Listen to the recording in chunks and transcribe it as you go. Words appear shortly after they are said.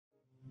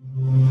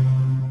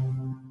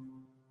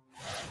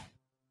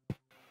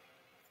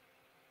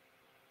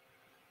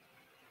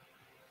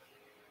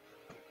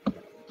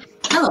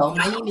Hello,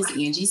 my name is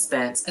Angie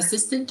Spence,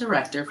 Assistant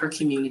Director for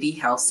Community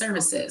Health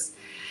Services.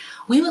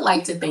 We would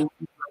like to thank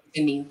you for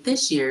attending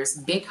this year's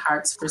Big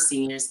Hearts for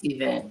Seniors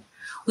event.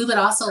 We would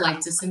also like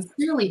to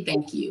sincerely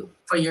thank you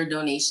for your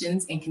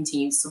donations and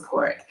continued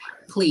support.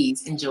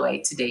 Please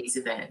enjoy today's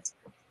event.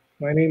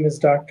 My name is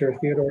Dr.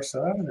 Theodore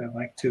Saad, and I'd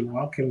like to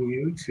welcome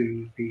you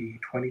to the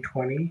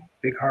 2020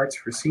 Big Hearts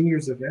for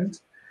Seniors event,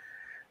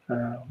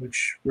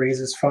 which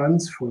raises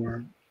funds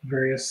for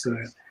various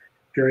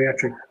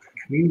geriatric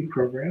community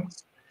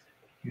programs.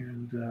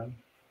 And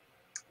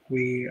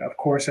we, of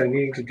course, are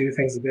needing to do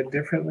things a bit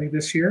differently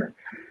this year.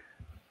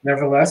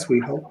 Nevertheless,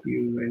 we hope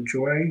you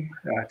enjoy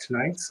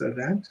tonight's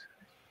event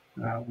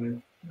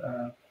with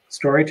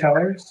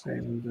storytellers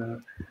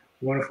and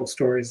wonderful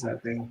stories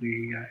that they will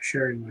be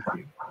sharing with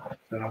you.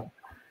 So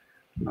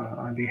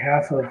on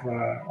behalf of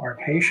our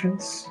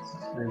patients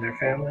and their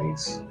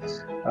families,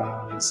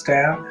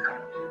 staff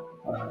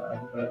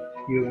of the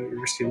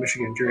University of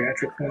Michigan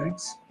Geriatric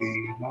Clinics,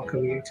 we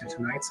welcome you to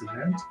tonight's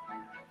event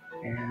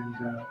and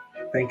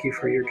thank you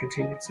for your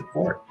continued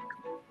support.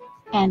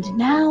 And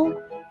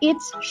now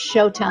it's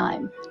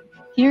showtime.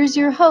 Here's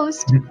your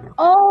host,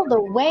 all the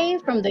way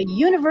from the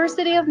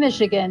University of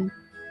Michigan,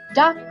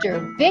 Dr.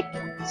 Vic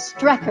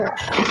Strecher.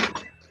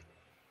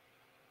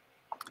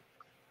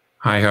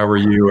 Hi, how are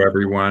you,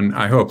 everyone?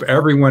 I hope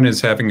everyone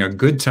is having a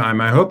good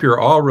time. I hope you're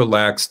all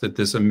relaxed at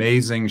this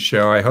amazing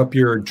show. I hope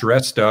you're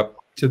dressed up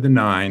to the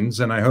nines,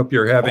 and I hope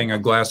you're having a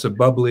glass of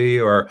bubbly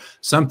or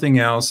something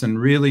else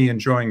and really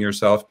enjoying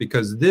yourself,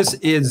 because this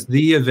is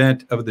the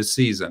event of the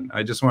season.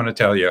 I just want to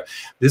tell you,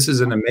 this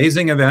is an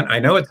amazing event. I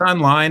know it's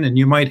online and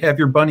you might have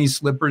your bunny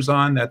slippers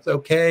on. That's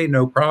okay,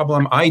 no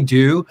problem. I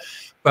do.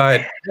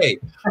 But hey,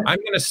 I'm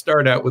going to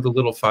start out with a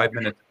little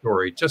 5-minute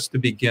story just to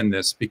begin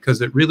this, because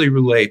it really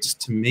relates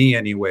to me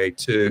anyway,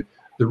 to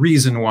the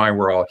reason why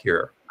we're all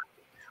here.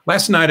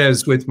 Last night I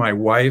was with my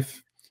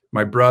wife,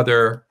 my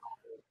brother,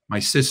 my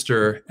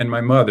sister, and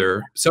my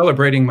mother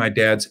celebrating my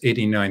dad's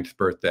 89th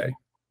birthday.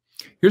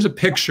 Here's a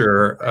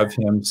picture of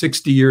him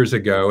 60 years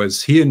ago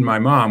as he and my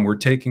mom were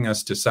taking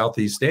us to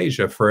Southeast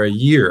Asia for a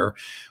year,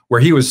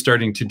 where he was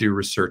starting to do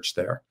research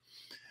there.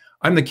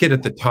 I'm the kid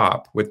at the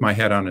top with my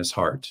head on his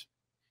heart.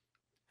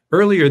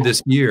 Earlier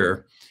this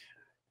year,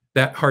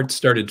 that heart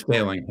started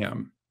failing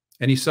him,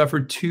 and he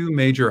suffered 2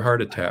 major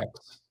heart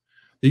attacks.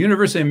 The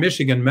University of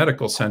Michigan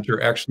Medical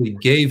Center actually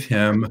gave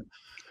him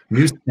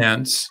new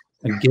stents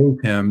and gave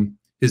him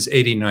his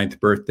 89th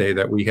birthday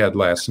that we had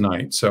last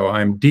night. So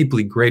I'm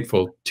deeply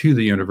grateful to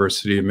the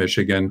University of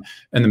Michigan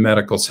and the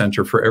Medical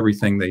Center for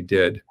everything they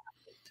did.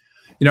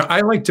 You know, I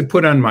like to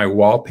put on my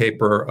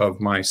wallpaper of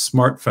my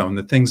smartphone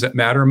the things that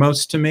matter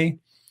most to me.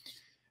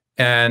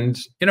 And,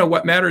 you know,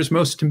 what matters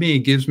most to me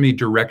gives me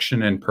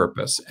direction and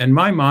purpose. And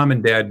my mom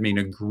and dad mean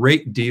a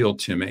great deal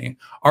to me.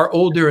 Our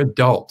older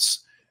adults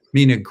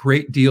mean a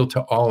great deal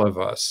to all of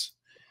us.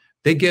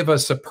 They give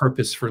us a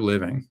purpose for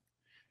living.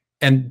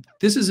 And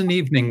this is an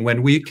evening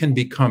when we can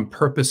become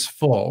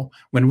purposeful,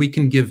 when we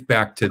can give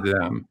back to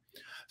them.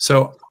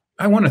 So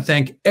I want to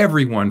thank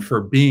everyone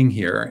for being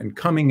here and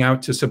coming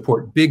out to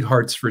support Big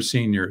Hearts for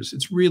Seniors.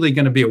 It's really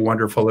going to be a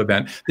wonderful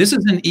event. This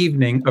is an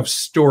evening of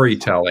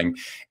storytelling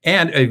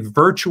and a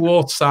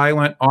virtual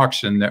silent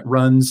auction that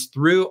runs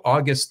through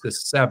August the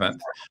 7th.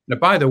 Now,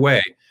 by the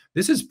way,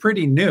 this is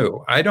pretty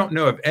new. I don't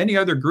know of any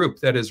other group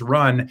that has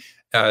run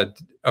a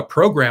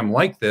program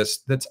like this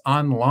that's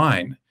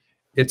online.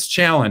 It's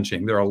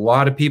challenging. There are a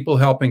lot of people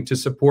helping to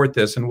support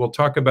this, and we'll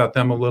talk about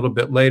them a little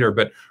bit later.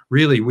 But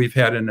really, we've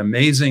had an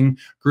amazing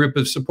group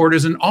of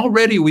supporters, and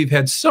already we've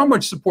had so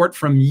much support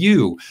from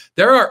you.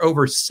 There are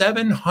over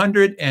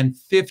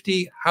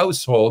 750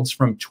 households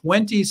from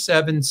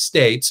 27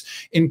 states,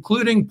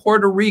 including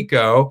Puerto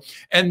Rico,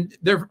 and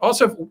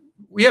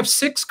we have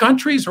 6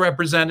 countries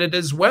represented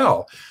as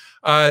well.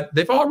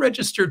 They've all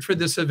registered for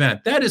this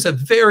event. That is a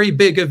very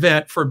big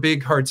event for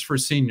Big Hearts for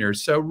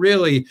Seniors. So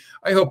really,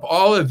 I hope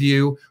all of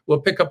you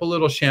will pick up a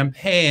little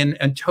champagne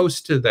and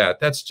toast to that.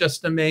 That's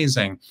just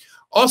amazing.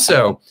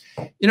 Also,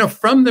 you know,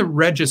 from the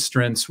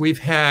registrants, we've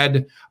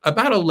had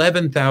about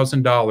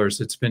 $11,000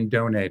 that's been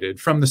donated.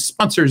 From the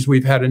sponsors,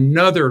 we've had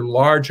another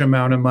large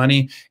amount of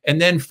money.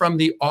 And then from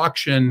the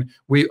auction,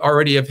 we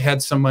already have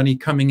had some money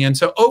coming in.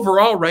 So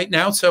overall, right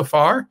now, so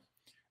far,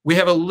 we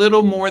have a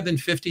little more than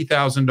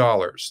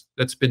 $50,000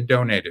 that's been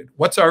donated.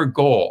 What's our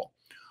goal?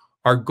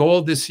 Our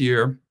goal this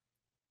year,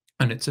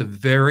 and it's a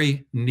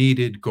very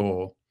needed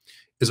goal,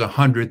 is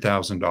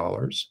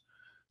 $100,000.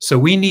 So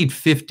we need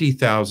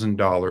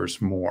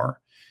 $50,000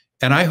 more.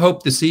 And I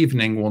hope this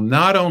evening will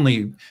not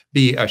only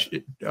be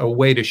a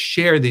way to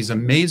share these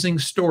amazing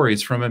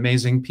stories from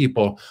amazing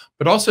people,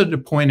 but also to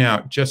point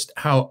out just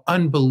how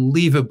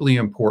unbelievably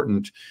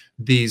important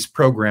these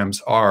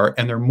programs are.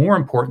 And they're more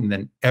important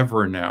than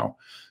ever now.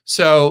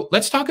 So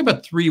let's talk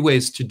about 3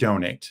 ways to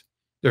donate.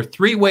 There are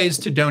 3 ways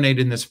to donate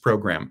in this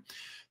program.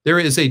 There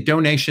is a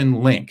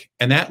donation link,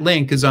 and that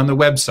link is on the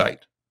website.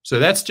 So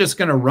that's just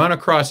going to run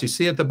across. You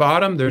see at the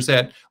bottom, there's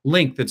that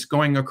link that's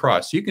going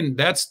across.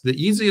 That's the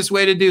easiest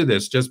way to do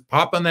this. Just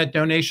pop on that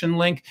donation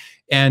link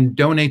and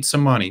donate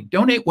some money.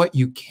 Donate what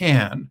you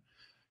can.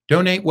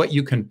 Donate what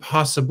you can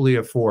possibly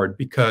afford,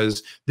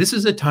 because this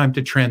is a time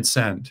to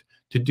transcend,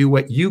 to do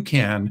what you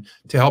can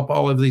to help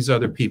all of these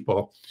other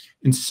people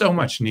in so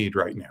much need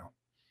right now.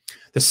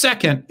 The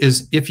second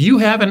is, if you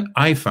have an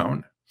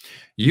iPhone,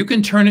 you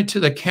can turn it to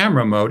the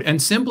camera mode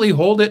and simply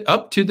hold it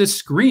up to the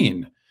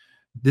screen.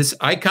 This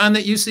icon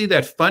that you see,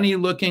 that funny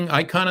looking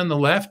icon on the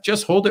left,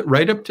 just hold it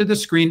right up to the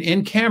screen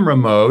in camera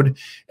mode,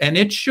 and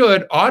it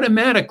should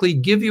automatically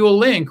give you a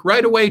link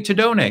right away to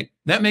donate.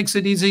 That makes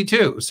it easy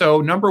too.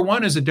 So number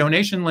one is a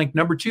donation link.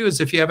 Number two is,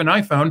 if you have an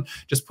iPhone,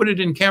 just put it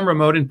in camera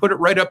mode and put it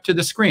right up to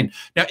the screen.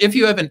 Now, if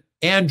you have an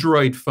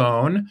Android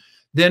phone,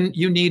 then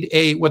you need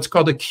what's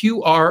called a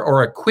QR,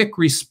 or a quick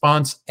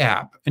response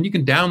app. And you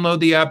can download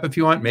the app if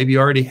you want. Maybe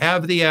you already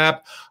have the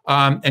app.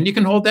 And you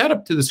can hold that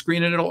up to the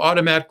screen and it'll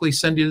automatically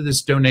send you to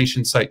this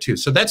donation site too.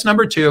 So that's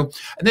number two.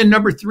 And then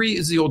number three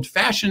is the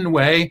old-fashioned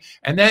way,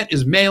 and that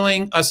is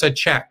mailing us a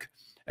check.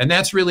 And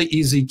that's really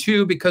easy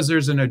too, because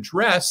there's an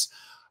address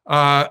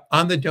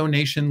on the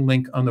donation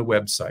link on the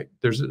website.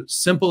 There's a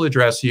simple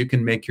address you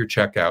can make your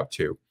check out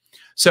to.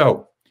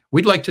 So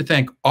we'd like to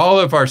thank all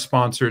of our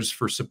sponsors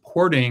for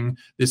supporting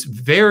this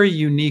very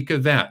unique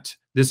event,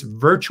 this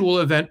virtual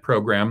event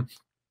program.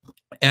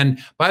 And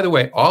by the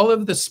way, all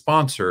of the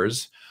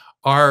sponsors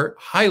are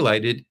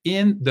highlighted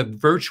in the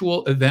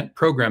virtual event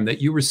program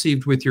that you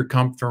received with your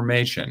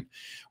confirmation.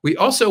 We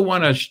also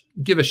want to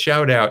give a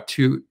shout out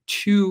to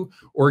two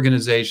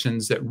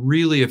organizations that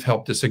really have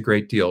helped us a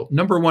great deal.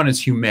 Number one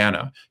is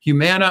Humana.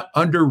 Humana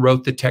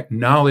underwrote the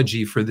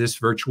technology for this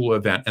virtual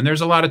event. And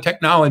there's a lot of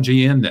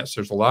technology in this.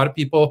 There's a lot of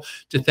people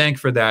to thank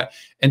for that.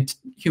 And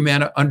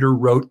Humana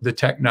underwrote the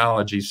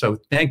technology. So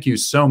thank you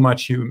so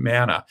much,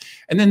 Humana.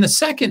 And then the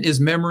second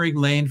is Memory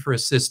Lane for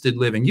Assisted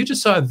Living. You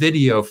just saw a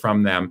video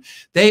from them.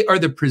 They are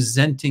the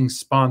presenting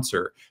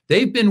sponsor.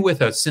 They've been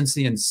with us since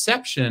the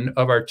inception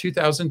of our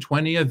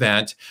 2020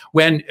 event,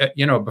 when,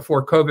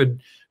 before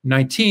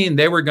COVID-19,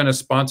 they were going to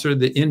sponsor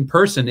the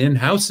in-person,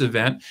 in-house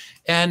event.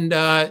 And,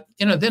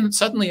 then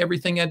suddenly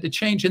everything had to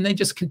change, and they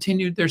just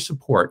continued their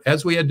support.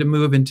 As we had to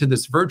move into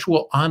this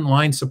virtual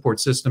online support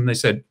system, they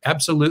said,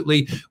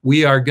 absolutely,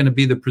 we are going to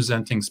be the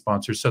presenting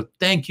sponsor. So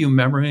thank you,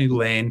 Memory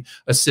Lane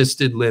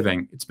Assisted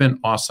Living. It's been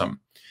awesome.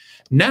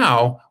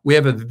 Now we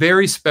have a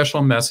very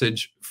special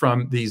message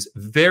from these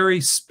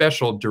very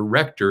special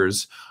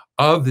directors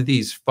of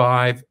these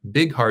 5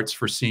 Big Hearts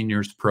for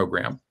Seniors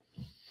program.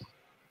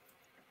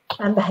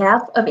 On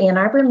behalf of Ann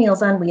Arbor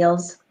Meals on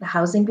Wheels, the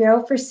Housing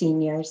Bureau for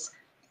Seniors,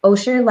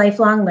 Osher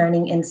Lifelong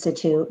Learning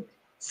Institute,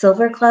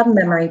 Silver Club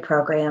Memory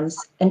Programs,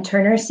 and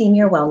Turner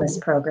Senior Wellness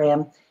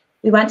Program,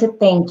 we want to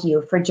thank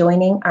you for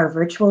joining our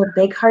virtual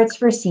Big Hearts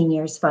for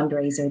Seniors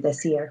fundraiser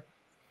this year.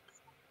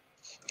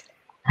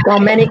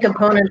 While many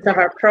components of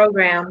our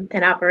program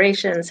and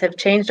operations have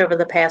changed over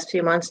the past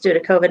few months due to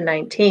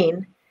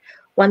COVID-19,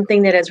 one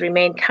thing that has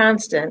remained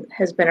constant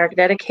has been our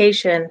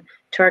dedication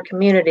to our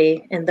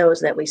community and those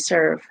that we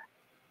serve.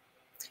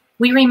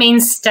 We remain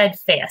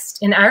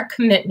steadfast in our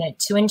commitment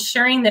to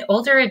ensuring that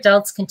older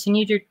adults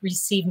continue to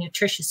receive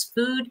nutritious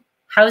food,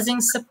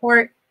 housing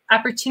support,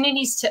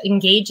 opportunities to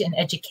engage in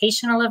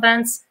educational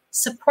events,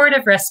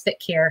 supportive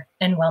respite care,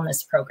 and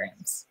wellness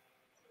programs.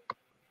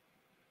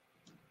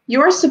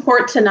 Your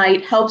support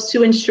tonight helps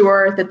to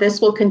ensure that this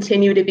will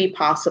continue to be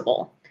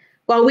possible.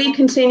 While we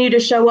continue to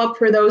show up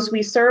for those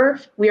we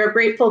serve, we are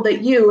grateful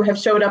that you have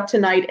showed up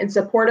tonight in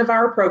support of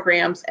our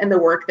programs and the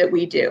work that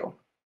we do.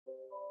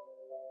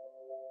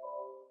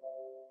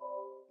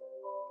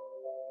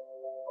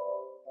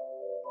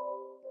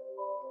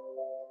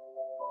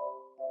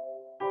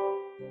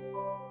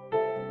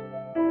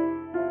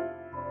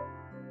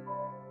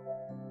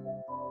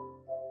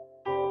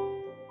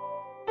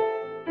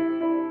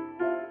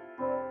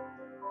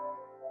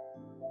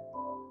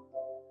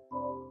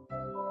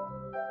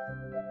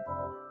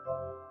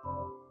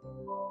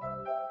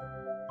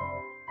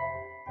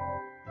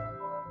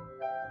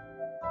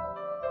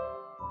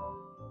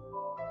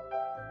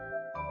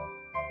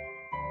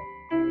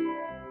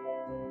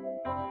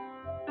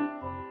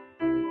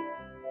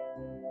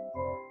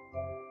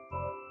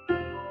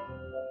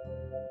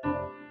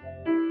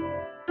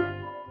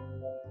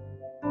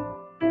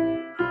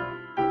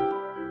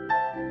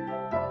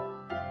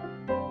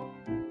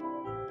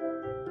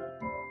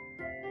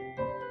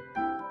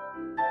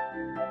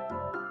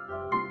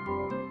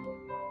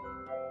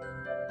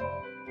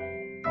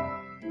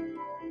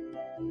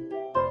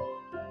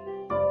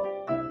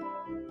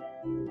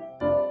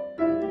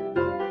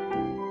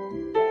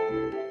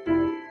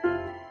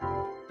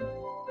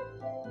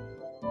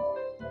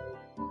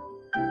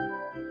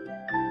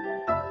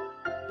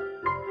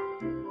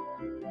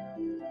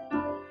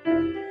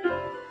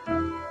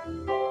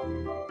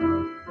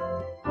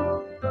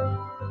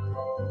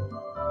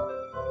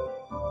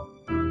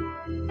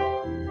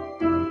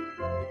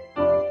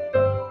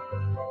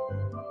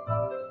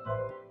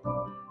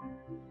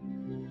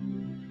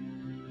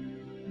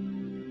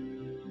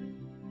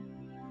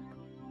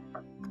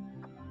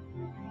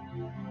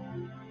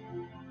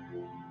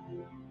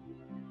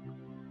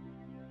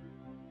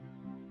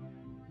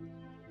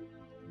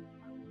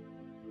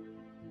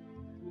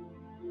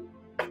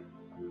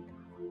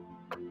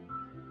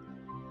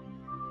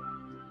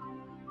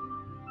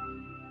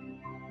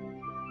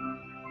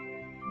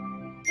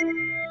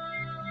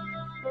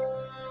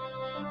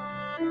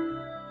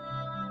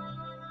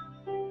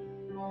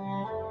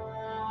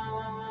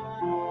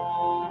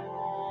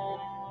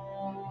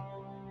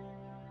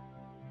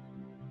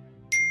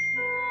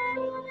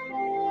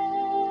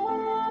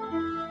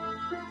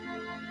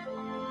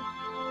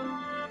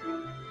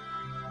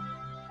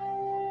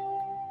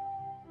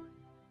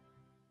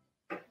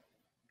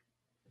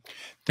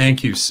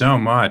 Thank you so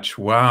much.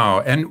 Wow.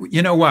 And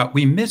you know what?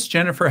 We missed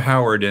Jennifer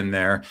Howard in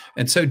there.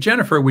 And so,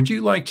 Jennifer, would you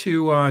like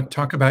to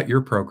talk about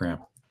your program?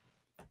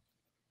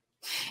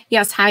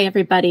 Yes. Hi,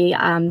 everybody.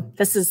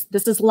 This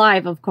is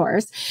live, of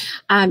course.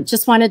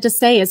 Just wanted to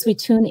say, as we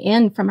tune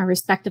in from our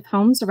respective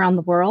homes around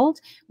the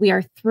world, we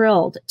are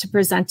thrilled to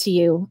present to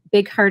you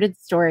Big-Hearted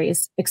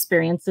Stories,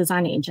 Experiences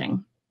on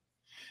Aging.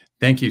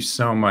 Thank you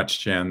so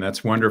much, Jen.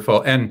 That's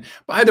wonderful. And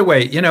by the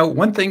way, you know,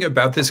 one thing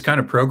about this kind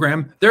of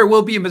program, there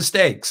will be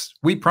mistakes.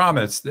 We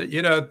promise that,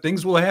 you know,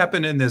 things will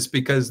happen in this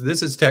because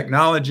this is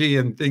technology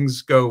and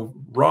things go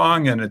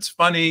wrong and it's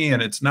funny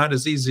and it's not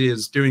as easy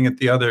as doing it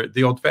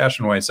the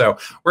old-fashioned way. So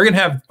we're going to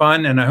have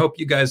fun, and I hope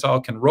you guys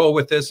all can roll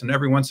with this and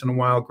every once in a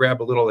while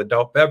grab a little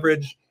adult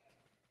beverage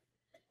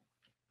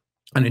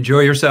and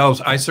enjoy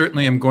yourselves. I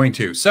certainly am going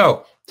to.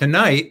 So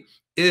tonight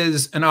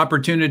is an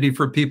opportunity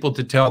for people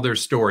to tell their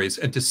stories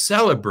and to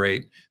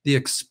celebrate the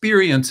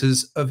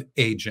experiences of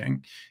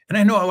aging. And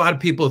I know a lot of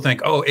people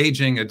think, oh,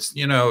 aging, it's,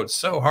 you know, it's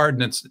so hard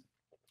and it's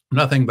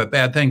nothing but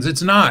bad things.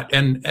 It's not.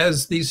 And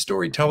as these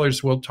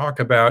storytellers will talk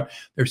about,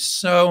 there's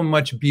so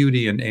much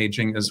beauty in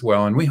aging as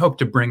well. And we hope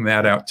to bring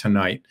that out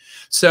tonight.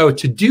 So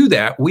to do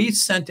that, we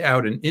sent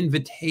out an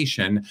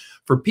invitation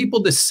for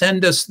people to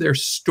send us their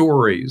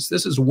stories.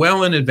 This is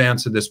well in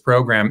advance of this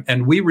program,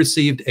 and we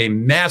received a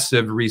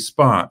massive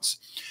response.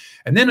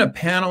 And then a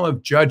panel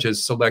of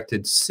judges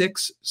selected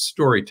 6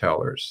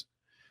 storytellers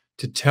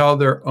to tell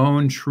their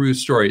own true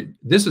story.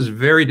 This is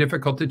very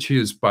difficult to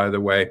choose, by the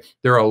way.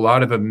 There are a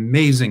lot of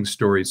amazing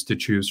stories to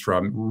choose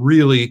from,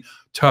 really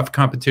tough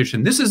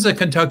competition. This is a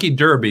Kentucky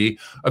Derby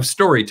of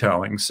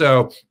storytelling.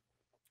 So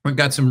we've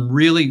got some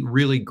really,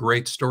 really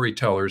great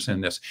storytellers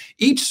in this.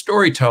 Each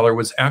storyteller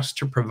was asked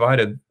to provide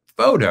a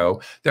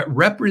photo that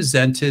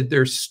represented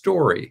their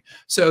story.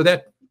 So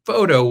that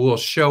photo will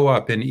show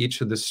up in each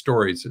of the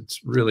stories.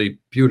 It's really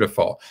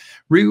beautiful.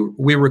 We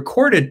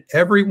recorded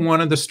every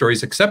one of the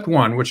stories except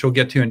one, which we'll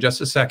get to in just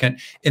a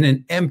second, in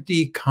an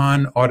empty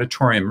con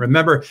auditorium.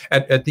 Remember,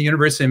 at the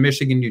University of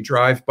Michigan, you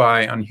drive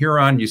by on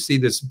Huron, you see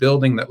this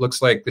building that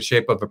looks like the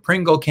shape of a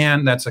Pringle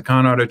can. That's a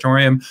con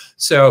auditorium.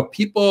 So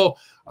people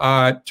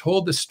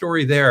told the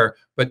story there,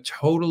 but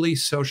totally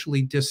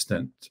socially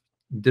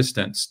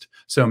distanced.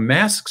 So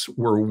masks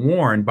were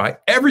worn by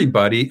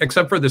everybody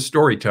except for the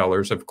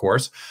storytellers, of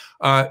course.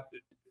 And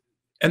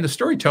the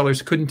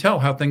storytellers couldn't tell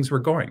how things were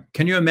going.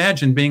 Can you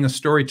imagine being a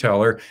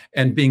storyteller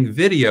and being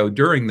videoed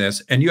during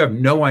this and you have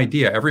no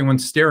idea?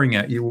 Everyone's staring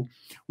at you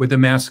with a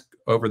mask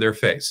over their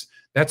face.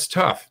 That's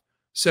tough.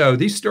 So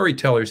these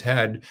storytellers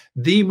had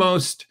the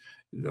most,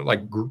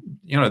 like,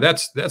 you know,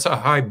 that's a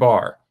high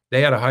bar.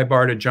 They had a high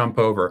bar to jump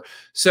over.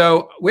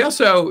 So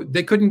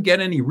they couldn't get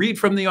any read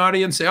from the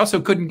audience. They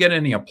also couldn't get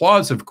any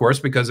applause, of course,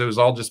 because it was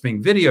all just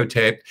being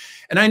videotaped.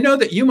 And I know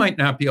that you might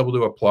not be able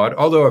to applaud,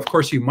 although of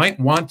course you might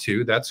want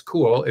to. That's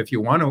cool if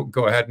you want to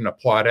go ahead and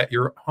applaud at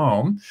your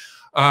home.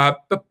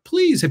 But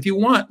please, if you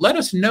want, let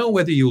us know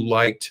whether you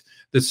liked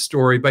this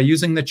story by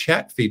using the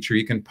chat feature.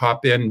 You can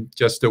pop in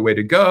just a way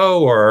to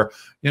go, or,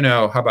 you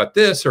know, how about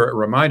this, or it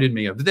reminded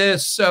me of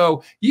this.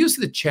 So use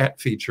the chat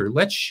feature.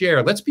 Let's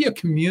share. Let's be a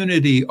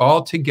community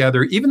all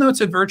together. Even though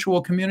it's a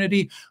virtual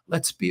community,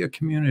 let's be a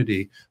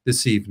community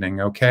this evening,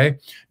 okay?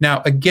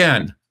 Now,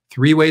 again,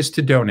 3 ways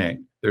to donate.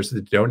 There's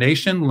the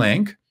donation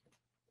link.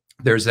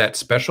 There's that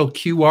special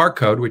QR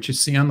code, which you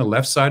see on the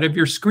left side of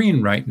your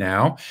screen right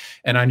now.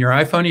 And on your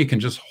iPhone, you can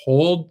just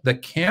hold the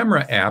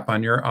camera app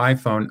on your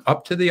iPhone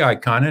up to the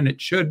icon, and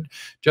it should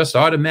just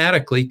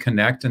automatically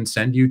connect and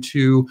send you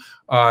to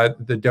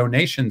the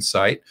donation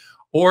site.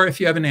 Or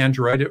if you have an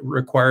Android, it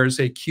requires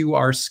a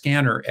QR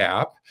scanner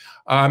app.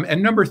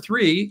 And number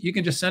 3, you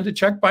can just send a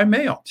check by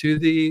mail to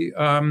the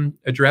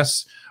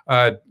address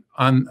on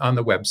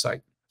the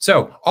website.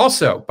 So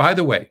also, by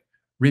the way,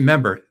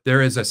 remember,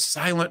 there is a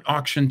silent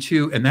auction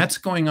too, and that's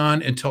going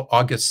on until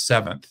August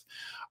 7th.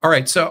 All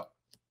right, so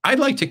I'd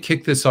like to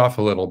kick this off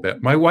a little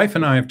bit. My wife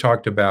and I have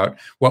talked about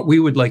what we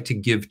would like to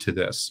give to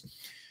this.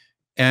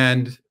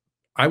 And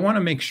I want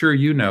to make sure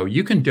you know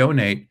you can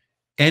donate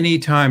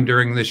anytime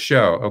during this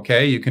show,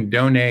 okay? You can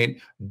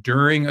donate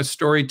during a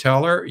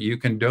storyteller. You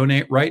can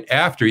donate right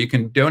after. You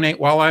can donate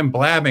while I'm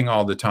blabbing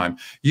all the time.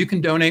 You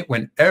can donate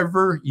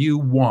whenever you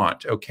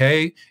want,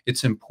 okay?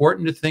 It's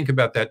important to think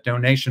about that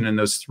donation in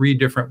those 3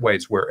 different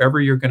ways, wherever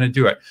you're going to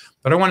do it.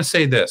 But I want to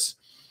say this.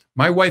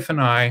 My wife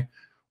and I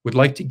would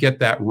like to get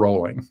that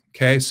rolling,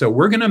 okay? So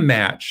we're going to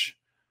match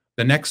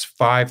the next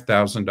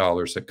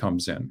 $5,000 that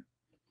comes in.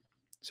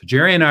 So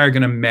Jerry and I are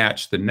going to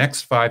match the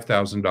next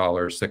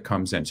 $5,000 that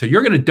comes in. So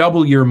you're going to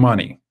double your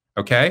money,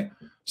 okay?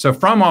 So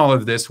from all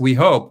of this, we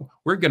hope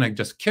we're going to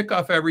just kick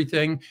off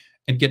everything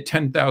and get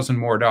 $10,000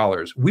 more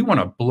dollars. We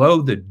want to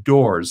blow the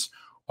doors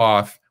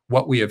off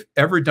what we have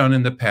ever done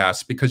in the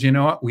past, because you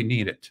know what? We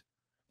need it.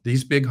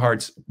 These big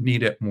hearts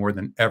need it more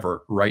than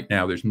ever right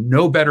now. There's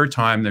no better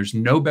time. There's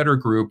no better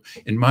group,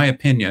 in my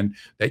opinion,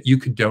 that you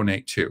could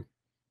donate to.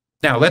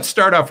 Now, let's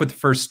start off with the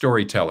first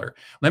storyteller.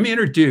 Let me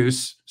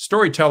introduce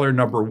storyteller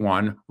number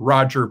 1,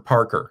 Roger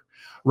Parker.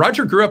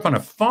 Roger grew up on a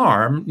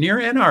farm near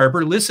Ann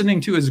Arbor,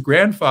 listening to his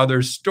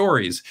grandfather's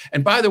stories.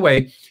 And by the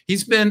way,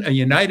 he's been a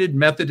United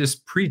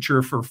Methodist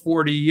preacher for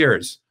 40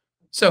 years.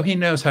 So he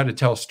knows how to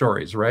tell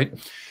stories, right?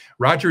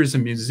 Roger is a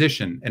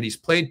musician, and he's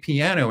played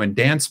piano in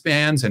dance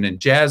bands and in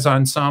jazz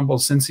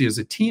ensembles since he was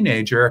a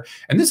teenager.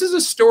 And this is a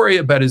story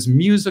about his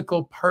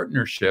musical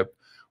partnership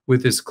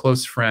with his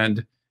close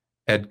friend,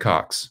 Ed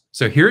Cox.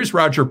 So here's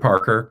Roger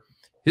Parker.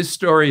 His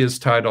story is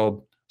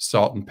titled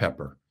Salt and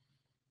Pepper.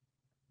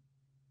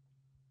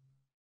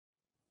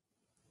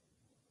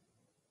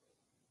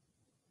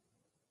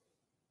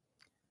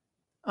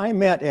 I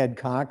met Ed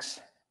Cox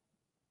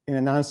in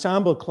an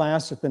ensemble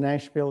class at the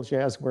Nashville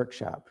Jazz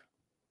Workshop.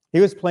 He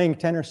was playing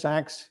tenor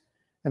sax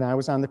and I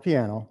was on the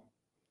piano.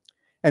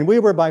 And we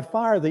were by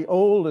far the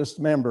oldest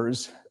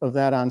members of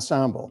that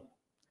ensemble.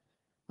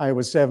 I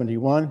was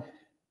 71,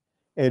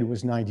 Ed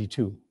was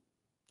 92.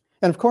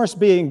 And of course,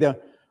 being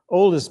the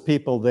oldest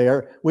people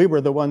there, we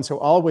were the ones who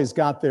always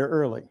got there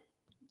early.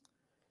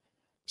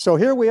 So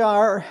here we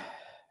are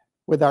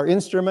with our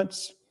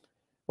instruments,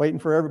 waiting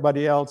for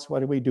everybody else.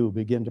 What do?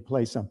 Begin to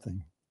play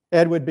something.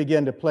 Ed would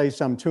begin to play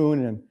some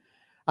tune and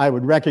I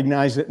would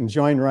recognize it and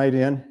join right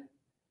in.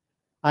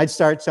 I'd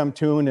start some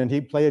tune and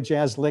he'd play a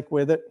jazz lick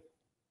with it.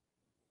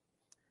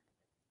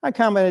 I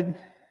commented,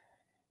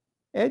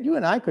 Ed, you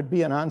and I could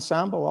be an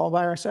ensemble all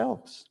by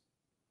ourselves.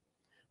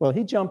 Well,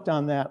 he jumped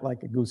on that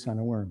like a goose on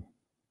a worm.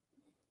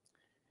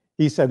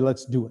 He said,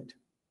 let's do it.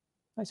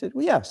 I said,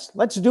 well, yes,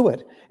 let's do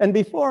it. And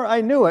before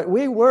I knew it,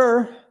 we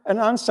were an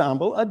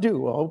ensemble, a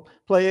duo,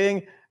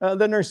 playing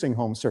the nursing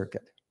home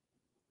circuit.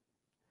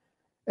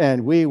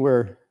 And we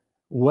were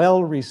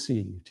well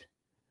received.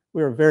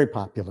 We were very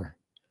popular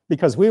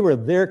because we were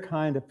their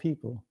kind of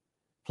people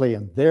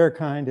playing their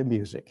kind of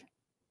music.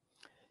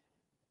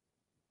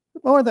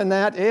 More than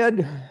that,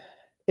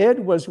 Ed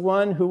was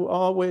one who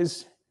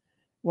always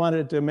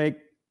wanted to make,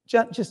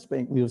 just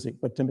make music,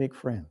 but to make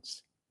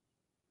friends.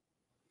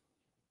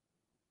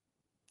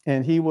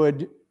 And he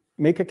would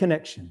make a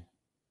connection.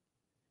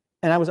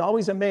 And I was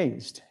always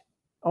amazed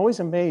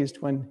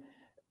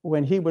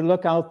when he would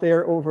look out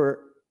there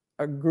over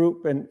a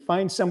group and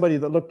find somebody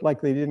that looked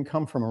like they didn't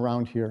come from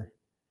around here,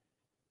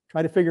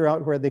 try to figure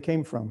out where they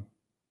came from.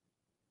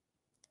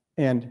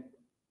 And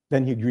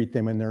then he'd greet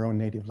them in their own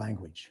native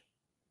language.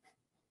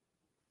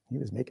 He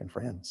was making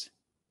friends.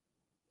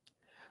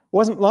 It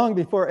wasn't long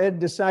before Ed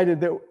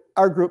decided that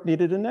our group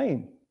needed a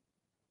name.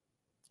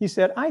 He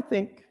said, I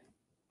think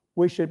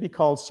we should be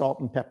called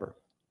Salt and Pepper.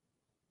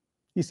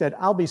 He said,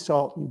 I'll be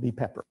salt, you be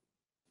pepper.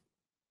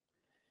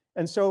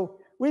 And so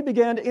we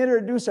began to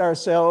introduce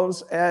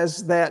ourselves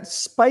as that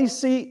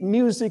spicy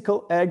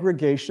musical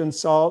aggregation,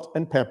 Salt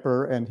and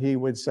Pepper. And he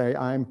would say,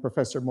 I'm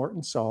Professor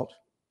Morton Salt.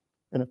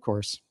 And of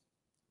course,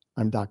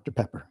 I'm Dr.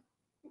 Pepper.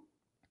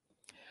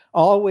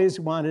 Always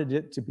wanted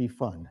it to be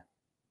fun.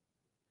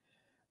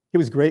 He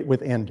was great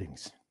with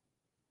endings,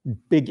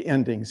 big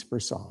endings for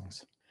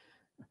songs.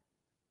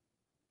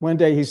 One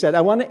day he said,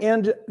 I want to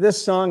end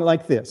this song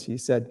like this. He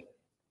said,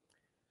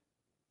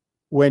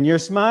 when you're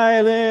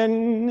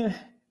smiling,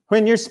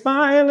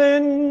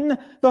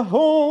 the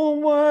whole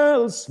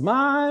world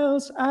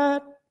smiles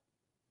at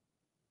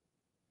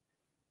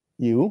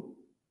you,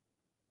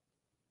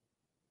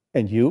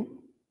 and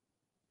you,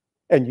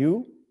 and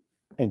you,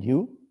 and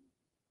you,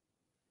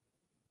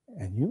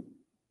 and you,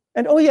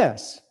 and oh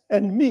yes,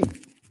 and me,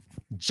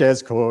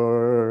 jazz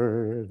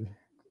chord.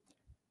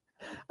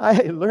 I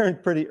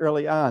learned pretty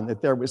early on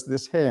that there was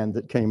this hand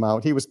that came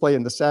out. He was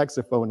playing the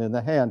saxophone and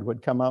the hand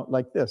would come out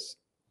like this.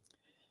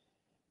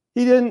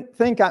 He didn't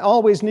think I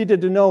always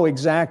needed to know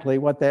exactly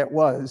what that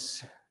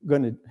was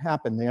going to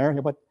happen there,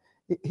 but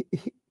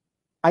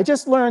I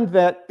just learned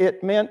that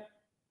it meant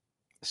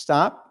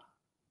stop,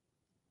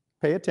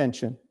 pay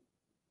attention,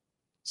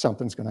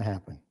 something's going to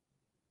happen.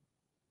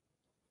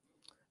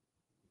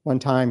 One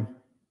time,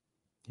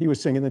 he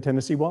was singing the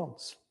Tennessee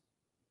Waltz.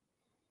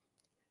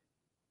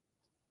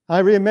 I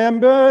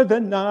remember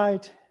the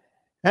night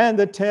and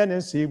the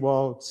Tennessee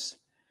Waltz,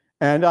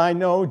 and I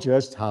know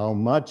just how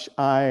much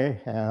I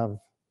have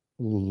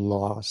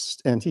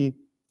lost. And he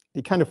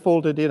kind of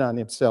folded in on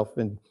himself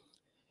and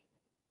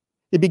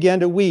he began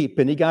to weep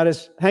and he got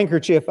his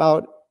handkerchief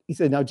out. He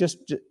said, now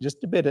just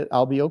a bit,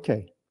 I'll be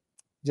okay.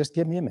 Just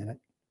give me a minute.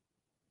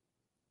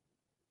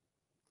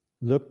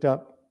 Looked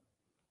up,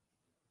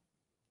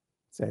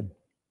 said,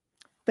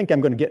 I think I'm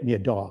going to get me a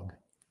dog.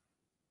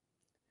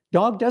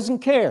 Dog doesn't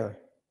care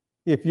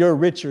if you're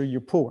rich or you're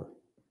poor.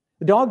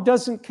 The dog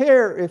doesn't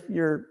care if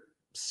you're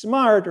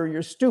smart or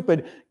you're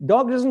stupid.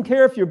 Dog doesn't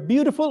care if you're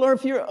beautiful or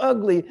if you're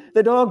ugly.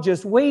 The dog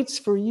just waits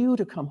for you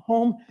to come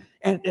home.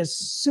 And as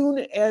soon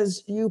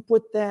as you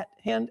put that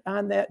hand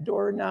on that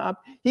doorknob,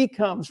 he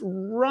comes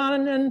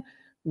running,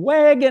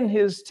 wagging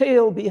his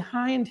tail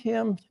behind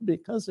him,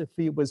 because if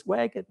he was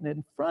wagging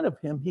in front of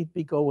him, he'd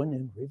be going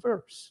in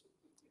reverse.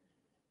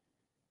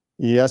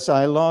 Yes,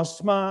 I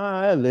lost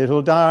my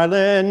little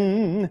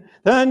darling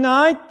the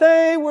night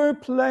they were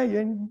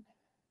playing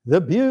the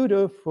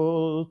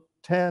beautiful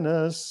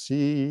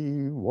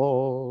Tennessee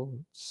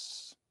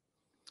Waltz.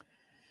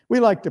 We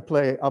like to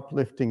play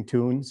uplifting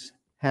tunes,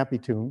 happy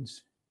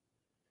tunes.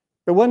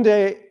 But one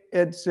day,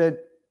 Ed said,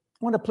 I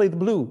want to play the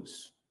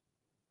blues.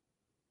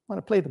 Want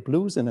to play the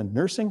blues in a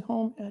nursing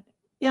home, Ed?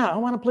 Yeah, I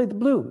want to play the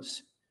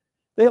blues.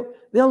 They'll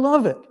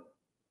love it.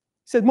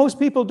 He said, most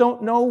people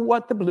don't know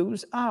what the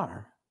blues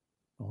are.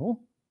 Oh,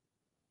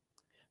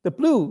 the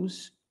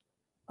blues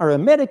are a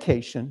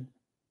medication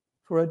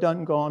for a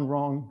done gone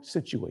wrong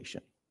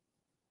situation.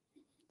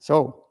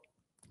 So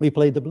we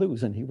played the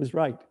blues, and he was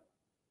right.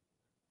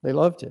 They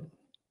loved it.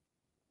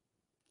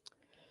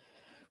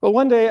 Well,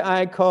 one day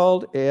I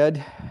called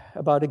Ed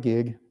about a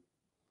gig,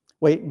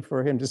 waiting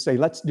for him to say,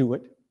 let's do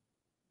it.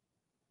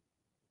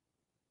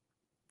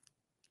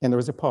 And there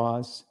was a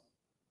pause.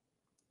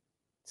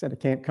 He said, I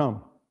can't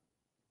come.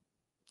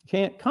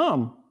 Can't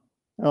come?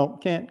 No,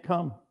 can't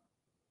come.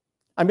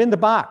 I'm in the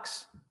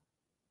box.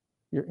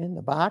 You're in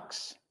the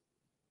box?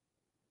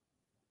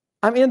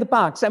 I'm in the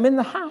box. I'm in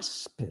the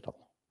hospital.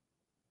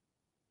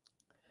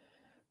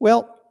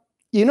 Well,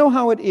 you know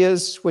how it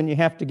is when you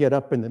have to get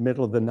up in the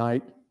middle of the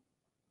night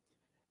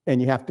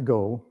and you have to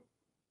go.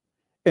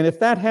 And if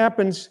that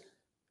happens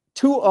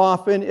too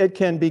often, it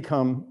can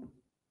become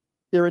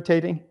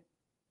irritating.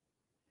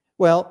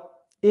 Well,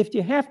 if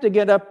you have to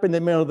get up in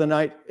the middle of the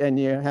night and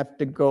you have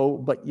to go,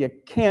 but you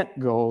can't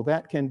go,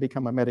 that can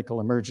become a medical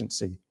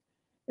emergency.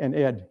 And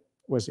Ed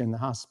was in the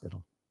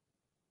hospital.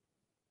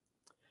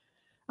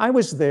 I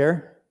was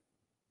there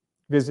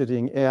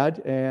visiting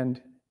Ed, and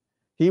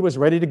he was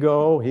ready to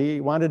go. He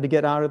wanted to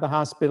get out of the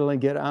hospital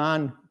and get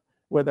on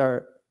with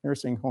our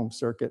nursing home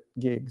circuit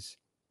gigs.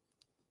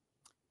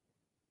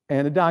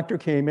 And the doctor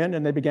came in,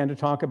 and they began to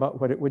talk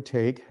about what it would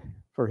take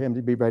for him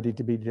to be ready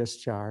to be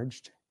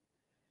discharged.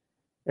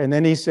 And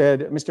then he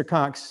said, Mr.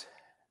 Cox,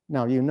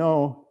 now you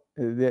know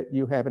that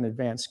you have an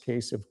advanced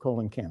case of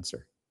colon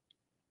cancer.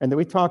 And then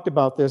we talked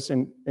about this,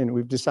 and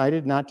we've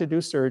decided not to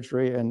do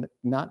surgery and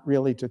not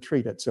really to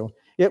treat it. So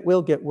it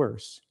will get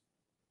worse.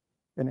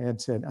 And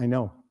Ed said, I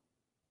know.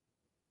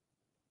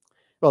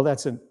 Well,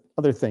 that's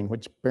another thing,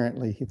 which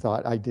apparently he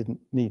thought I didn't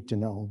need to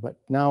know. But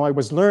now I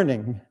was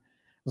learning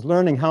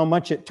how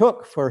much it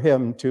took for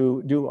him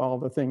to do all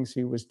the things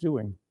he was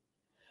doing.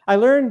 I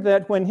learned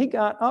that when he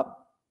got up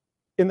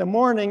in the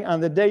morning on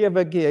the day of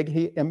a gig,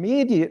 he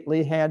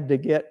immediately had to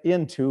get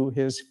into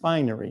his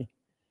finery,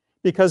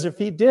 because if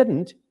he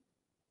didn't,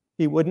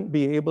 he wouldn't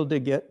be able to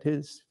get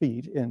his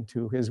feet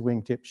into his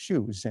wingtip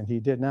shoes, and he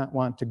did not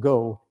want to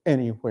go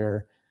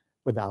anywhere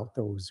without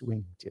those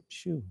wingtip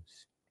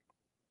shoes.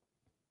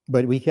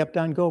 But we kept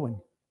on going.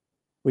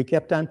 We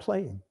kept on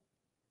playing.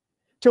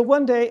 Till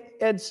one day,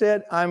 Ed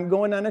said, I'm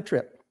going on a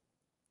trip.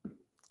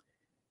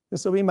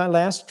 This will be my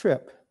last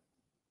trip.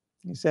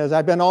 He says,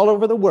 I've been all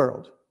over the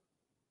world,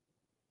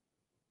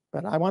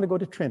 but I want to go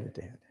to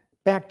Trinidad,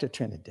 back to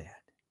Trinidad,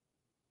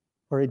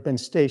 where he'd been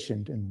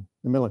stationed in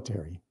the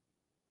military.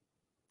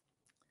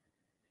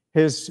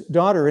 His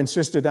daughter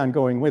insisted on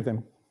going with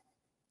him.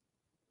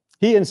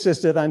 He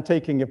insisted on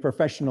taking a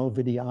professional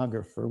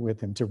videographer with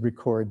him to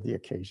record the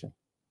occasion.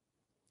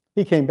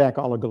 He came back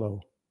all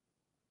aglow.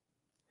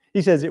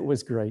 He says it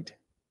was great.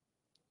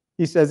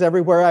 He says,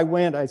 everywhere I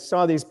went, I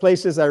saw these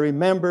places I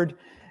remembered,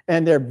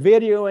 and they're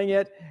videoing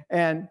it,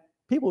 and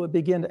people would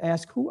begin to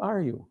ask, who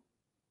are you?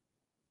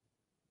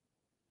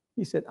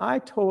 He said, I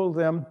told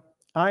them,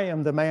 I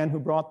am the man who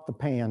brought the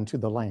pan to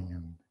the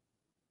land.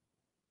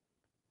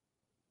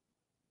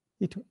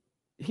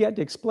 He had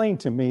to explain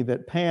to me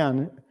that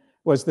pan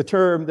was the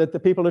term that the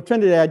people of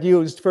Trinidad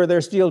used for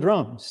their steel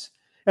drums,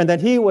 and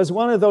that he was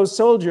one of those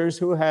soldiers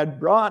who had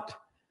brought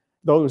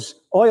those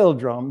oil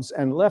drums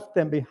and left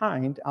them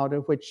behind, out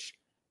of which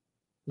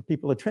the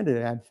people of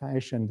Trinidad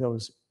fashioned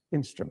those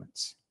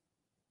instruments.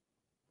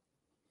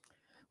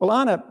 Well,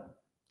 on a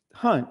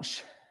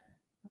hunch,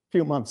 a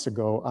few months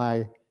ago,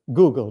 I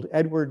Googled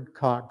Edward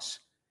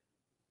Cox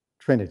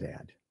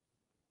Trinidad.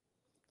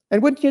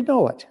 And wouldn't you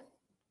know it,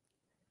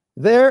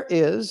 there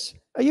is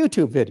a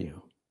YouTube video.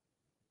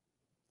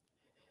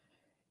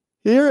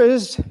 Here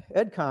is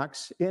Ed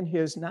Cox in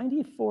his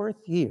 94th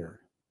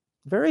year,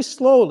 very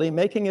slowly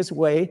making his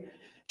way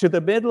to the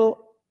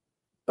middle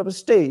of a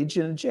stage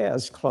in a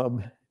jazz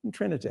club in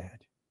Trinidad.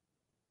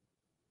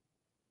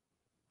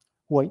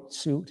 White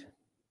suit,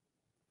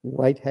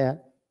 white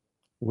hat,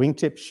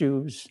 wingtip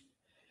shoes,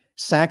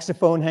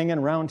 saxophone hanging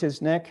around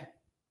his neck,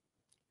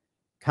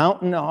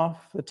 counting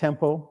off the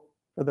tempo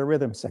for the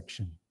rhythm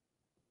section,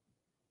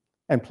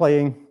 and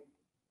playing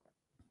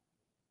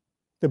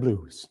the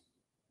blues.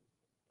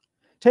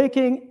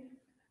 Taking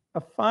a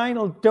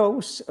final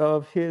dose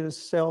of his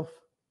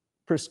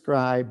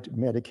self-prescribed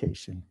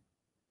medication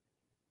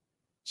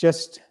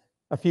just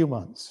a few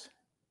months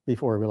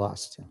before we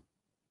lost him.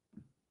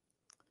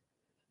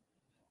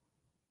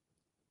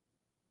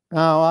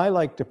 Now, I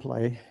like to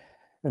play,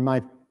 and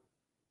my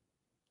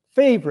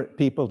favorite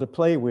people to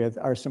play with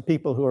are some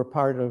people who are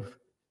part of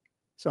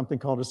something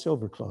called a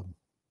Silver Club.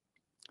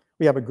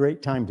 We have a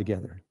great time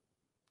together.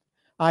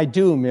 I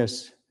do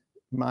miss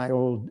my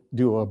old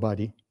duo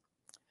buddy.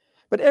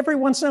 But every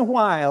once in a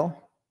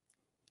while,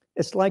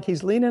 It's like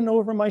he's leaning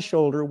over my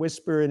shoulder,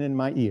 whispering in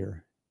my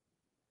ear,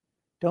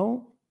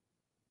 don't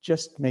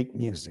just make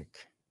music.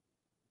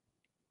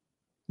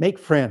 Make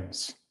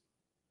friends.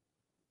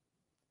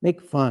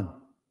 Make fun.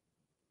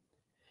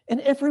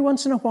 And every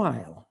once in a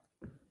while,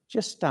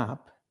 just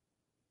stop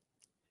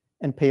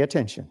and pay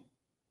attention.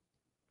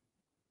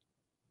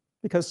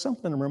 Because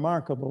something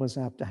remarkable is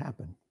apt to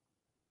happen.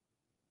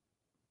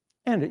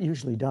 And it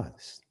usually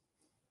does.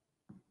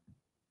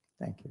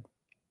 Thank you.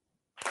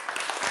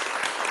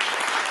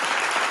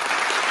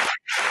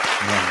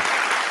 Yeah.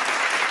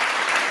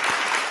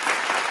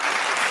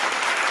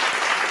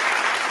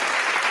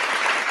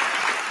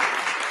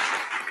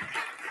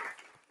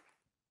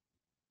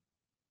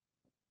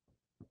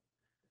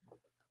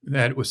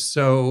 That was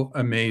so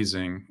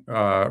amazing.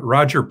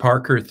 Roger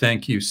Parker,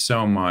 thank you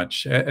so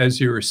much.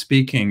 As you were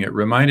speaking, it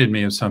reminded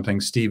me of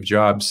something Steve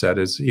Jobs said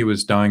as he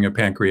was dying of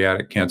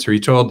pancreatic cancer. He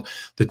told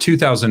the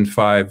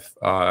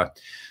 2005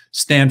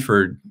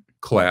 Stanford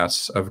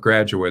class of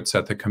graduates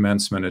at the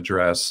commencement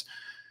address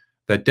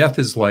that death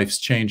is life's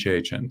change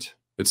agent.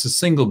 It's the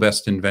single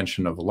best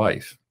invention of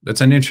life.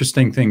 That's an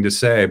interesting thing to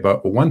say,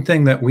 but one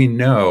thing that we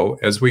know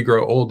as we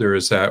grow older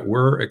is that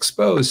we're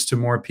exposed to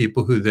more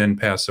people who then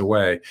pass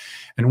away.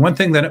 And one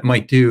thing that it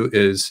might do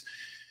is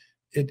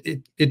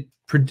it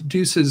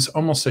produces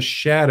almost a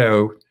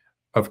shadow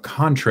of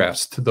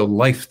contrast to the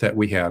life that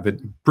we have.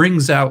 It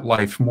brings out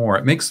life more.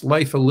 It makes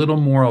life a little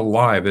more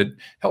alive. It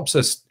helps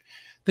us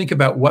think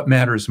about what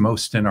matters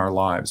most in our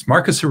lives.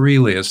 Marcus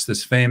Aurelius,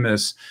 this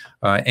famous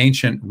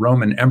ancient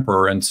Roman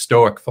emperor and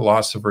Stoic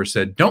philosopher,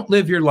 said, don't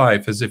live your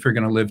life as if you're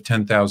going to live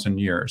 10,000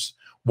 years.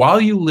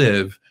 While you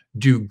live,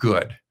 do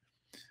good.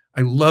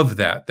 I love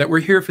that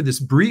we're here for this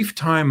brief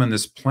time on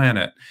this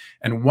planet.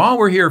 And while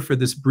we're here for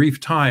this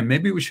brief time,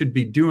 maybe we should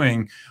be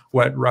doing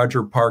what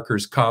Roger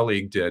Parker's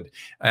colleague did.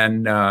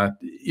 And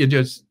you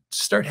just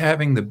start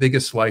having the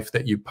biggest life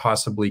that you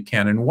possibly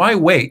can. And why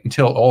wait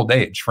until old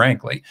age,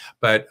 frankly?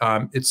 But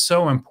it's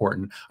so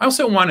important. I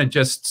also want to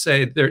just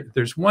say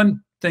there's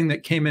one thing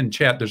that came in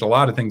chat. There's a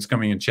lot of things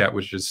coming in chat,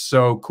 which is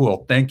so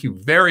cool. Thank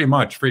you very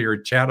much for your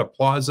chat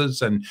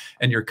applauses and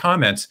your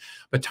comments.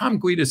 But Tom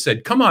Guida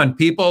said, come on,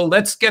 people,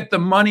 let's get the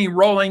money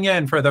rolling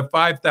in for the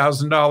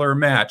 $5,000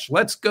 match.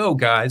 Let's go,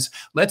 guys.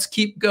 Let's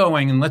keep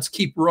going and let's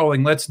keep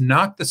rolling. Let's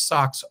knock the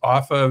socks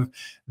off of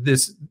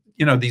this,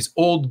 these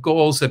old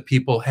goals that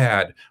people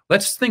had.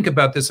 Let's think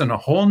about this in a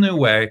whole new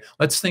way.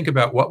 Let's think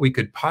about what we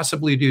could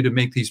possibly do to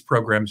make these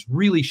programs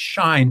really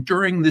shine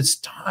during this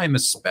time,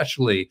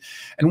 especially.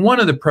 And one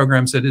of the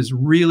programs that is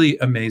really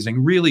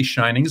amazing, really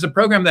shining, is a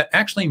program that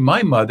actually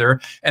my mother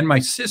and my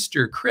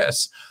sister,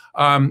 Chris,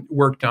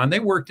 worked on. They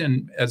worked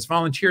as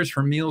volunteers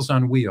for Meals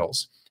on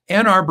Wheels.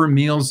 Ann Arbor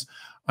Meals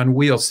on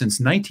Wheels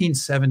since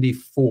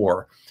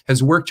 1974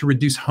 has worked to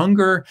reduce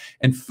hunger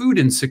and food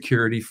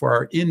insecurity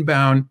for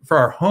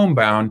our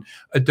homebound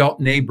adult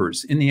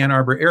neighbors in the Ann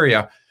Arbor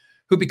area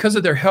who, because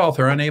of their health,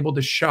 are unable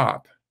to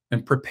shop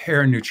and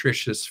prepare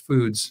nutritious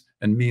foods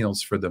and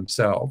meals for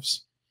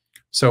themselves.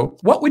 So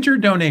what would your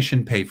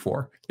donation pay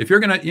for? If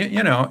you're going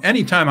to,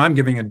 anytime I'm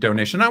giving a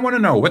donation, I want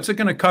to know, what's it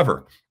going to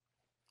cover?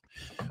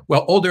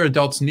 Well, older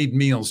adults need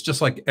meals just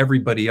like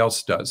everybody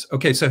else does.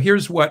 Okay, so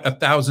here's what a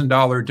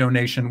 $1,000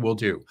 donation will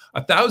do.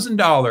 A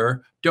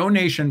 $1,000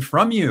 donation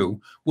from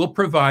you will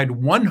provide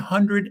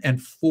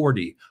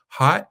 140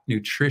 hot,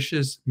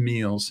 nutritious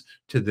meals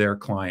to their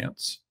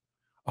clients.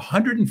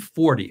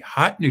 140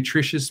 hot,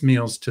 nutritious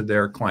meals to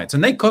their clients.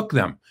 And they cook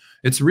them.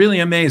 It's really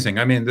amazing.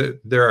 I mean,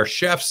 there are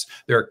chefs,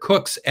 there are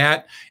cooks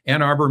at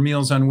Ann Arbor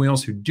Meals on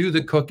Wheels who do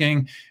the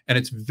cooking, and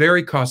it's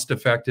very cost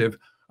effective.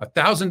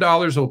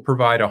 $1,000 will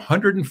provide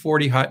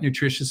 140 hot,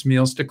 nutritious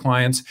meals to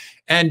clients,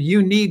 and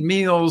you need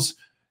meals,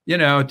 you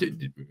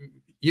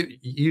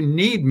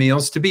need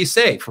meals to be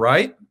safe,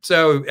 right?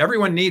 So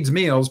everyone needs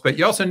meals, but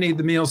you also need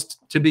the meals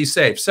to be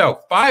safe. So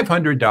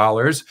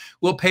 $500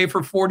 will pay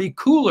for 40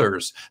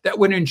 coolers that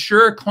would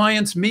ensure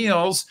clients'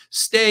 meals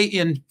stay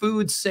in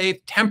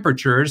food-safe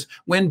temperatures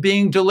when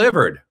being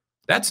delivered.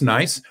 That's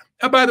nice.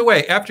 Oh, by the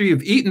way, after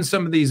you've eaten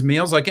some of these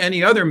meals, like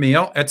any other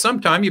meal, at some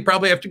time you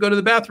probably have to go to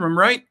the bathroom,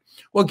 right?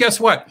 Well, guess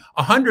what?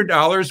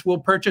 $100 will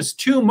purchase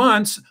 2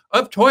 months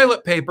of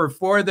toilet paper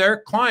for their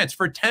clients,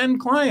 for 10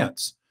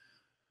 clients.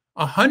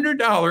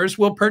 $100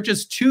 will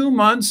purchase 2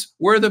 months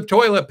worth of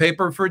toilet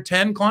paper for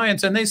 10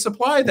 clients, and they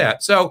supply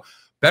that. So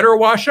better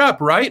wash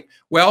up, right?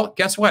 Well,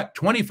 guess what?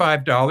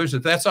 $25,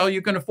 if that's all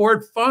you can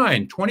afford,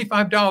 fine.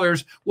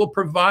 $25 will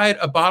provide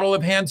a bottle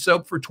of hand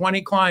soap for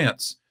 20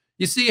 clients.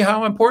 You see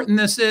how important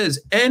this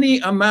is? Any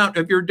amount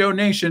of your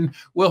donation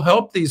will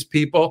help these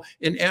people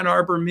in Ann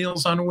Arbor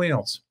Meals on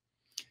Wheels.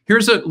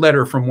 Here's a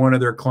letter from one of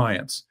their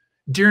clients.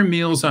 Dear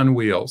Meals on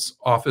Wheels,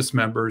 office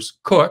members,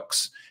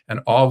 cooks, and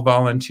all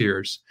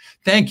volunteers,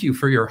 thank you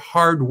for your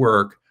hard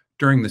work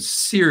during the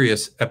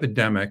serious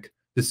epidemic,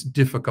 this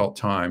difficult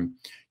time.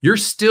 You're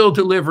still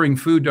delivering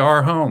food to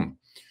our home.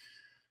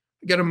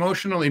 I get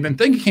emotional even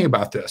thinking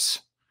about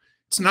this.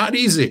 It's not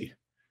easy.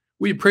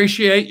 We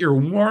appreciate your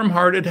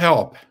warm-hearted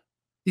help.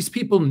 These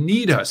people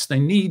need us. They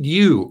need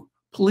you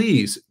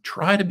please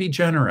try to be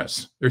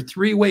generous. There are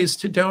 3 ways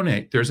to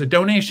donate. There's a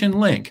donation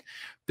link.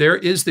 There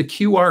is the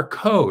QR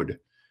code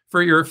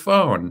for your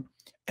phone,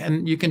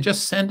 and you can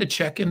just send a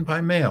check in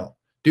by mail.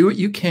 Do what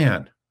you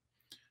can.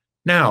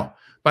 Now,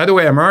 by the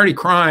way, I'm already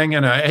crying,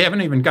 and I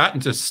haven't even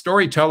gotten to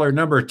storyteller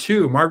number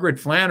 2, Margaret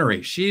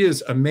Flannery. She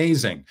is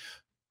amazing.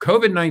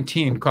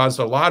 COVID-19 caused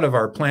a lot of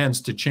our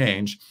plans to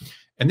change.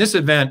 And this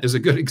event is a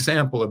good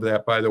example of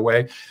that, by the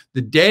way.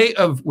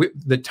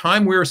 The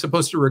time we were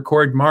supposed to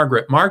record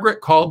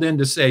Margaret called in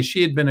to say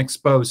she had been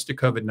exposed to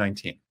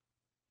COVID-19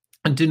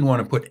 and didn't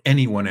want to put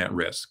anyone at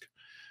risk.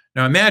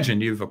 Now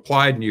imagine you've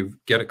applied and you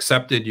get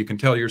accepted, you can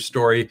tell your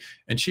story.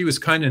 And she was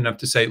kind enough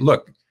to say,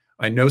 look,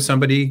 I know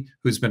somebody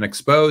who's been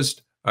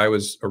exposed. I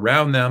was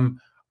around them.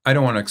 I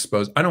don't want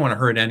to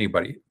hurt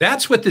anybody.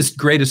 That's what this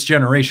greatest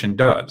generation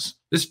does.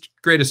 This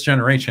greatest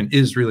generation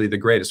is really the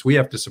greatest. We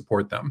have to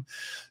support them.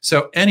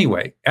 So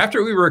anyway,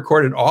 after we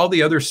recorded all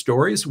the other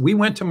stories, we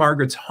went to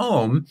Margaret's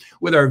home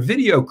with our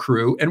video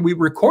crew and we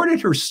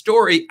recorded her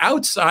story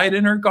outside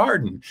in her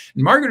garden.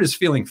 And Margaret is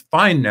feeling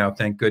fine now,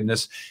 thank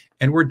goodness.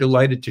 And we're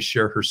delighted to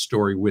share her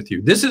story with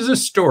you. This is a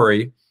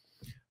story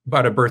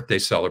about a birthday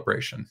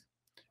celebration.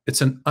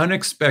 It's an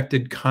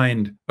unexpected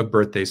kind of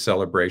birthday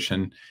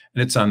celebration,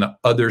 and it's on the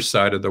other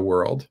side of the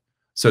world.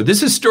 So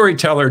this is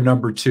storyteller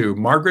number 2,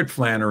 Margaret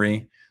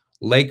Flannery,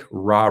 Lake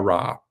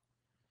Rara.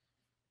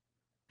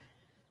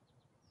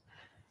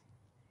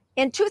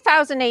 In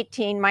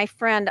 2018, my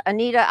friend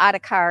Anita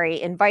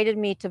Adhikari invited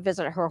me to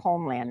visit her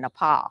homeland,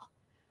 Nepal.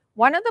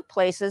 One of the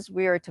places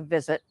we were to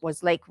visit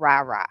was Lake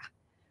Rara,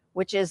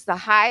 which is the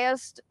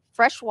highest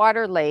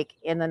freshwater lake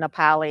in the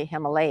Nepali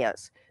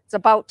Himalayas. It's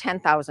about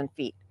 10,000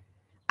 feet.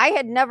 I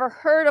had never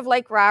heard of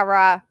Lake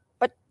Rara,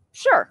 but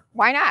sure,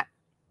 why not?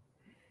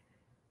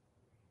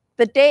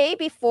 The day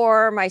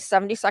before my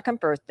 72nd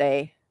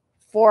birthday,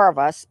 4 of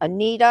us,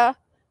 Anita,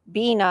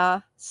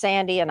 Bina,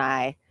 Sandy, and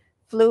I,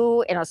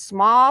 flew in a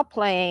small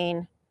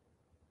plane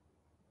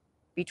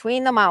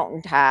between the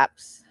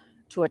mountaintops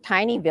to a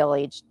tiny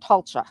village,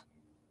 Tulcha.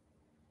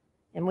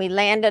 And we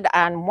landed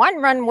on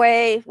one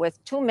runway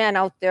with 2 men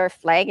out there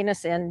flagging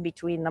us in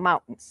between the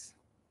mountains.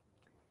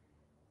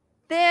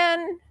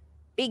 Then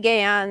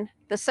began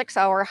the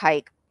 6-hour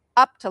hike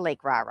up to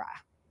Lake Rara.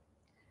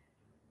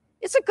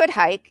 It's a good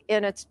hike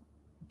and it's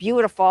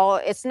beautiful.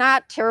 It's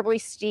not terribly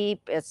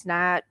steep. It's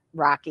not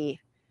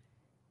rocky.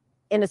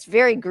 And it's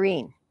very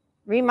green.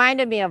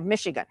 Reminded me of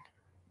Michigan.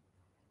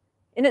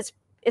 And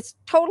it's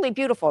totally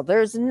beautiful.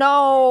 There's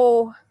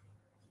no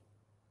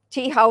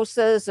tea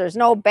houses. There's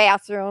no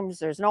bathrooms.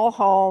 There's no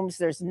homes.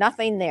 There's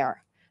nothing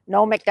there.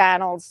 No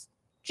McDonald's.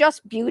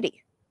 Just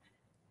beauty.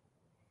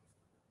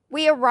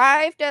 We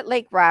arrived at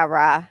Lake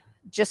Rara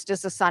just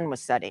as the sun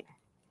was setting.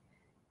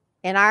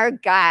 And our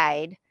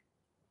guide,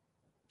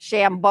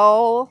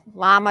 Shambho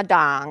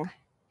Lamadang,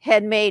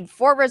 had made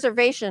 4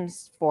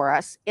 reservations for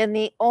us in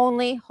the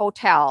only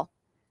hotel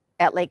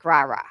at Lake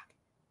Rara.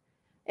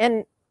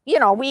 And, you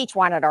know, we each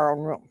wanted our own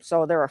room.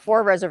 So there were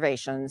 4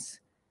 reservations.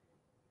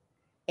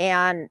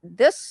 And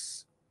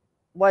this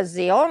was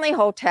the only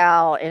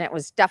hotel, and it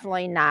was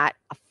definitely not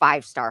a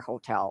 5-star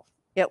hotel.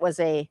 It was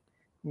a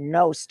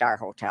no-star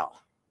hotel.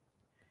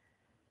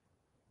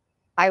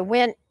 I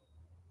went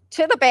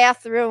to the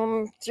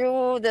bathroom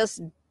through this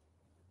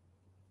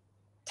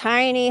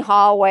tiny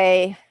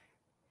hallway,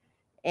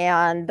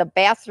 and the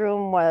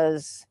bathroom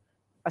was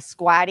a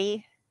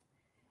squatty.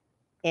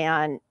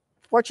 And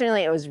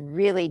fortunately, it was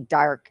really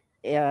dark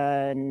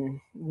and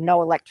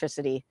no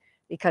electricity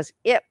because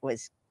it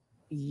was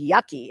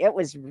yucky. It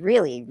was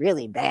really,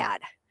 really bad.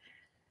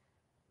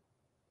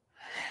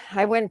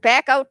 I went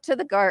back out to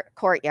the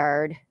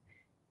courtyard,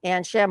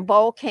 and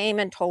Shambho came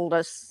and told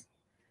us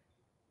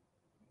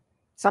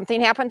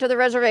something happened to the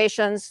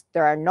reservations.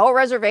 There are no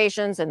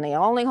reservations in the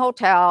only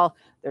hotel.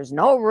 There's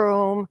no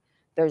room.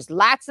 There's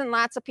lots and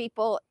lots of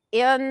people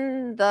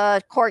in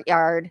the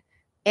courtyard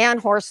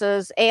and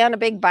horses and a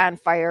big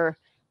bonfire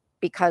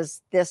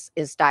because this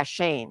is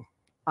Dashain,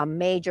 a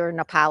major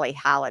Nepali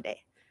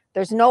holiday.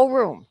 There's no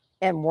room,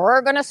 and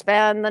we're going to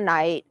spend the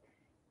night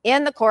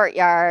in the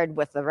courtyard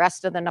with the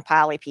rest of the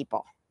Nepali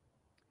people.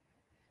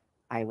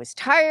 I was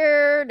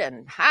tired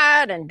and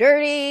hot and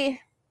dirty.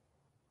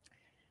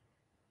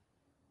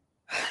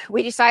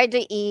 We decided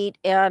to eat,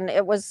 and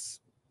it was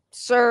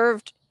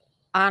served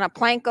on a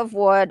plank of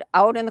wood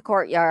out in the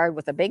courtyard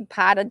with a big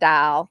pot of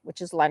dal,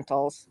 which is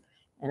lentils,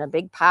 and a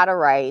big pot of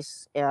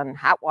rice and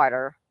hot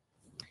water.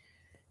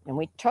 And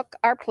we took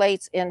our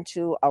plates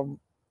into a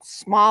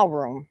small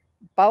room,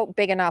 about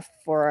big enough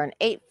for an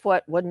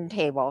 8-foot wooden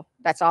table.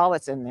 That's all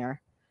that's in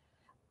there.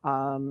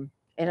 And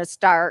it's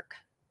dark.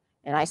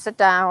 And I sit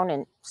down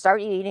and start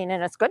eating,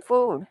 and it's good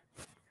food.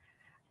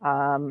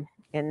 And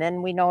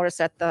then we notice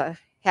at the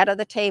head of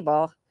the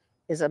table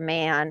is a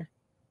man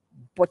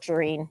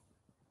butchering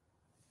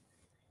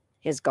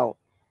his goat.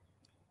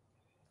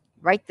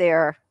 Right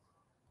there.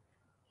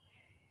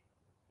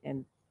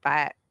 And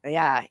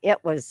yeah, it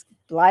was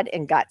blood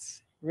and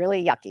guts.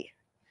 Really yucky.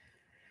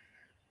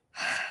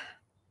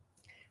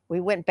 We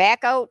went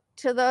back out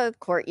to the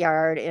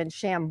courtyard, and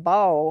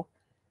Shambo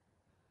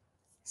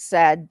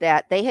said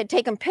that they had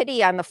taken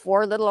pity on the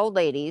 4 little old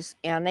ladies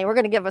and they were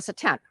going to give us a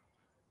tent.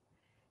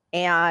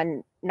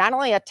 And not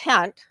only a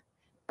tent,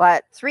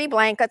 but 3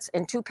 blankets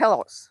and 2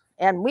 pillows.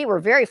 And we were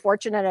very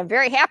fortunate and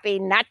very happy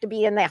not to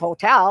be in that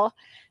hotel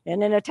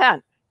and in a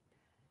tent.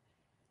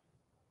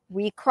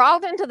 We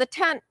crawled into the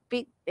tent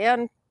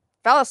and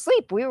fell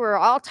asleep. We were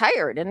all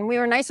tired and we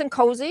were nice and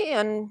cozy.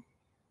 And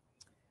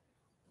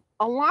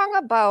along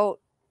about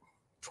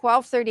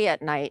 12:30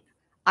 at night,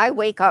 I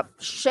wake up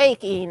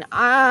shaking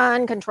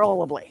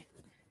uncontrollably.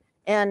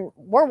 And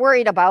we're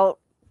worried about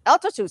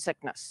altitude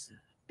sickness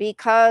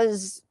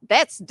because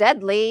that's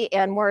deadly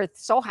and we're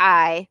so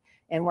high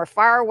and we're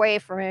far away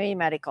from any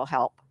medical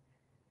help.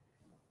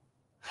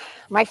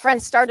 My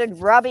friend started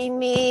rubbing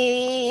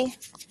me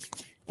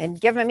and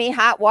giving me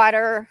hot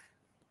water,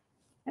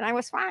 and I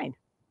was fine.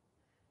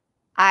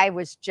 I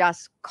was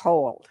just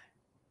cold.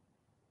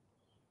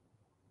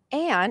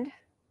 And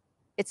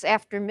it's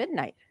after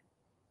midnight.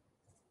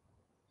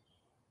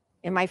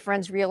 And my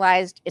friends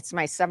realized it's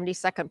my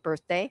 72nd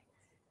birthday,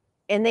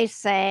 and they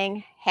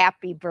sang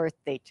happy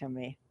birthday to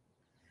me.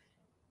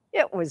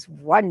 It was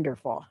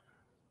wonderful.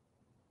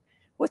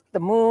 With the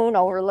moon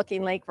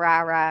overlooking Lake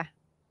Rara.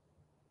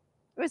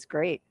 It was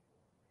great.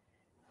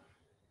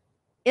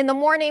 In the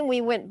morning,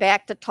 we went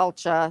back to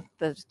Tulcha,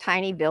 the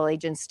tiny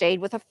village, and stayed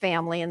with a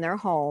family in their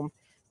home.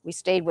 We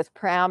stayed with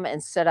Prem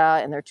and Sita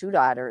and their 2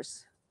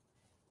 daughters.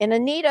 And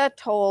Anita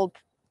told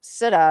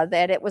Sita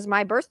that it was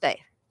my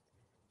birthday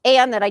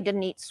and that I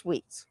didn't eat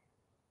sweets.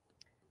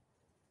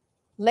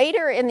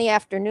 Later in the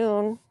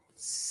afternoon,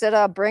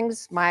 Sita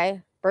brings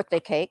my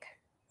birthday cake,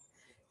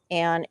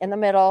 and in the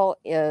middle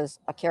is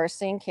a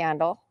kerosene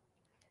candle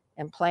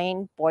and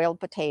plain boiled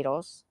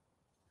potatoes.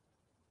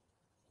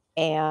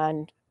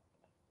 And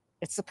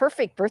it's the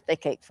perfect birthday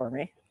cake for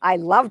me. I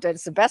loved it.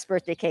 It's the best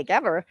birthday cake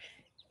ever.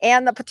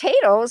 And the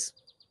potatoes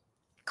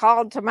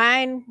called to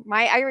mind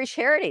my Irish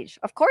heritage.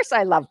 Of course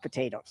I love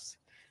potatoes.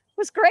 It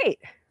was great.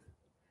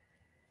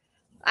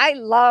 I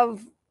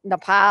love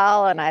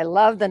Nepal and I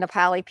love the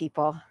Nepali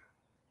people.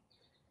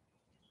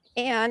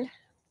 And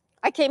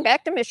I came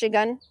back to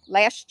Michigan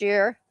last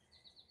year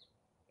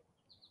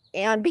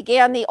and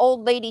began the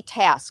old lady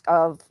task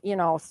of, you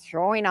know,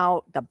 throwing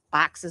out the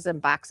boxes and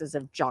boxes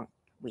of junk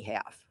we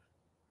have.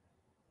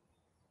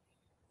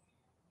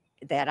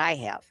 That I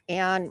have.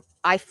 And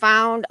I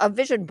found a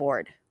vision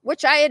board,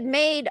 which I had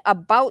made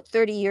about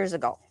 30 years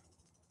ago.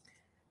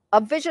 A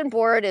vision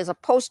board is a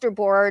poster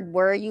board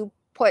where you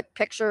put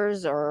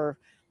pictures or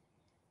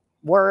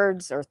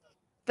words or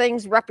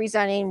things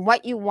representing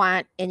what you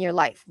want in your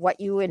life,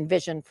 what you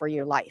envision for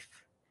your life.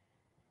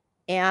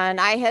 And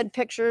I had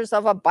pictures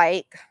of a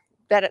bike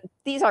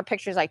these are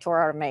pictures I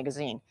tore out of a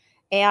magazine,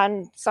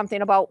 and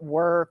something about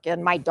work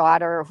and my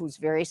daughter, who's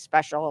very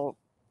special,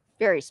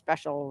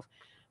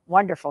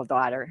 wonderful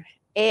daughter.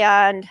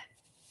 And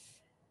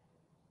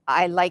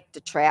I like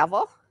to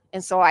travel.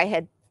 And so I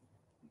had,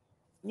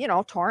 you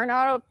know, torn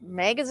out a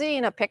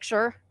magazine, a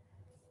picture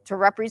to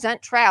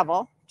represent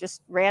travel,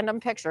 just random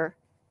picture.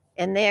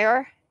 And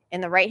there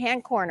in the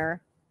right-hand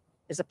corner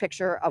is a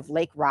picture of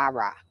Lake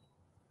Rara.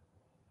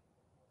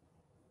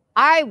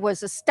 I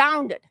was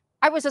astounded.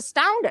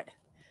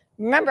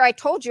 Remember, I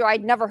told you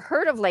I'd never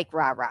heard of Lake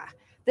Rara.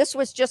 This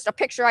was just a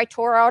picture I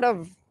tore out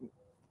of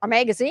a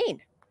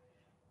magazine.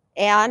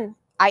 And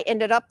I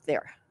ended up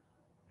there.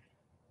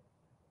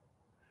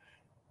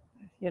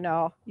 You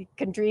know, you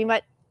can dream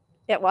it,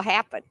 it will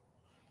happen.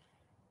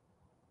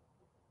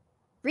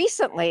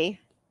 Recently,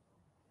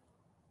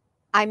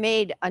 I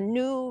made a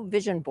new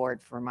vision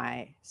board for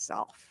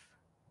myself.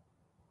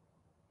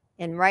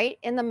 And right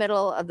in the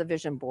middle of the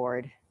vision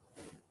board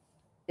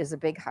is a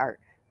big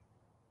heart.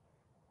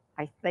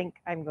 I think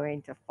I'm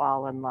going to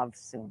fall in love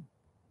soon.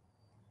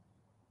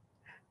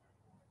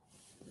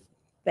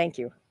 Thank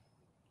you.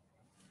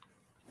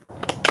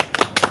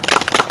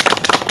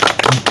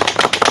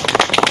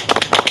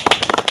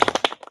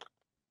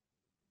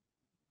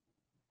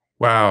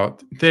 Wow.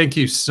 Thank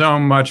you so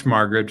much,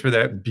 Margaret, for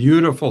that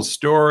beautiful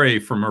story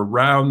from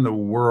around the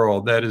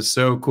world. That is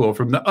so cool,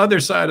 from the other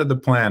side of the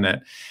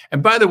planet.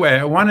 And by the way,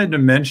 I wanted to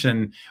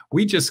mention,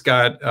 we just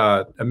got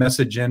a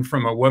message in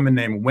from a woman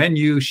named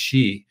Wenyu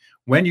Shi.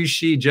 Wenyu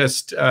Shi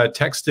just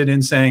texted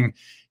in saying,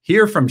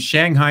 here from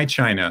Shanghai,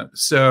 China.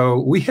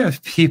 So we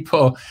have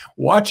people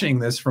watching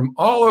this from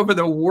all over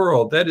the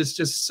world. That is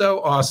just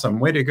so awesome.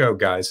 Way to go,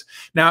 guys.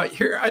 Now,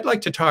 here, I'd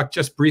like to talk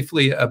just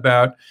briefly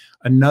about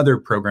another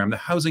program, the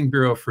Housing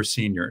Bureau for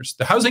Seniors.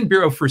 The Housing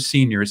Bureau for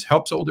Seniors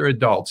helps older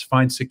adults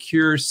find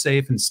secure,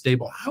 safe, and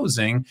stable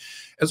housing,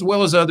 as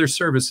well as other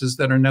services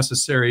that are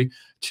necessary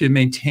to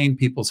maintain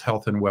people's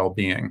health and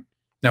well-being.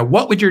 Now,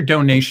 what would your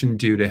donation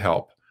do to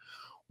help?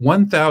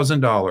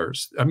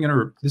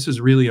 $1,000. This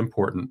is really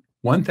important.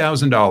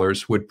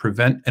 $1,000 would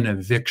prevent an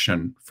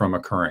eviction from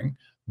occurring,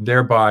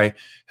 thereby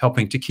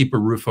helping to keep a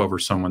roof over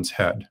someone's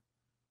head.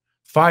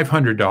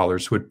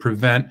 $500 would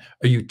prevent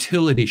a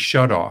utility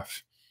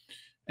shutoff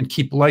and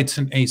keep lights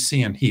and AC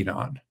and heat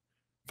on.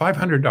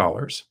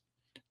 $500.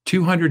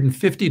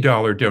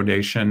 $250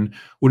 donation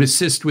would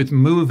assist with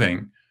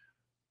moving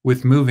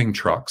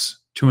trucks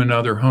to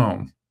another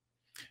home.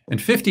 And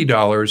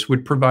 $50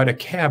 would provide a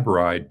cab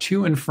ride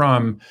to and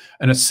from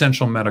an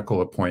essential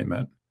medical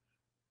appointment.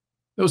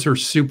 Those are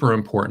super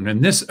important.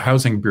 And this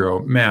Housing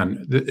Bureau,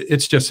 man,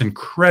 it's just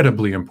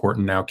incredibly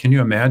important now. Can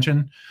you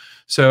imagine?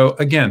 So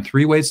again,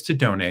 3 ways to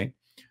donate: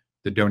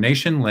 the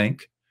donation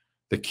link,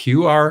 the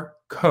QR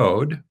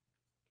code,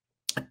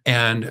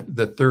 and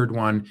the third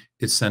one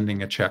is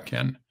sending a check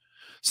in.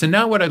 So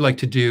now what I'd like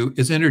to do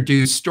is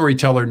introduce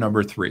storyteller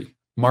number 3,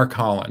 Mark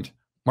Holland.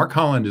 Mark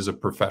Holland is a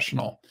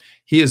professional.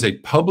 He is a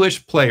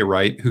published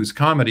playwright whose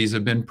comedies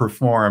have been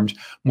performed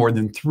more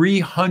than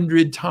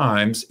 300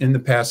 times in the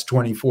past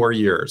 24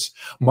 years.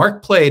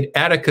 Mark played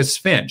Atticus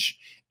Finch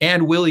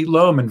and Willie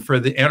Loman for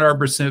the Ann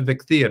Arbor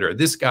Civic Theater.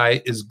 This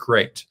guy is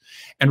great.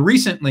 And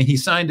recently he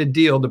signed a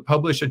deal to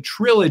publish a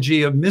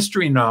trilogy of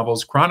mystery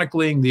novels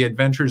chronicling the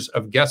adventures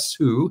of Guess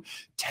Who,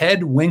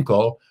 Ted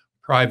Winkle,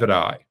 Private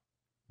Eye.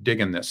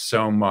 Digging this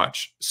so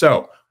much.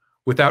 So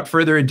without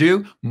further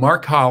ado,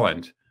 Mark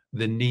Holland,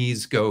 The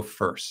Knees Go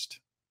First.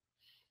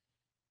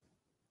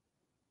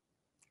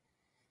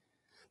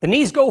 The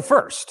knees go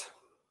first.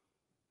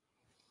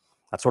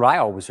 That's what I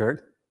always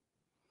heard.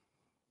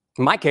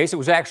 In my case, it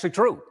was actually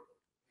true.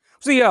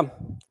 See, the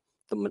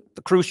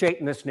cruciate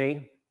in this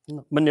knee,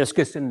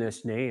 meniscus in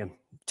this knee, and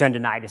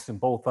tendonitis in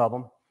both of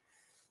them.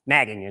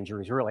 Nagging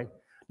injuries, really.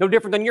 No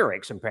different than your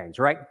aches and pains,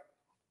 right?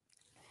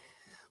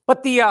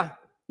 But the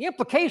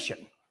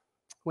implication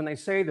when they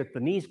say that the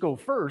knees go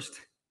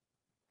first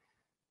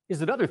is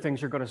that other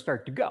things are going to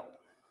start to go.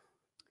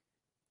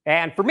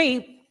 And for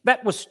me,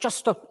 that was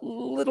just a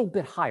little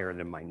bit higher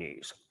than my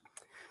knees.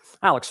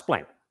 I'll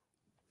explain.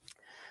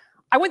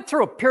 I went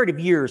through a period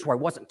of years where I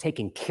wasn't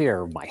taking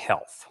care of my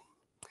health.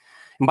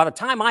 And by the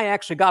time I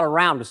actually got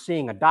around to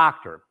seeing a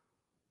doctor,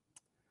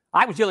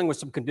 I was dealing with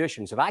some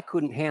conditions that I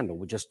couldn't handle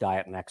with just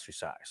diet and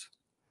exercise.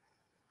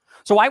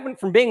 So I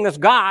went from being this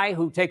guy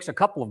who takes a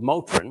couple of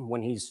Motrin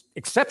when he's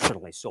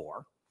exceptionally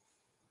sore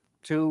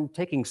to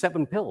taking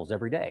 7 pills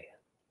every day.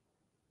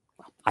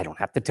 I don't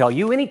have to tell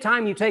you,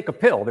 anytime you take a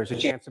pill, there's a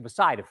chance of a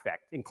side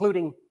effect,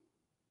 including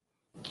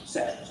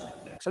side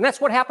effects. And that's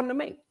what happened to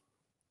me.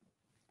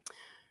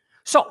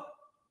 So,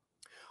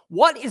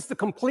 what is the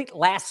complete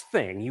last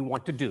thing you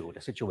want to do in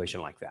a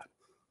situation like that?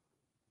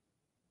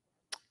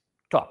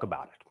 Talk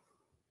about it.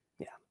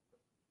 Yeah.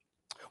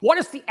 What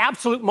is the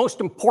absolute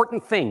most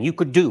important thing you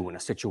could do in a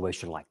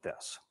situation like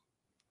this?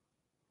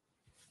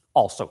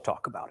 Also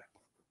talk about it.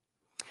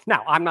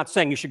 Now, I'm not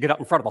saying you should get up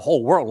in front of the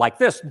whole world like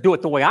this, do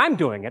it the way I'm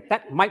doing it.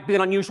 That might be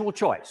an unusual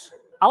choice.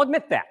 I'll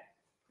admit that.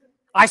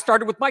 I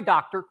started with my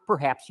doctor.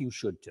 Perhaps you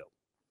should too.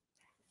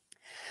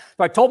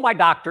 So I told my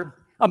doctor,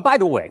 by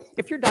the way,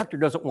 if your doctor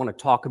doesn't want to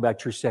talk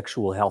about your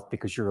sexual health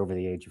because you're over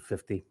the age of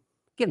 50,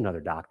 get another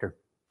doctor.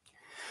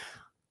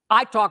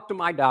 I talked to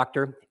my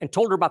doctor and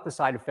told her about the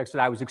side effects that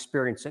I was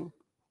experiencing.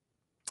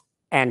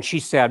 And she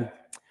said,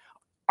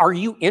 "Are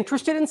you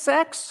interested in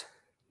sex?"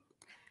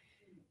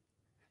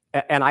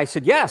 And I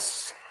said,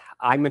 "Yes,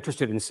 I'm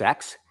interested in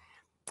sex.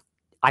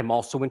 I'm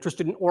also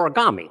interested in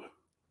origami.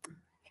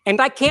 And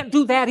I can't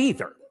do that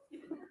either."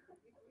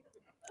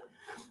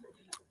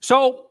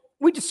 So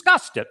we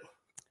discussed it.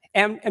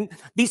 And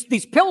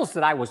these pills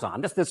that I was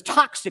on, this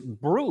toxic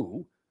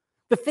brew,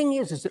 the thing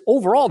is that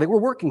overall they were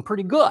working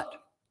pretty good.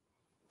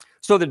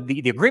 So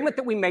the agreement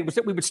that we made was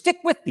that we would stick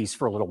with these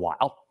for a little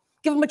while,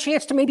 give them a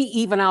chance to maybe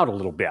even out a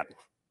little bit.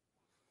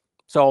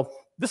 So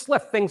this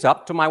left things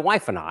up to my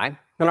wife and I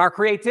and our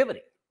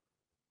creativity.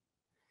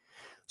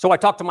 So I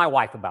talked to my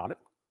wife about it.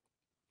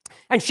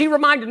 And she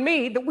reminded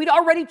me that we'd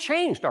already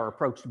changed our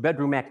approach to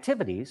bedroom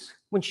activities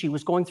when she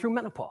was going through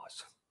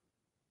menopause.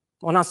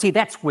 Well, now see,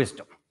 that's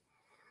wisdom.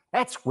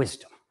 That's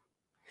wisdom.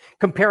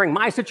 Comparing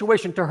my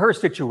situation to her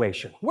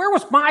situation. Where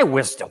was my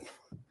wisdom?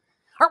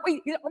 Are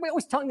we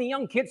always telling the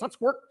young kids,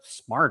 let's work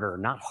smarter,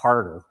 not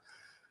harder?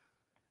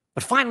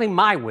 But finally,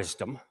 my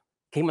wisdom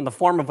came in the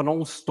form of an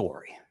old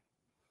story.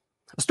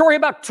 A story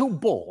about 2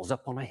 bulls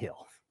up on a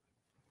hill.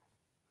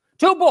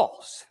 2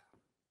 bulls.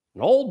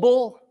 An old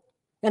bull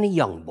and a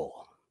young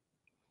bull.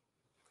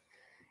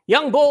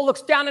 Young bull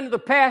looks down into the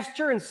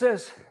pasture and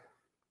says,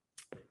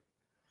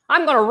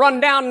 "I'm going to run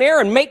down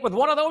there and mate with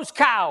one of those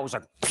cows."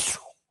 And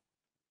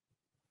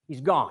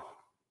he's gone.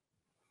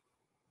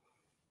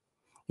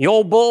 The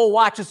old bull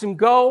watches him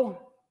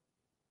go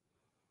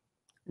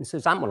and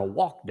says, "I'm going to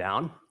walk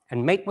down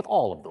and mate with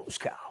all of those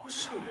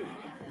cows."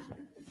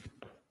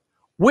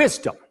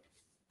 Wisdom.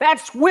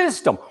 That's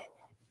wisdom.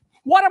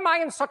 What am I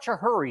in such a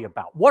hurry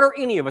about? What are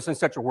any of us in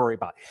such a worry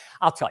about?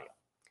 I'll tell you.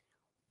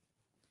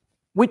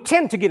 We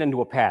tend to get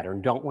into a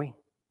pattern, don't we?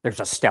 There's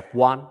a step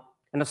 1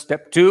 and a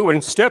step 2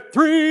 and step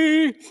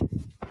 3.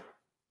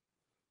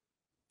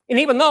 And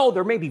even though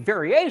there may be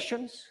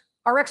variations,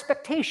 our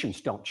expectations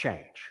don't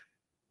change.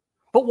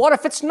 But what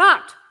if it's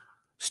not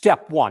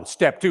step 1,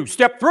 step 2,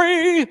 step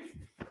 3?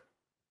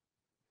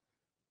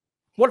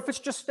 What if it's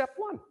just step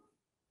 1?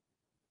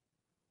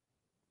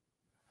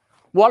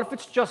 What if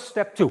it's just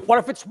step 2? What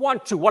if it's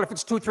 1, 2? What if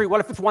it's 2, 3? What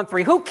if it's 1,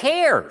 3? Who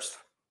cares?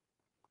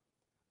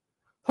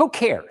 Who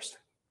cares?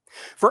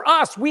 For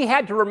us, we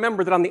had to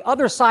remember that on the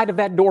other side of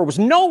that door was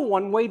no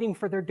one waiting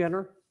for their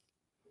dinner.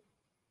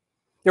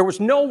 There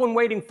was no one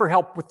waiting for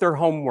help with their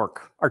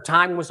homework. Our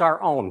time was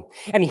our own.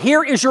 And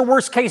here is your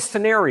worst case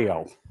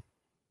scenario.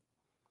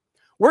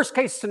 Worst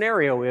case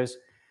scenario is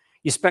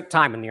you spent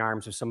time in the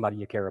arms of somebody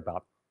you care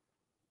about.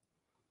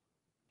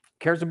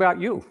 Cares about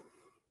you.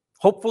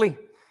 Hopefully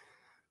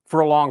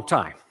for a long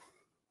time.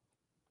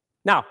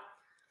 Now,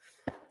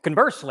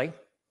 conversely,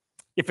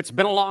 if it's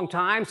been a long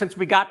time since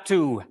we got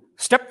to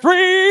step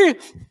 3,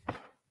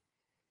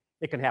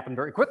 it can happen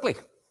very quickly.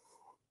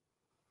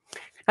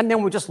 And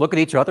then we just look at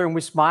each other and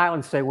we smile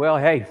and say, well,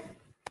 hey,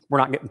 we're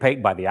not getting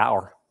paid by the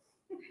hour.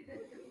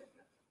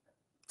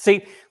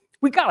 See,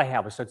 we got to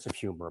have a sense of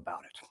humor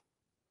about it.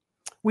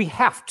 We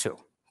have to.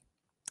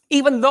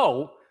 Even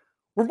though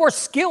we're more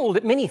skilled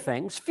at many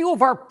things, few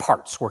of our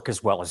parts work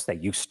as well as they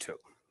used to.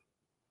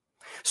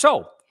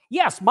 So,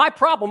 yes, my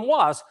problem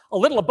was a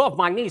little above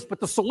my knees, but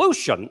the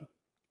solution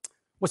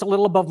was a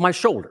little above my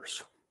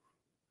shoulders.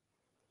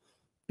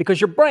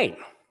 Because your brain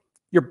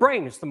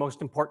is the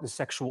most important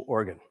sexual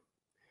organ.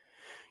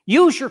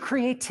 Use your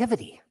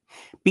creativity.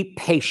 Be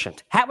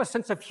patient. Have a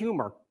sense of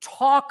humor.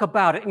 Talk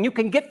about it, and you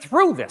can get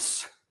through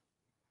this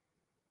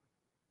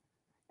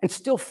and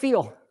still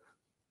feel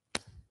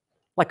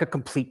like a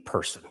complete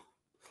person.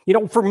 You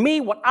know, for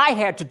me, what I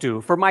had to do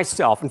for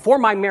myself and for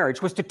my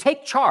marriage was to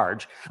take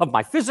charge of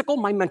my physical,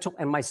 my mental,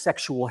 and my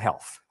sexual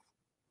health.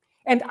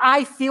 And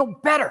I feel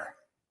better.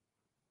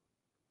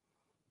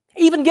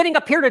 Even getting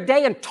up here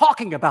today and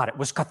talking about it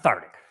was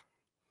cathartic.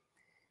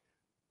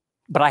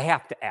 But I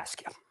have to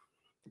ask you,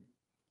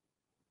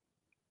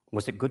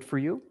 was it good for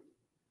you?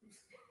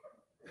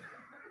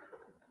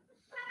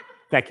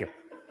 Thank you.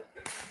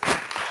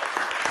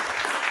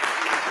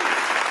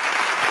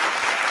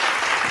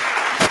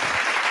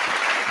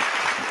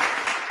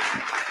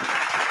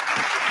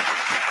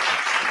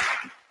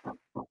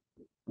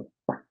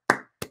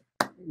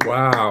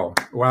 Wow.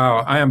 Wow.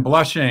 I am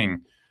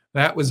blushing.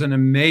 That was an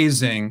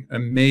amazing,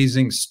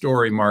 amazing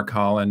story, Mark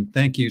Holland.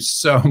 Thank you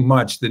so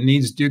much. The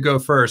needs do go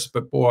first,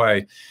 but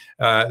boy,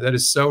 that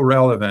is so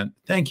relevant.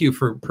 Thank you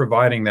for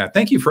providing that.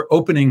 Thank you for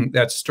opening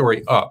that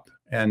story up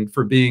and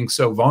for being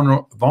so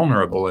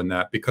vulnerable in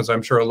that, because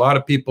I'm sure a lot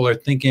of people are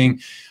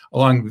thinking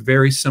along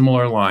very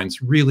similar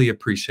lines. Really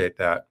appreciate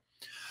that.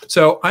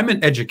 So I'm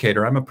an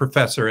educator. I'm a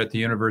professor at the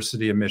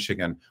University of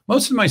Michigan.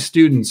 Most of my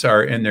students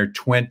are in their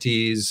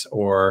 20s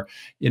or,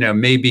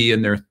 maybe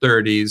in their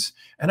 30s.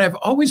 And I've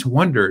always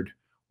wondered,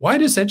 why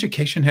does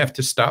education have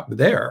to stop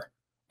there?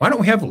 Why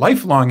don't we have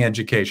lifelong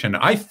education?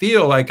 I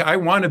feel like I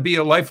want to be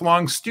a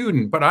lifelong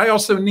student, but I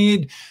also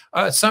need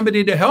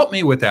somebody to help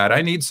me with that.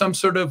 I need some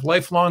sort of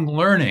lifelong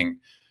learning.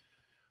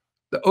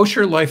 The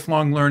Osher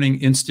Lifelong Learning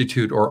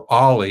Institute, or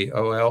OLLI,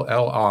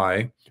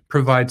 O-L-L-I,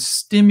 provides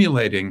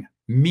stimulating,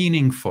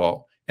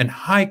 meaningful, and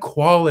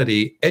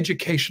high-quality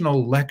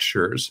educational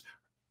lectures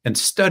and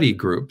study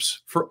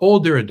groups for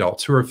older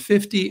adults who are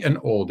 50 and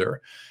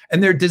older.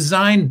 And they're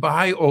designed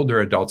by older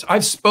adults.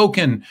 I've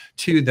spoken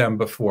to them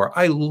before.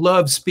 I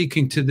love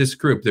speaking to this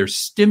group. They're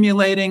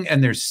stimulating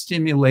and they're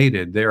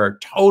stimulated. They are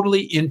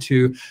totally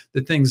into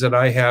the things that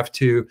I have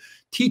to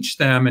teach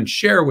them and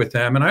share with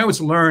them. And I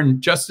always learn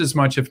just as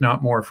much, if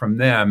not more, from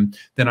them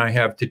than I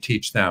have to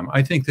teach them.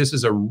 I think this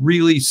is a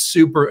really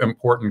super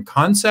important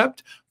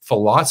concept,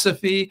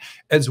 philosophy,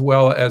 as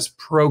well as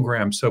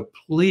program. So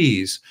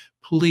please,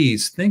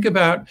 please think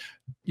about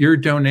your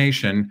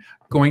donation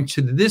going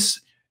to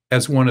this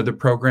as one of the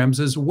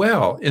programs as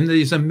well in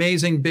these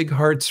amazing Big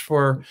Hearts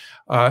for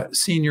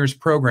Seniors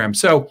program.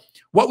 So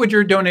what would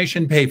your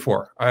donation pay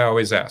for? I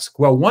always ask.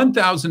 Well,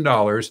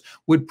 $1,000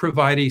 would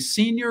provide a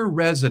senior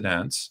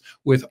residence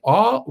with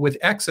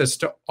access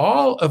to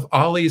all of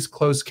OLLI's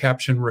closed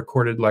caption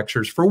recorded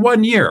lectures for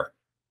 1 year.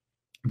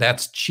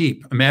 That's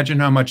cheap. Imagine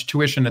how much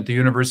tuition at the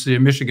University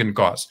of Michigan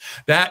costs.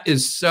 That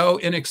is so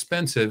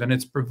inexpensive, and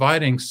it's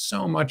providing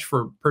so much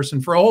for a person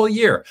for a whole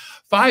year.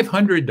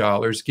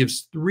 $500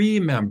 gives 3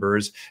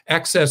 members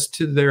access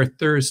to their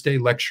Thursday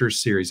lecture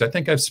series. I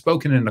think I've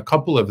spoken in a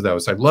couple of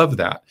those. I love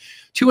that.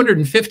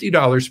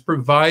 $250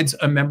 provides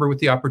a member with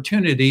the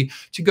opportunity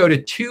to go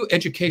to 2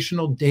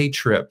 educational day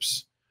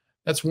trips.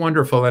 That's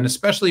wonderful. And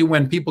especially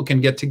when people can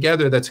get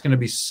together, that's going to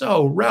be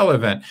so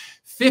relevant.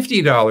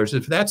 $50,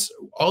 if that's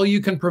all you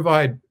can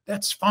provide,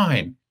 that's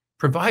fine.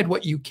 Provide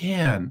what you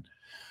can.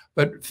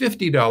 But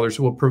 $50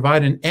 will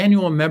provide an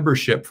annual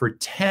membership for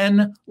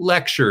 10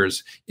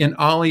 lectures in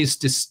OLLI's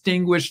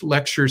distinguished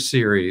lecture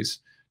series.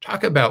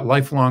 Talk about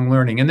lifelong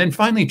learning. And then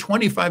finally,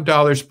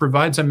 $25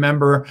 provides a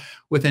member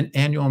with an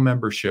annual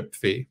membership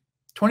fee.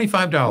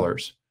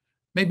 $25.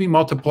 Maybe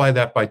multiply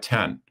that by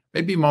 10.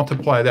 Maybe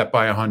multiply that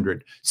by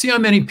 100. See how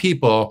many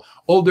people,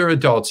 older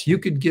adults, you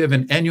could give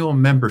an annual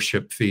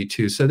membership fee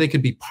to so they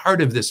could be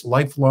part of this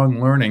lifelong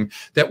learning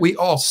that we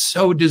all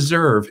so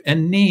deserve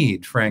and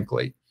need,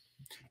 frankly.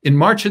 In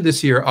March of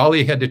this year,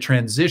 OLLI had to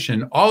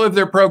transition all of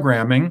their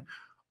programming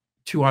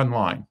to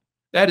online.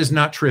 That is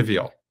not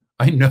trivial.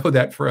 I know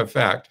that for a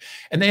fact.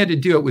 And they had to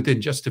do it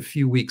within just a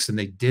few weeks, and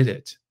they did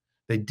it.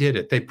 They did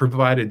it. They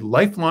provided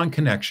lifelong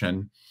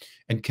connection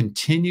and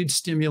continued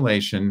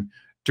stimulation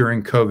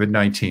during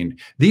COVID-19.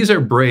 These are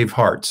brave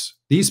hearts.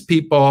 These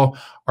people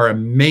are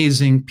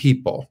amazing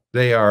people.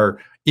 They are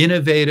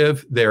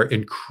innovative. They're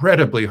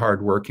incredibly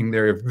hardworking.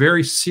 They're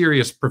very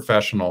serious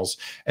professionals,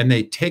 and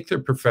they take their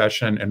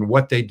profession and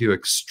what they do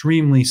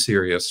extremely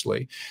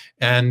seriously.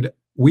 And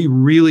we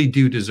really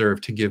do deserve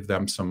to give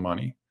them some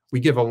money. We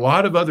give a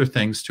lot of other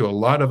things to a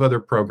lot of other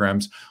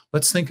programs.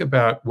 Let's think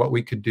about what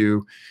we could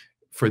do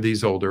for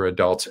these older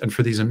adults and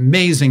for these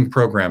amazing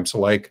programs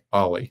like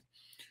Ollie.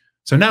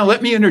 So now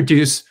let me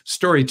introduce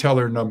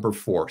storyteller number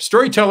 4.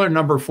 Storyteller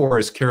number 4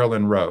 is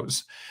Carolyn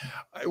Rose.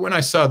 When I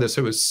saw this,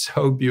 it was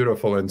so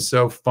beautiful and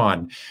so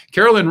fun.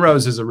 Carolyn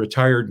Rose is a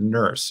retired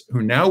nurse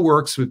who now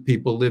works with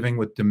people living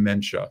with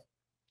dementia.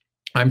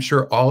 I'm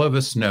sure all of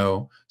us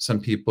know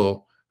some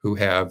people who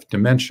have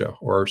dementia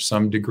or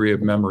some degree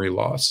of memory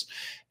loss.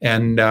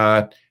 And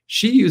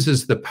she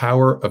uses the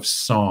power of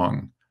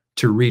song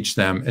to reach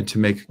them and to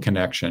make a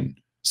connection.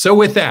 So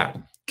with that,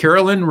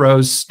 Carolyn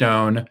Rose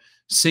Stone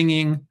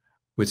singing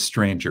with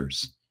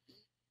Strangers.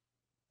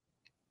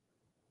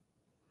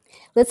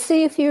 Let's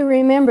see if you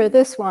remember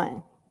this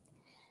one.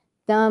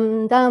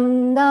 Dum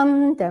dum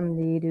dum dum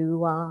dee doo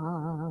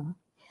wah,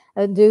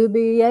 a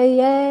doobie yay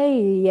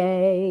yay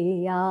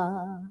yay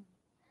ah.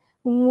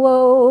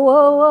 Whoa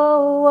whoa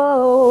whoa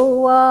whoa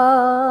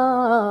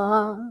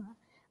wah.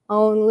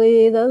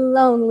 Only the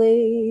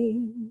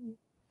lonely,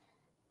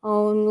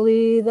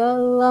 only the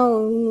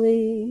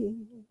lonely.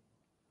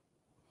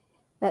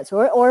 That's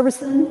Roy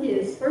Orbison,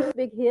 his first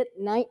big hit,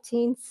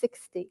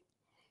 1960.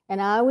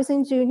 And I was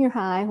in junior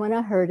high when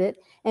I heard it,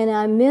 and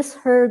I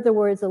misheard the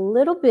words a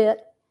little bit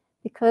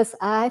because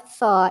I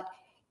thought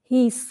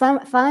he's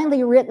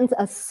finally written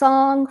a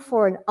song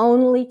for an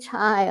only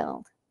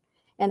child.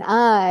 And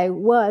I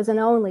was an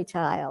only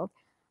child.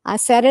 I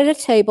sat at a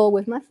table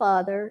with my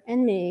father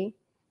and me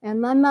and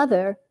my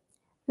mother,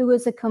 who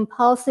was a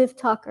compulsive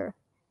talker.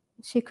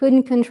 She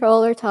couldn't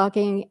control her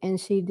talking, and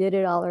she did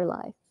it all her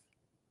life.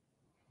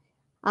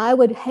 I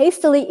would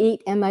hastily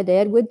eat, and my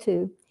dad would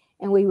too,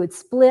 and we would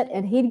split,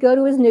 and he'd go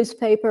to his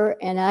newspaper,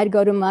 and I'd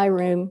go to my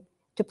room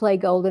to play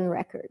golden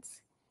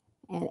records.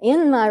 And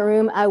in my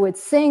room, I would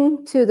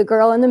sing to the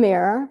girl in the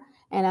mirror,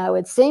 and I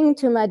would sing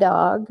to my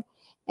dog,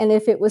 and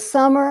if it was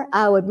summer,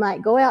 I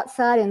might go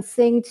outside and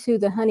sing to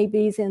the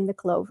honeybees in the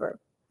clover.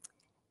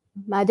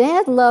 My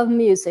dad loved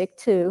music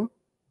too,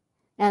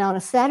 and on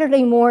a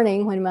Saturday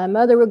morning when my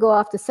mother would go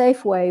off to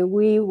Safeway,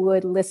 we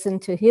would listen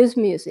to his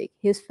music,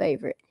 his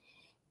favorite.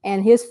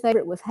 And his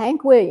favorite was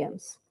Hank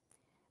Williams.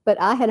 But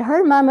I had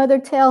heard my mother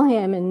tell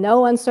him in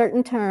no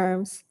uncertain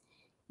terms,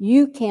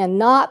 you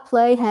cannot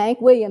play Hank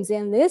Williams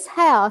in this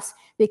house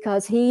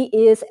because he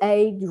is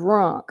a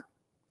drunk.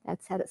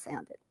 That's how it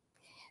sounded.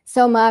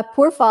 So my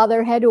poor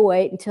father had to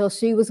wait until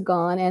she was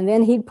gone, and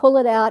then he'd pull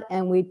it out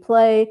and we'd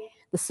play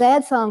the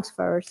sad songs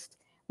first,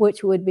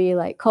 which would be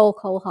like Cold,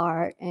 Cold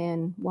Heart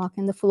and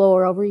Walking the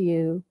Floor Over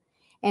You.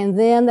 And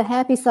then the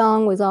happy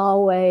song was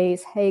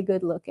always Hey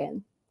Good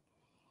Looking.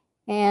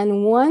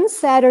 And one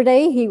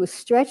Saturday, he was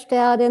stretched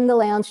out in the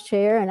lounge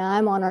chair, and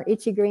I'm on our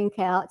itchy green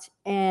couch,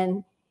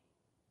 and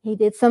he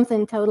did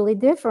something totally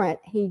different.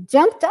 He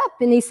jumped up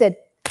and he said,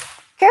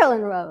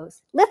 Carolyn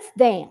Rose, let's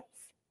dance.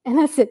 And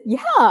I said,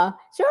 yeah,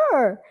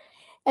 sure.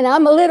 And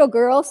I'm a little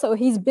girl, so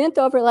he's bent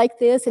over like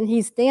this, and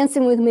he's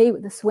dancing with me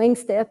with the swing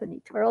step, and he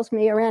twirls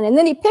me around, and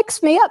then he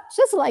picks me up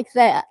just like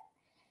that.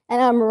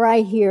 And I'm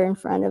right here in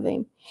front of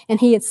him. And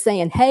he is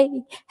saying,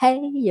 hey, hey,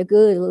 you're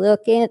good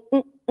looking.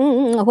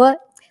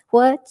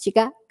 What you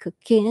got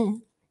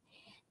cooking?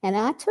 And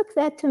I took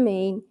that to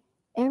mean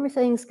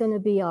everything's going to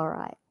be all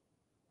right.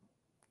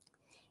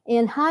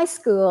 In high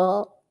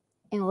school,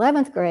 in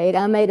 11th grade,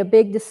 I made a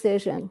big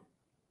decision.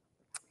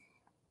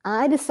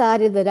 I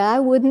decided that I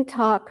wouldn't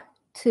talk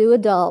to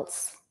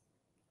adults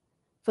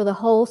for the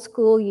whole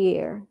school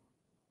year.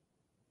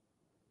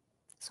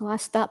 So I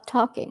stopped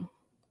talking.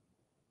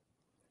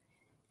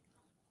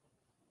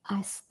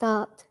 I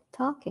stopped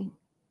talking.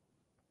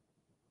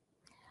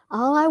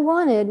 All I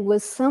wanted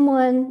was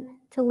someone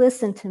to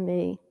listen to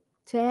me,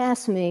 to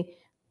ask me,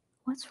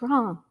 what's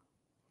wrong?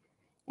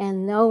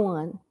 And no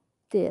one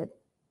did.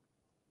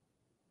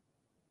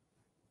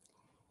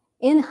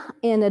 In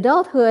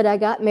adulthood, I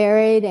got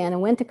married and I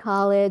went to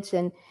college,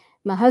 and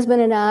my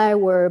husband and I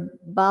were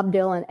Bob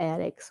Dylan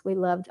addicts. We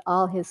loved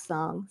all his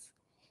songs.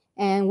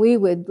 And we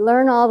would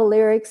learn all the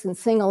lyrics and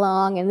sing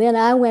along, and then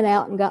I went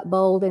out and got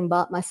bold and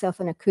bought myself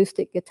an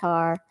acoustic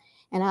guitar.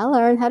 And I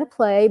learned how to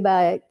play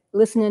by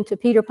listening to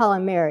Peter, Paul,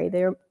 and Mary.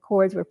 Their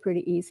chords were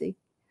pretty easy.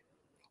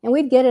 And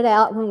we'd get it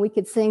out when we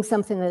could sing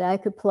something that I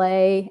could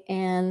play,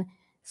 and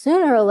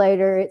sooner or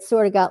later, it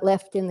sort of got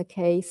left in the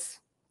case,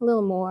 a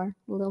little more.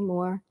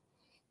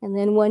 And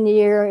then one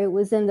year, it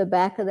was in the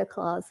back of the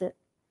closet.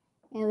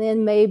 And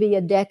then maybe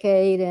a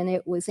decade, and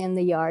it was in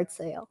the yard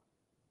sale.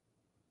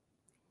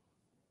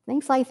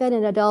 Things like that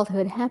in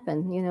adulthood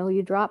happen, you know,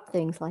 you drop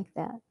things like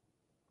that.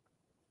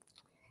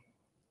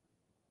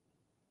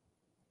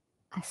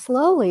 I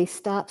slowly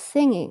stopped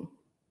singing.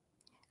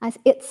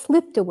 It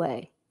slipped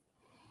away.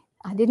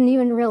 I didn't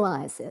even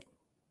realize it.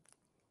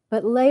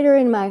 But later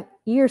in my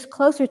years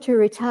closer to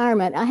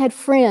retirement, I had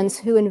friends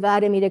who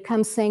invited me to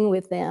come sing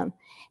with them.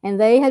 And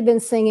they had been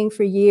singing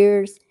for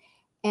years,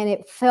 and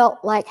it felt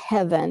like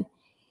heaven.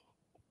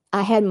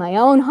 I had my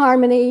own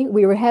harmony,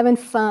 we were having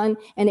fun,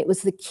 and it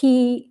was the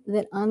key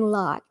that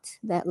unlocked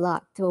that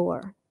locked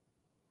door.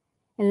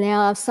 And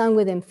now I've sung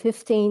with him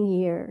 15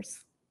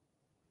 years.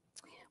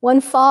 One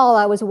fall,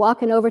 I was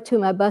walking over to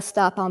my bus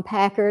stop on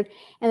Packard,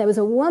 and there was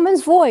a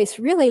woman's voice,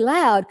 really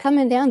loud,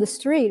 coming down the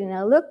street. And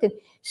I looked, and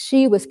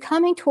she was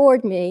coming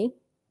toward me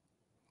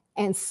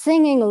and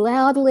singing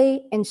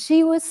loudly, and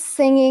she was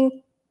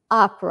singing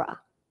opera,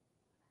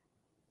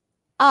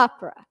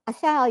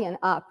 Italian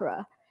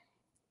opera,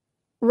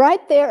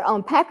 right there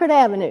on Packard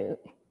Avenue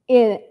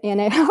in Ann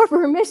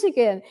Arbor,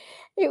 Michigan.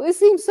 It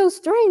seemed so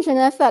strange, and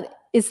I thought,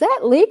 is that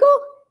legal,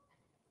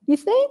 you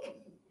think?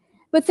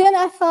 But then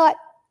I thought,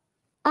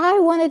 I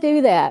want to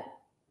do that.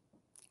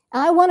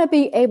 I want to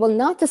be able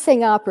not to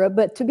sing opera,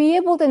 but to be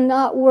able to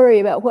not worry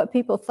about what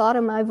people thought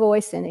of my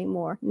voice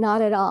anymore,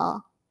 not at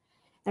all.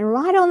 And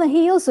right on the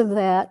heels of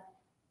that,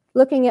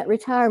 looking at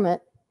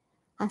retirement,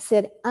 I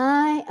said,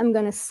 I am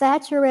going to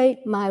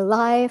saturate my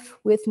life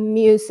with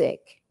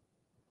music.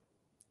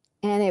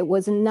 And it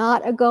was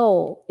not a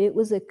goal, it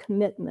was a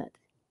commitment,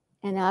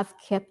 and I've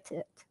kept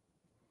it.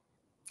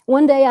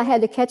 One day I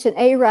had to catch an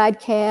A-Ride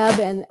cab,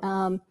 and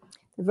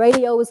the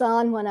radio was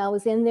on when I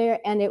was in there,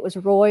 and it was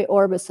Roy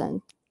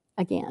Orbison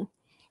again.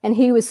 And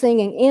he was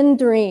singing In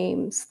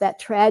Dreams, that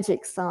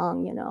tragic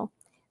song, you know,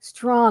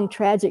 strong,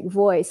 tragic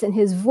voice. And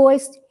his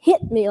voice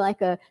hit me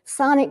like a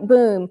sonic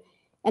boom.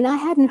 And I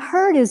hadn't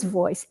heard his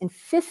voice in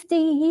 50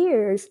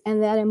 years,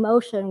 and that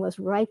emotion was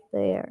right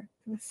there,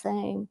 the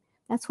same.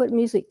 That's what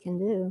music can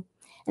do.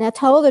 And I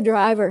told the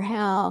driver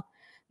how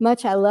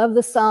much I love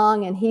the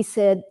song, and he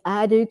said,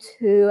 I do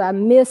too. I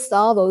missed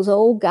all those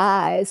old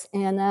guys,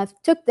 and I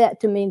took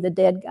that to mean the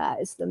dead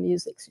guys, the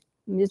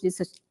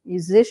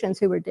musicians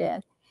who were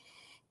dead.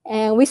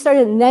 And we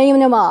started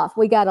naming them off.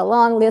 We got a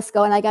long list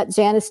going. I got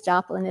Janis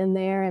Joplin in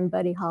there and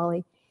Buddy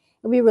Holly.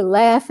 And we were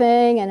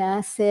laughing, and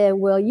I said,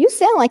 well, you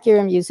sound like you're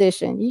a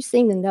musician. You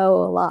seem to know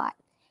a lot.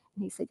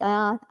 And he said,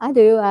 I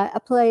do. I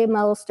play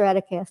my little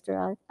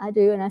Stratocaster. I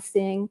do, and I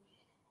sing.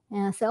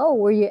 And I said, oh,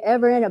 were you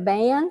ever in a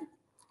band?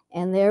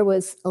 And there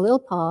was a little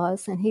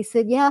pause, and he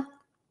said, yeah,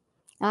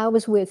 I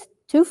was with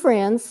two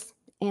friends,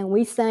 and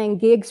we sang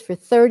gigs for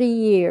 30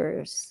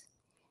 years.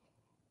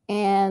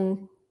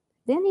 And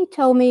then he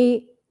told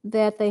me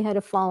that they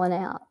had fallen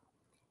out.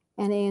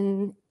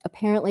 And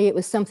apparently it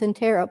was something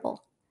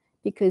terrible,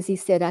 because he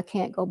said, I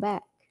can't go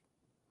back.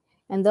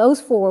 And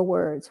those 4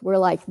 words were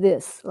like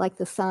this, like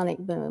the sonic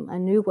boom. I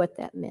knew what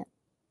that meant.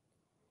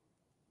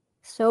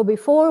 So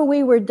before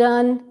we were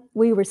done,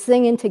 we were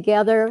singing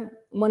together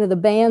one of the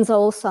band's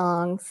old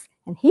songs,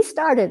 and he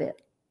started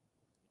it.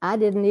 I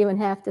didn't even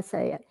have to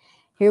say it.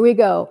 Here we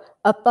go.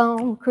 Up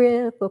on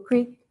Cripple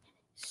Creek,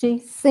 she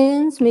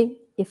sends me.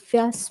 If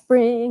I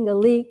spring a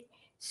leak,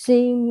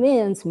 she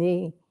mends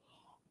me.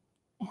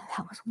 And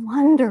that was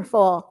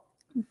wonderful.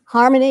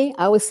 Harmony,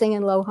 I was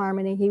singing low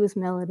harmony, he was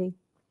melody.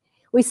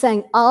 We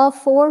sang all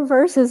 4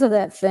 verses of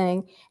that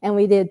thing, and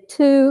we did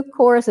 2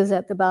 choruses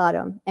at the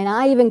bottom. And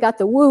I even got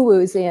the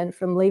woo-woos in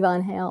from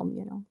Levon Helm,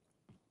 you know.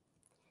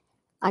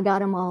 I got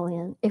them all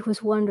in. It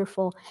was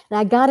wonderful. And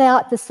I got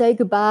out to say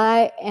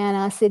goodbye, and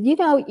I said, you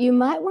know, you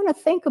might want to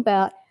think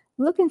about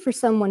looking for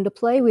someone to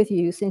play with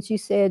you, since you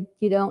said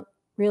you don't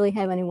really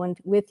have anyone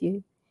with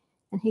you.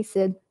 And he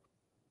said,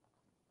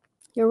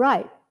 you're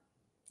right.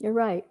 You're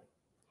right.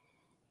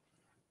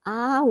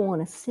 I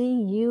want to see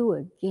you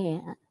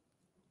again.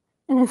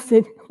 And I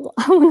said, well,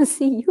 I want to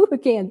see you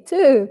again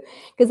too,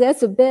 because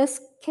that's the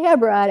best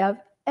cab ride I've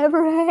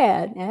ever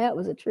had. And that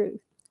was the truth.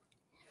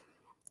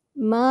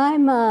 My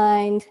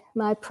mind,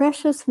 my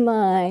precious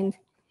mind,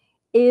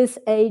 is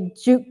a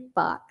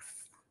jukebox.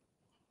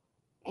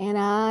 And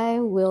I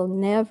will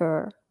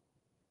never,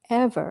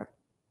 ever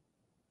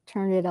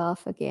turn it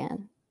off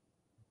again.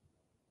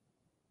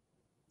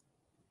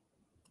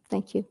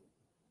 Thank you.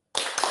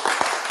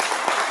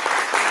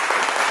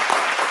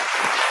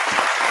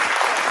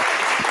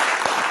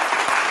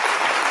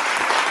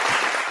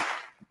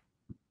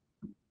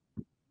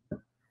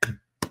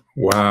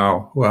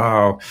 Wow.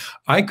 Wow.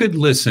 I could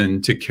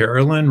listen to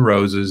Carolyn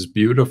Rose's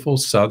beautiful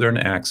Southern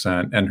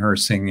accent and her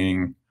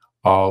singing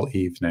all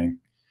evening.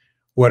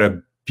 What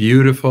a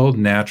beautiful,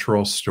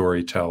 natural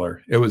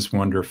storyteller. It was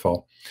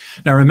wonderful.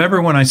 Now,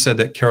 remember when I said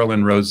that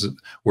Carolyn Rose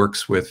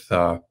works with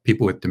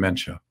people with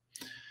dementia?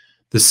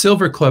 The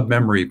Silver Club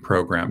Memory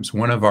Programs,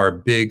 one of our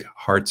big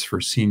Hearts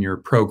for Senior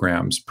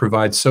programs,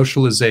 provides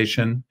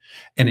socialization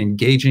and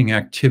engaging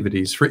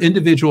activities for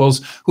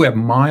individuals who have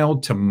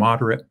mild to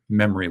moderate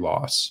memory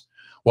loss.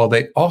 while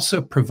they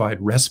also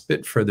provide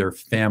respite for their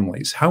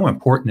families. How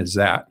important is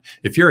that?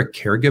 If you're a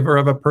caregiver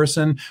of a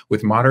person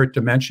with moderate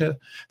dementia,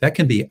 that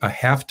can be a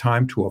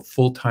half-time to a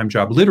full-time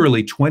job,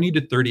 literally 20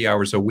 to 30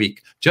 hours a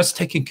week, just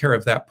taking care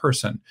of that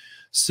person.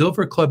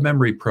 Silver Club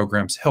Memory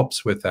Programs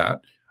helps with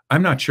that.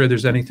 I'm not sure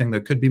there's anything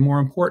that could be more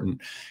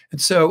important. And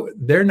so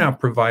they're now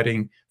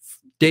providing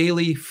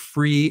daily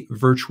free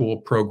virtual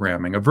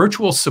programming, a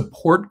virtual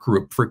support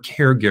group for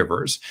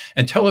caregivers,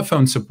 and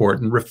telephone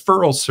support and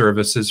referral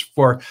services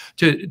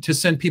to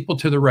send people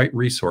to the right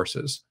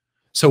resources.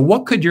 So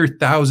what could your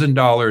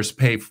 $1,000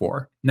 pay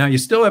for? Now you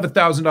still have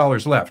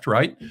 $1,000 left,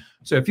 right?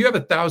 So if you have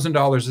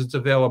 $1,000 that's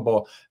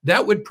available,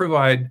 that would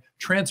provide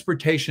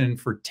transportation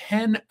for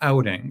 10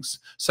 outings,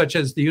 such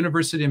as the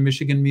University of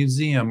Michigan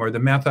Museum or the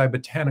Mathi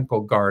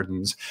Botanical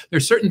Gardens.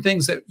 There's certain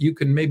things that you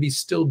can maybe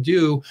still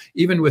do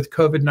even with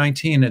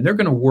COVID-19, and they're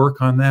going to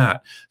work on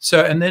that.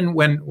 So, and then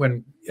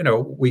when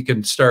we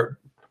can start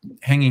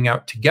hanging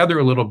out together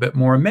a little bit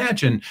more,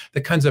 imagine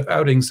the kinds of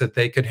outings that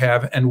they could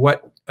have and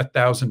what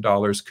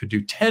 $1,000 could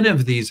do. 10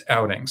 of these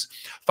outings.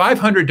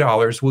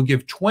 $500 will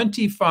give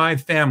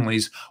 25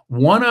 families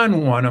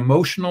one-on-one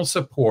emotional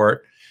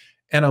support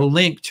and a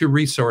link to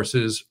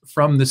resources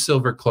from the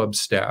Silver Club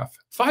staff.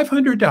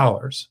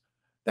 $500.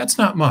 That's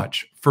not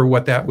much for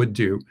what that would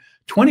do.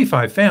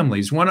 25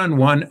 families,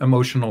 one-on-one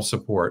emotional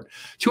support.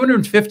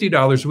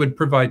 $250 would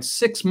provide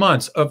 6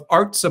 months of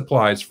art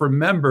supplies for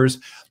members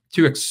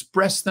to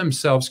express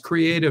themselves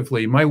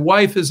creatively. My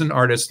wife is an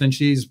artist and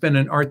she's been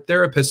an art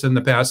therapist in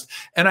the past.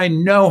 And I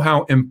know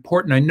how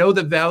important, I know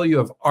the value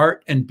of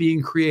art and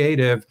being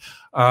creative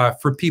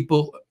for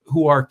people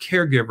who are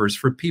caregivers,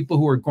 for people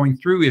who are going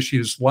through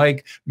issues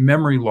like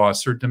memory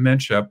loss or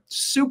dementia.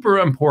 Super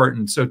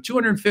important. So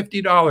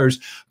 $250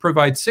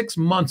 provides 6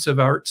 months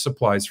of art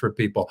supplies for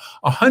people.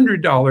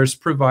 $100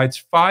 provides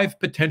 5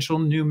 potential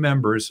new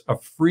members a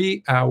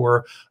free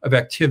hour of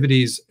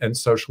activities and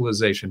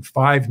socialization,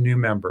 5 new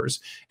members.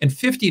 And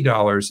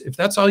 $50, if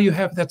that's all you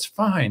have, that's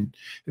fine.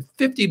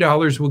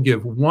 $50 will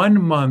give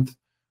 1 month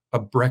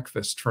of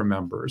breakfast for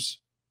members.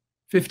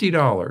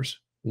 $50,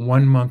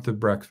 1 month of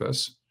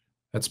breakfast.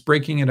 That's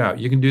breaking it out.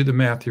 You can do the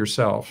math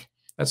yourself.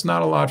 That's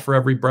not a lot for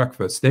every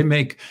breakfast. They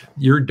make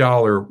your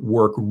dollar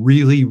work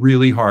really,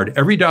 really hard.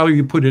 Every dollar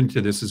you put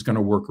into this is going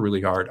to work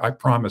really hard. I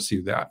promise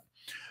you that.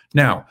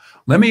 Now,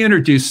 let me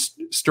introduce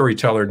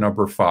storyteller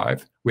number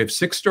 5. We have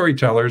 6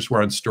 storytellers.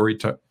 We're on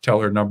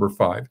storyteller number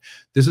 5.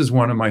 This is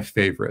one of my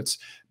favorites,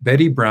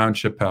 Betty Brown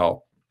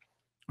Chappell.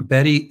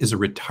 Betty is a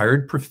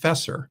retired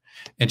professor,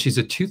 and she's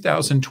a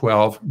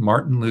 2012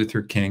 Martin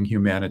Luther King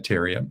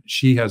humanitarian.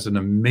 She has an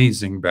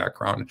amazing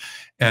background,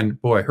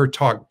 and boy, her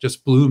talk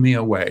just blew me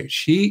away.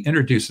 She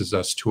introduces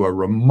us to a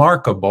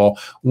remarkable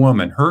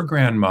woman, her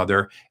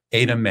grandmother,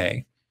 Ada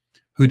Mae,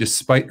 who,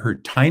 despite her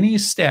tiny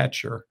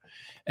stature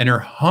and her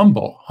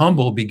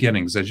humble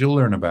beginnings, as you'll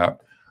learn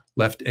about,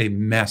 left a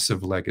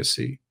massive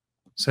legacy.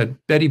 Said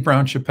Betty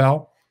Brown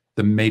Chappell,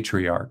 the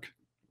matriarch.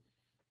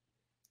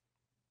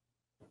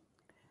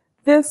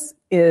 This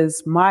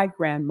is my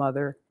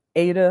grandmother,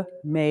 Ada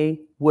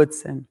Mae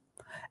Woodson.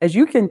 As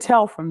you can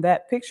tell from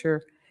that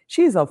picture,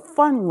 she's a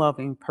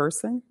fun-loving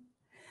person.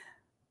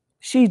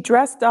 She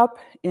dressed up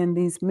in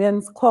these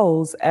men's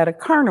clothes at a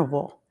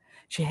carnival.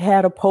 She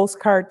had a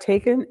postcard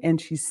taken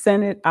and she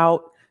sent it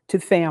out to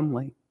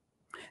family.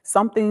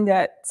 Something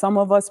that some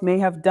of us may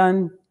have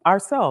done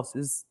ourselves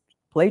is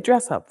play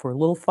dress up for a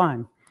little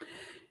fun.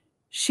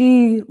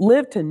 She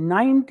lived to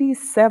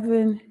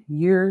 97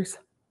 years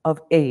of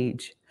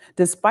age,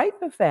 despite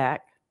the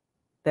fact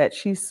that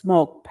she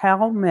smoked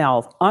Pall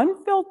Mall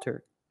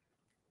unfiltered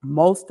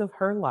most of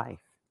her life.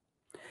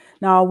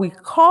 Now, we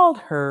called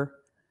her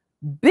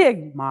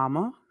Big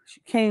Mama.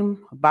 She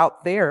came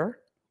about there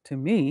to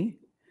me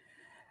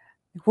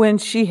when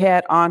she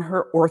had on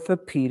her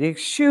orthopedic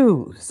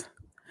shoes.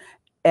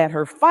 At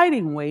her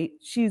fighting weight,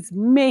 she's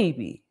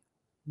maybe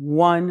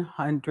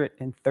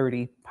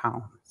 130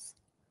 pounds.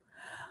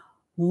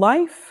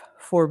 Life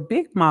for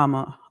Big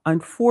Mama,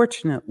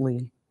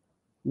 unfortunately,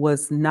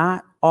 was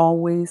not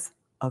always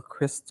a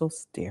crystal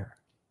stair.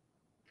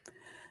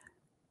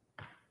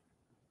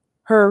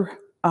 Her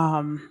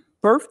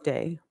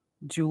birthday,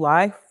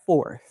 July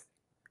 4th,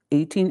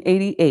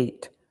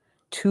 1888,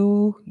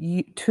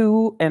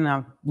 two and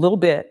a little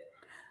bit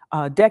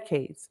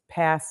decades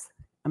past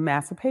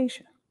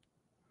emancipation.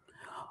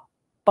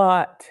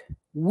 But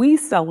we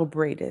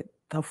celebrated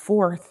the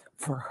 4th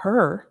for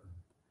her,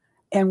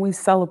 and we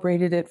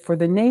celebrated it for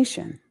the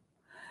nation.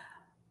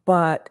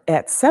 But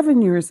at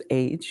 7 years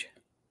age,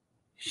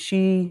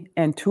 she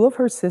and 2 of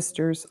her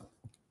sisters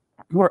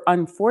were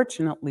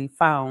unfortunately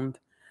found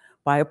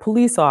by a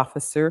police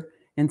officer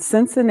in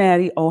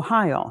Cincinnati,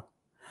 Ohio.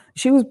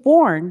 She was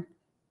born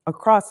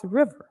across the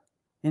river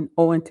in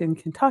Owenton,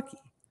 Kentucky,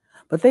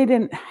 but they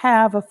didn't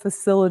have a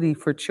facility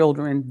for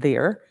children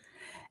there.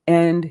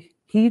 And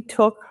he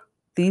took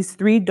these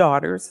 3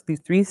 daughters, these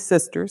 3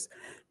 sisters,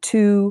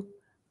 to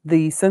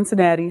the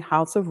Cincinnati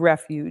House of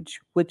Refuge,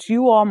 which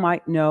you all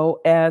might know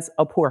as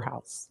a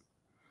poorhouse.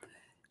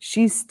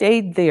 She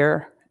stayed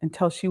there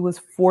until she was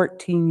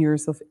 14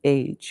 years of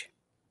age.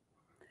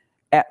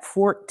 At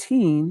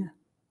 14,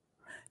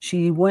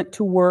 she went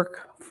to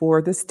work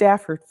for the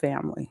Stafford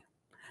family.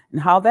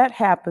 And how that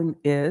happened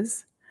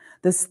is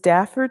the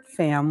Stafford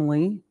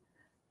family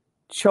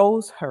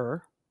chose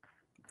her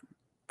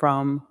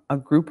from a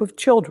group of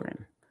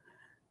children.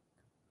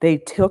 They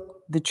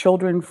took the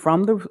children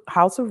from the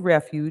house of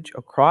refuge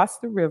across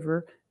the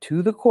river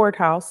to the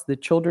courthouse. The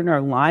children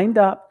are lined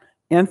up,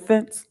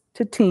 infants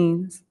to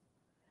teens,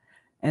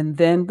 and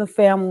then the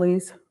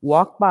families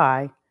walk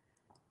by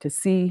to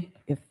see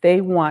if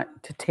they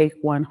want to take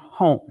one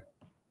home.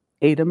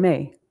 Ada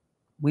Mae,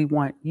 we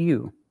want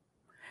you.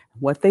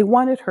 What they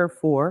wanted her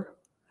for,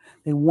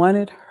 they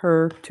wanted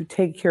her to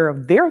take care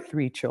of their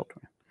 3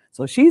 children.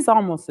 So she's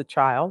almost a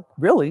child,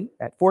 really.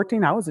 At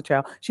 14, I was a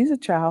child. She's a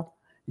child,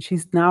 and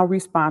she's now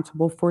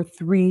responsible for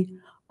 3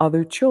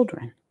 other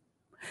children.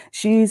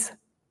 She's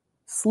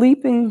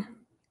sleeping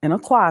in a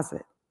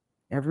closet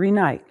every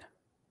night,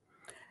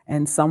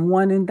 and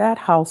someone in that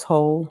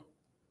household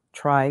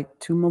tried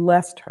to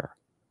molest her.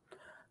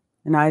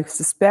 And I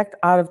suspect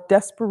out of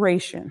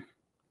desperation,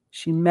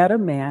 she met a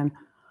man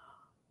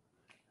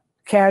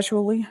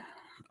casually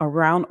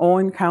around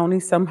Owen County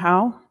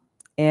somehow,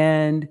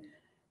 and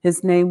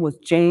his name was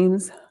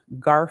James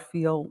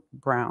Garfield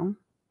Brown.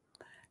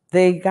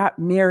 They got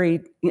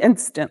married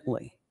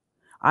instantly.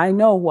 I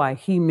know why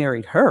he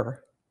married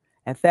her.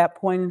 At that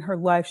point in her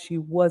life, she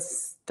was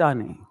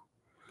stunning.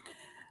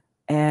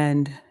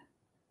 And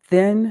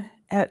then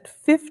at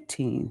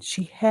 15,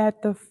 she had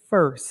the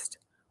first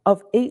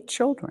of 8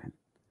 children.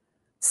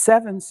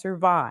 7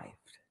 survived.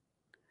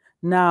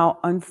 Now,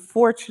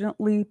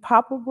 unfortunately,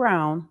 Papa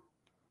Brown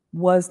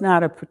was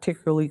not a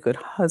particularly good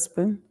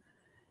husband.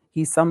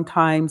 He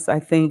sometimes, I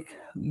think,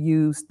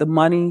 used the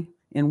money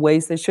in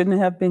ways that shouldn't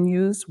have been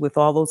used with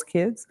all those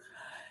kids.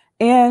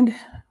 And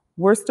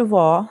worst of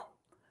all,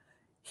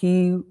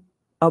 he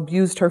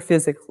abused her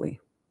physically.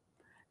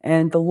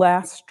 And the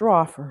last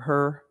straw for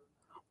her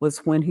was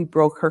when he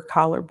broke her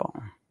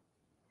collarbone.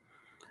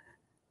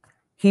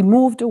 He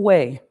moved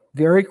away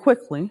very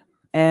quickly,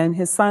 and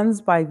his sons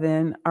by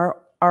then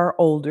are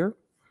older,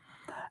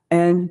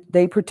 and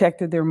they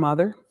protected their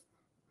mother.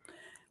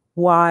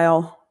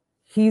 While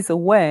he's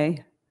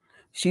away,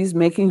 she's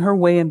making her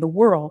way in the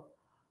world,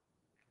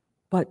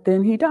 but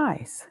then he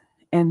dies.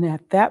 And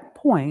at that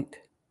point,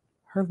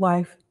 her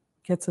life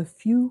gets a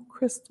few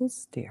crystal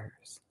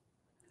stairs.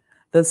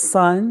 The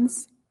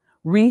sons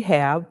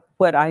rehab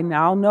what I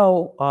now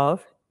know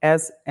of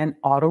as an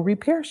auto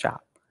repair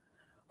shop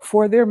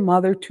for their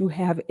mother to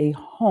have a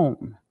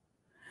home.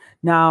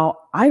 Now,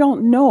 I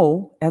don't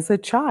know as a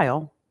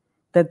child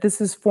that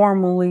this is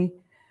formally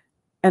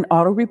an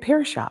auto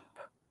repair shop.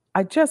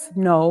 I just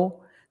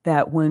know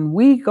that when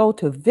we go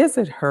to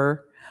visit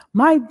her,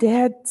 my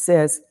dad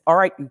says, all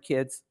right, you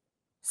kids,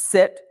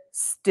 sit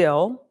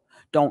still,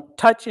 don't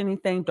touch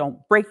anything,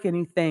 don't break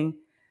anything,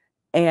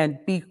 and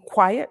be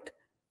quiet.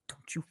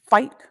 Don't you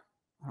fight.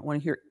 I don't want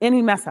to hear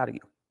any mess out of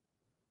you.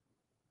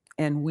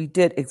 And we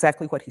did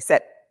exactly what he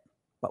said.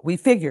 But we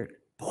figured,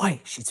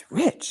 boy, she's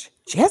rich.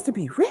 She has to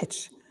be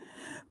rich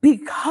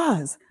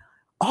because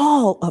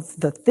all of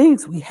the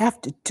things we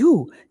have to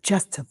do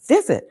just to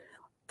visit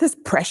this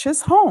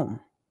precious home.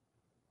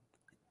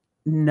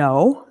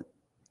 No,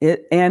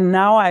 and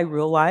now I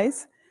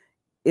realize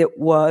it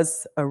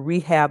was a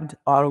rehabbed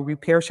auto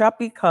repair shop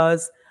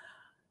because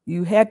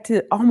you had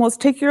to almost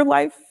take your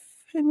life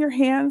in your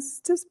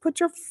hands, just put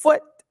your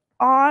foot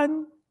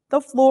on the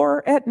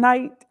floor at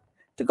night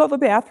to go to the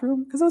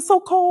bathroom because it was so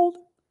cold,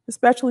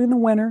 especially in the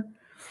winter.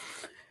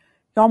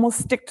 You almost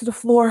stick to the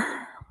floor.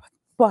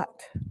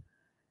 But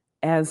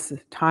as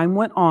time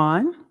went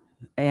on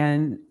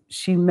and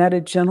she met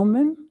a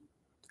gentleman,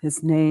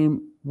 his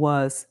name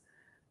was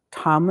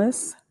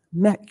Thomas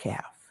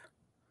Metcalf.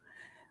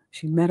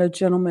 She met a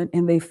gentleman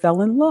and they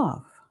fell in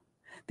love.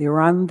 They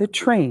were on the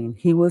train.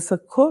 He was a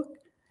cook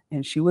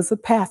and she was a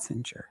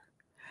passenger.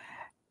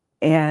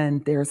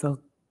 And there's a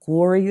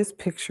glorious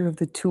picture of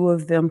the 2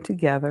 of them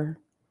together.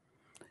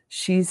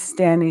 She's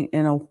standing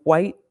in a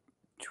white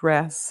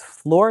dress,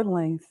 floor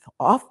length,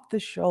 off the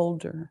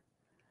shoulder.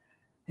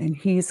 And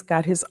he's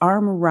got his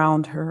arm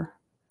around her.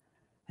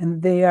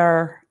 And they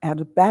are at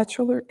a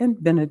Bachelor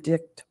and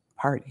Benedict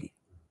party.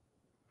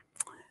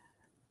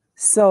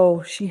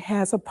 So she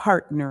has a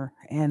partner,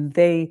 and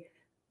they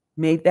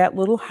made that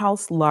little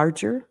house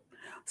larger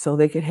so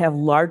they could have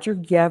larger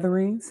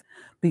gatherings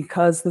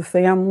because the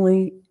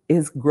family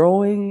is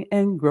growing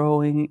and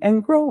growing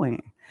and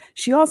growing.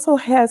 She also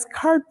has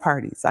card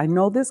parties. I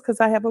know this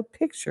because I have a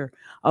picture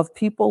of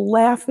people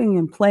laughing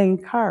and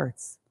playing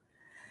cards.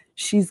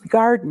 She's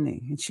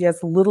gardening, and she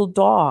has a little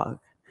dog.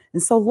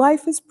 And so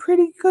life is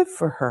pretty good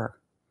for her.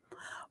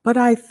 But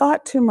I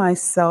thought to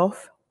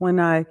myself when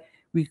I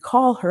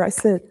recall her, I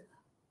said,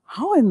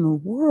 how in the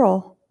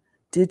world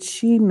did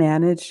she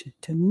manage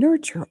to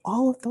nurture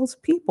all of those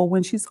people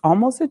when she's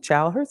almost a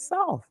child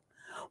herself?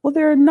 Well,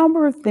 there are a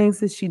number of things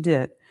that she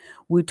did.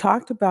 We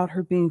talked about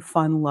her being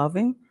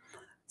fun-loving.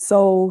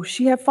 So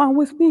she had fun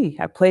with me.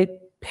 I played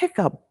pick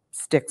up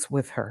sticks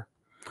with her.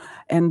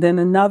 And then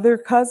another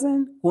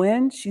cousin,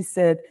 Gwen, she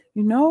said,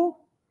 you know,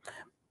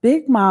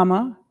 Big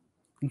Mama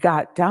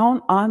got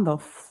down on the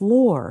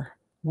floor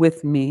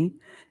with me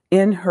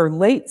in her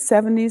late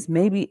 70s,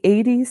 maybe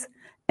 80s,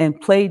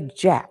 and played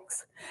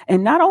jacks.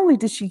 And not only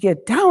did she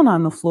get down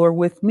on the floor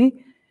with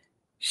me,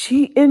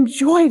 she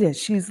enjoyed it.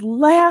 She's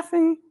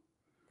laughing,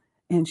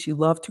 and she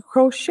loved to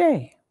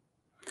crochet.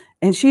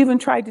 And she even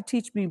tried to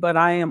teach me, but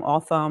I am all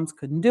thumbs,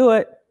 couldn't do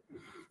it.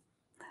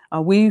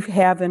 We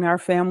have in our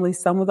family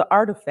some of the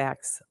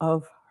artifacts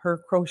of her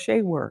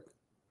crochet work.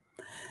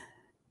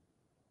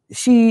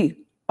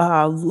 She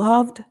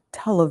loved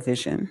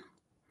television,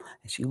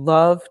 and she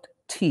loved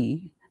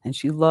tea, and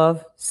she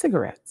loved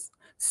cigarettes.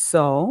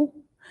 So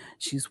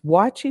she's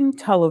watching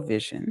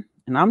television,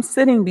 and I'm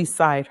sitting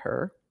beside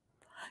her.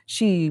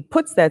 She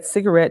puts that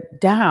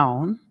cigarette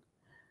down.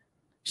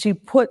 She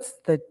puts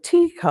the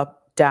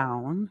teacup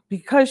down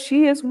because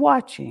she is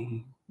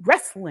watching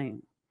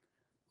wrestling.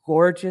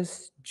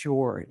 Gorgeous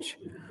George,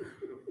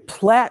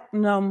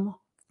 platinum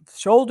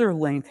shoulder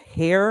length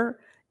hair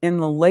in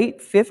the late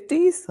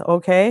 50s,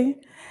 okay?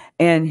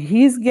 And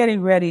he's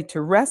getting ready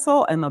to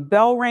wrestle, and the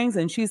bell rings,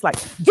 and she's like,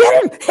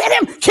 get him,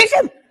 hit him, kick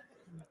him.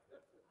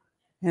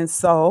 And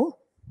so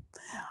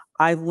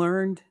I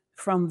learned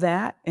from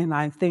that, and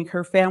I think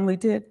her family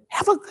did,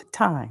 have a good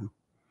time.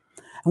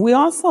 And we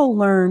also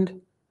learned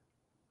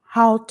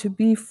how to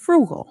be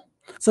frugal.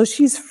 So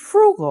she's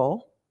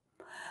frugal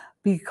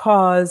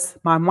because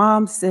my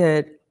mom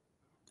said,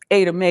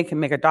 Ada Mae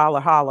can make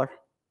 $1 holler.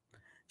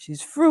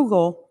 She's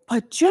frugal,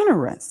 but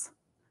generous.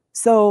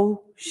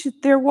 So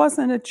there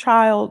wasn't a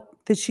child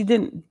that she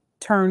didn't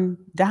turn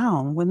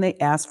down when they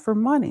asked for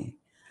money.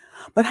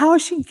 But how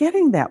is she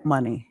getting that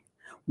money?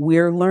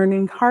 We're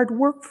learning hard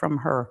work from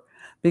her,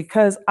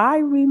 because I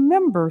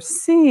remember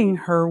seeing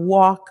her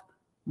walk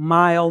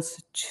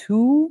miles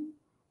to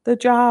the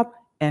job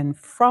and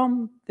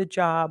from the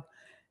job.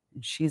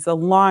 She's a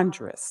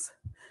laundress.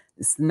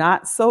 It's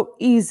not so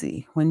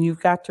easy when you've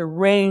got to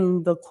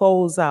wring the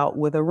clothes out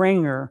with a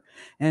wringer,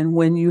 and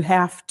when you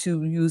have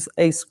to use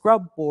a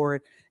scrub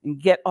board and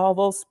get all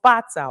those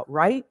spots out,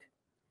 right?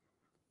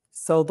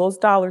 So those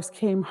dollars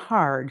came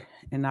hard.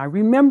 And I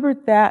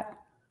remembered that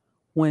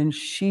when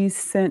she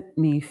sent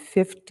me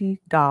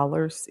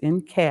 $50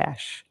 in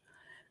cash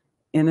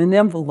in an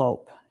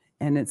envelope,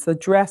 and it's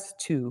addressed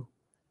to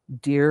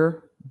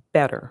Dear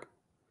Better,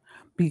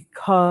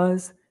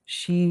 because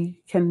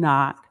she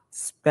cannot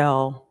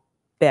spell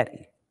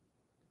Betty.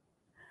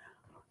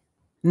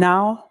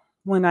 Now,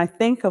 when I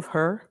think of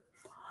her,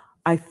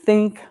 I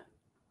think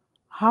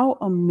how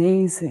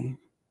amazing.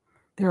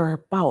 There are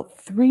about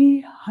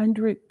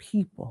 300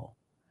 people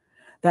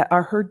that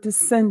are her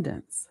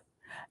descendants,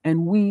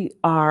 and we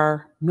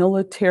are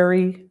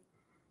military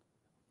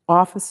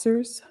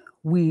officers,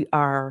 we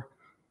are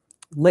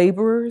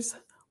laborers,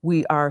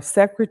 we are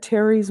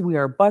secretaries, we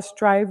are bus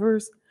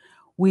drivers,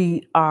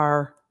 we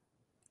are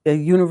a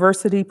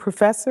university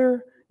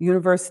professor,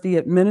 university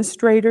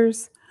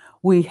administrators,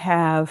 we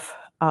have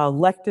an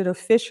elected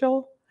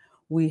official,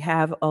 we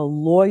have a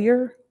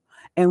lawyer,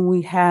 and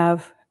we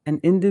have an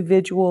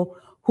individual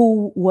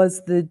who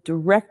was the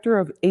director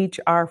of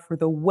HR for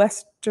the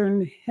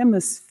Western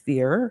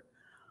Hemisphere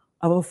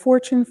of a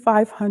Fortune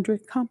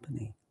 500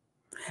 company.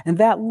 And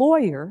that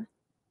lawyer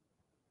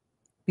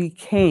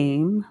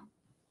became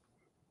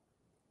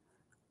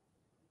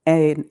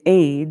an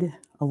aide,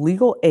 a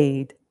legal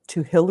aid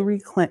to Hillary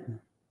Clinton.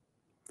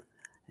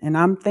 And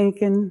I'm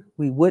thinking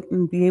we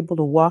wouldn't be able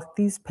to walk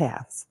these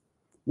paths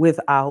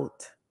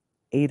without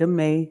Ada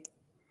Mae.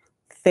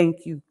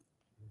 Thank you.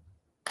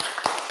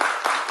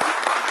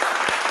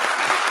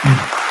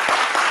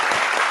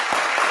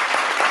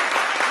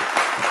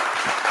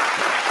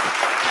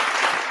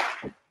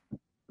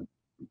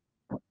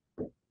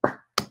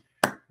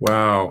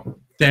 Wow.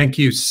 Thank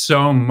you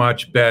so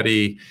much,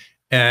 Betty.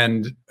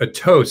 And a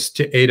toast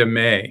to Ada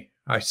Mae.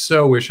 I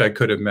so wish I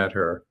could have met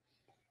her.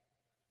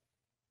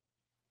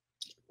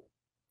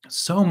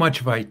 So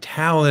much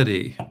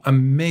vitality,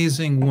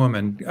 amazing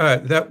woman.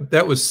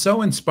 That was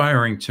so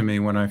inspiring to me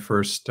when I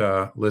first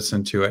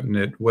listened to it, and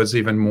it was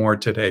even more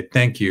today.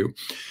 Thank you.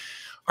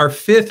 Our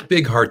fifth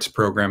Big Hearts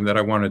program that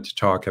I wanted to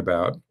talk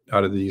about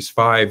out of these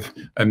 5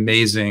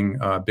 amazing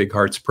Big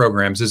Hearts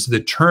programs is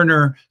the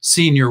Turner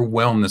Senior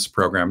Wellness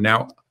Program.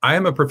 Now, I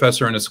am a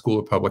professor in a school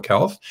of public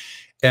health,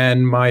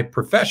 and my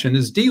profession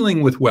is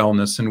dealing with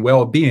wellness and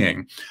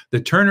well-being. The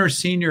Turner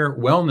Senior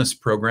Wellness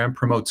Program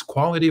promotes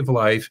quality of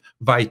life,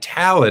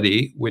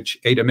 vitality, which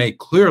Ada Mae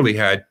clearly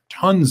had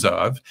tons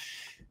of,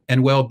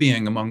 and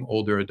well-being among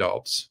older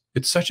adults.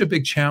 It's such a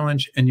big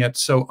challenge and yet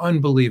so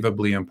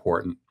unbelievably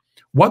important.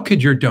 What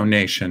could your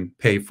donation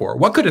pay for?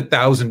 What could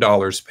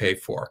 $1,000 pay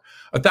for?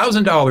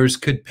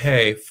 $1,000 could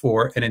pay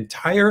for an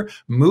entire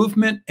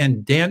movement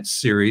and dance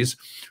series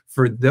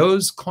for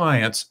those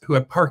clients who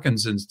have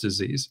Parkinson's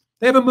disease.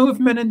 They have a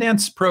movement and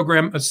dance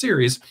program, a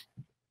series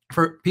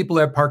for people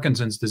who have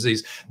Parkinson's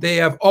disease. They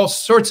have all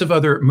sorts of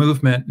other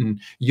movement and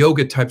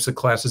yoga types of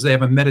classes. They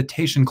have a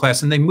meditation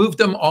class, and they moved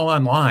them all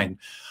online.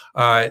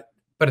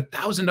 But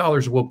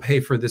 $1,000 will pay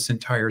for this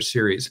entire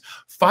series.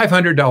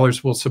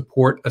 $500 will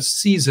support a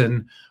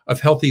season of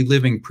healthy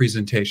living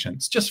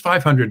presentations, just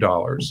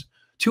 $500.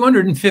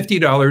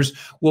 $250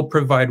 will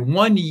provide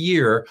 1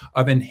 year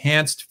of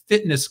enhanced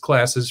fitness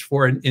classes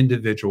for an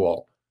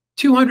individual.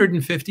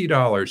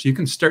 $250, you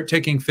can start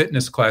taking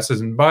fitness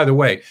classes. And by the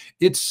way,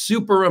 it's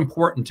super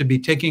important to be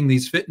taking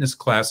these fitness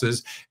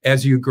classes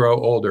as you grow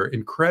older,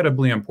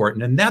 incredibly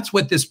important. And that's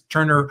what this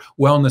Turner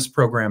Wellness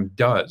Program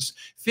does.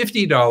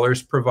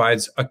 $50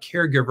 provides a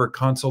caregiver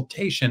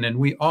consultation. And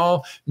we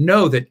all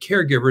know that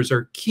caregivers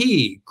are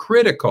key,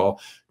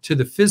 critical to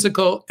the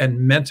physical and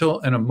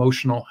mental and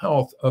emotional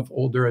health of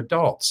older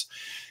adults.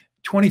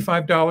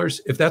 $25,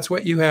 if that's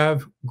what you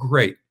have,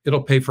 great.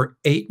 It'll pay for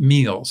 8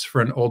 meals for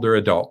an older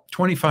adult.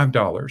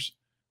 $25.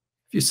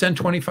 If you send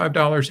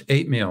 $25,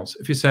 8 meals.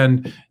 If you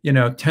send,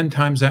 10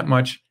 times that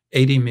much,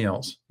 80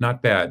 meals.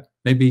 Not bad.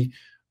 Maybe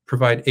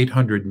provide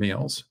 800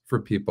 meals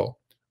for people.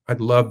 I'd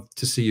love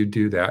to see you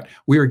do that.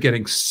 We are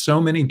getting so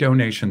many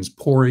donations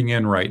pouring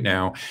in right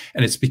now,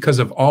 and it's because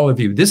of all of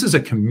you. This is a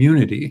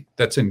community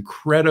that's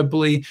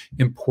incredibly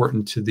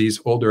important to these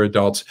older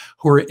adults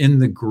who are in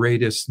the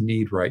greatest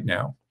need right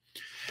now.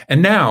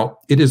 And now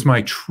it is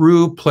my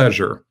true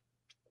pleasure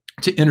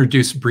to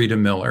introduce Brita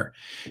Miller.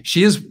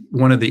 She is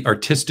one of the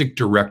artistic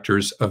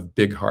directors of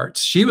Big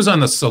Hearts. She was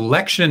on the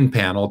selection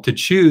panel to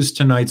choose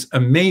tonight's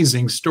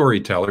amazing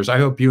storytellers. I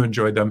hope you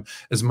enjoyed them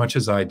as much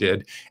as I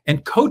did,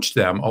 and coached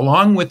them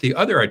along with the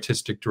other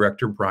artistic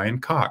director, Brian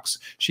Cox.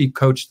 She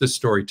coached the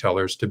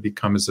storytellers to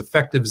become as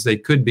effective as they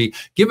could be,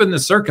 given the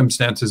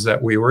circumstances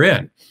that we were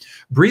in.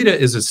 Brita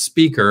is a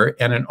speaker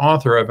and an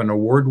author of an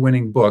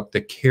award-winning book,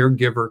 The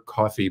Caregiver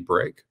Coffee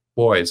Break.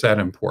 Boy, is that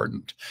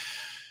important.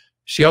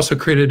 She also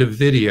created a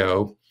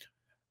video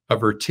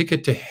of her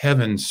Ticket to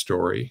Heaven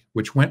story,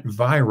 which went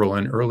viral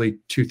in early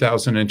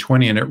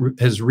 2020, and it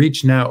has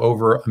reached now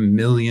over 1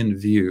 million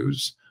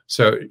views.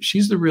 So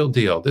she's the real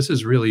deal. This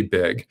is really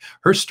big.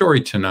 Her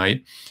story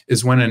tonight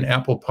is when an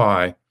apple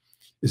pie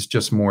is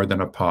just more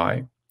than a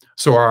pie.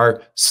 So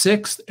our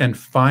 6th and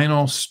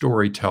final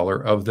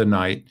storyteller of the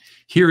night,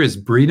 here is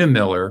Brita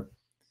Miller,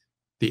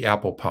 The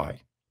Apple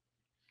Pie.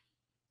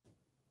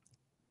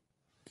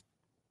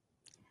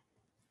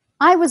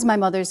 I was my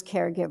mother's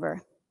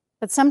caregiver,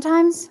 but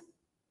sometimes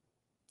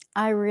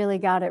I really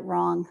got it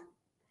wrong.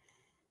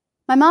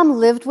 My mom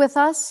lived with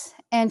us,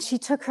 and she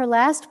took her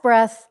last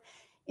breath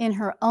in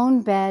her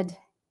own bed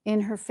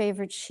in her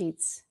favorite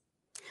sheets.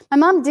 My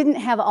mom didn't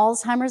have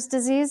Alzheimer's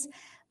disease,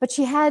 but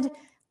she had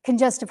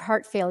congestive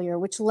heart failure,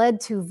 which led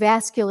to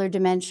vascular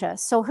dementia.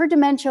 So her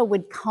dementia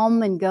would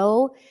come and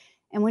go.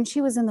 And when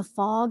she was in the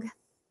fog,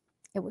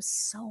 it was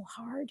so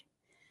hard.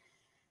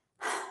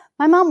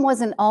 My mom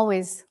wasn't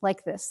always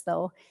like this,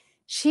 though.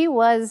 She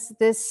was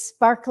this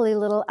sparkly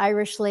little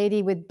Irish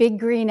lady with big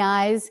green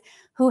eyes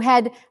who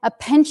had a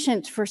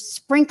penchant for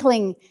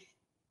sprinkling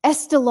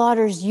Estee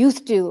Lauder's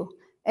Youth Dew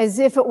as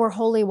if it were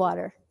holy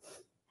water.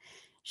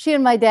 She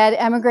and my dad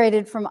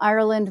emigrated from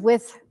Ireland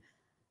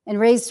and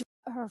raised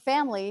her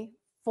family,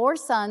 4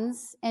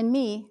 sons, and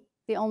me,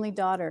 the only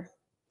daughter.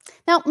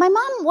 Now, my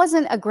mom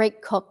wasn't a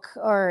great cook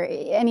or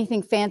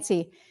anything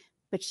fancy,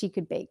 but she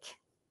could bake.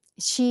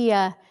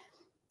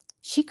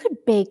 She could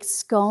bake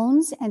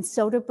scones and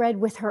soda bread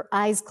with her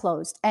eyes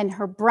closed, and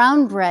her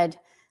brown bread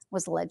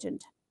was a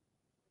legend.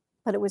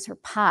 But it was her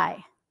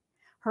pie,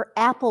 her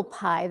apple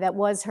pie, that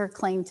was her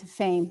claim to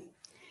fame.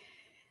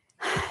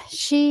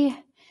 She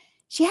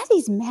had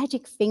these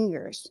magic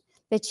fingers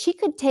that she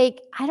could take,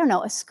 I don't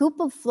know, a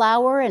scoop of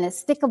flour and a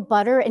stick of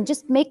butter and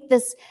just make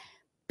this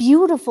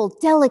beautiful,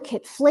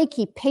 delicate,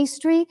 flaky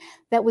pastry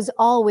that was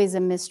always a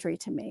mystery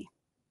to me.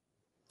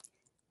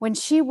 When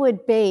she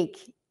would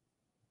bake,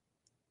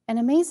 an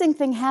amazing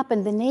thing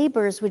happened. The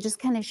neighbors would just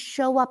kind of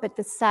show up at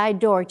the side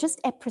door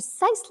just at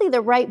precisely the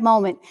right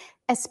moment,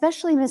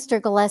 especially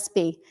Mr.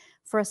 Gillespie,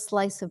 for a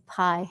slice of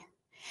pie.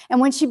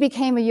 And when she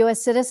became a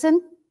U.S.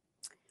 citizen,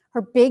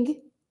 her big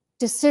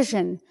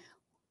decision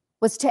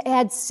was to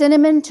add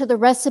cinnamon to the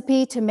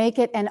recipe to make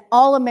it an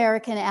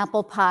all-American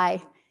apple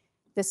pie.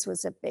 This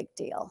was a big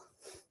deal.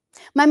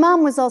 My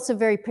mom was also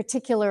very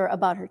particular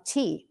about her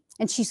tea,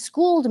 and she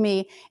schooled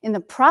me in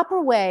the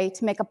proper way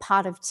to make a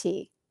pot of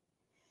tea.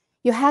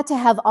 You had to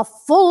have a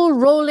full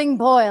rolling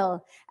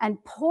boil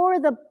and pour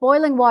the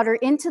boiling water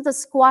into the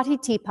squatty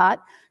teapot,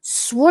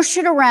 swoosh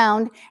it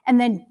around, and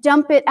then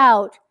dump it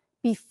out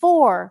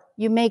before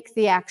you make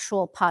the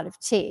actual pot of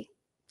tea.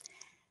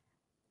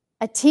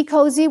 A tea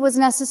cozy was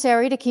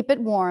necessary to keep it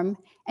warm,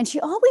 and she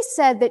always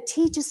said that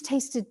tea just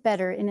tasted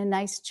better in a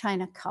nice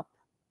china cup.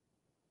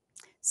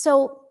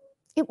 So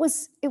it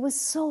was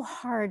so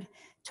hard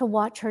to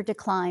watch her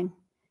decline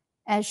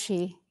as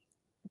she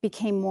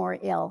became more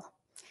ill.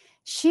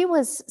 She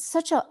was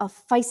such a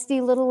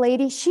feisty little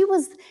lady. She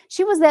was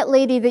that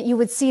lady that you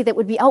would see that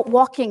would be out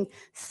walking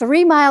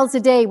 3 miles a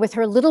day with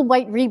her little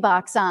white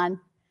Reeboks on.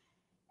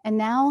 And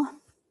now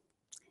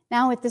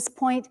Now at this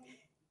point,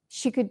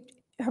 she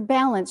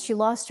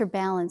lost her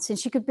balance, and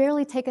she could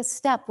barely take a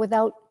step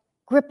without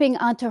gripping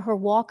onto her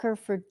walker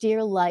for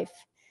dear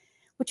life,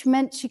 which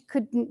meant she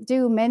couldn't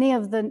do many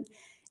of the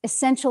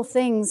essential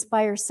things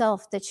by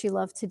herself that she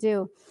loved to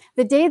do.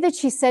 The day that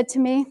she said to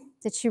me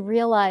that she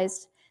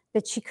realized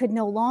that she could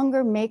no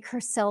longer make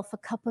herself a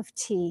cup of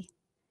tea,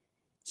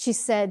 she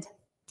said,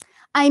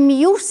 "I'm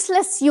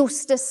useless,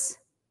 Eustace."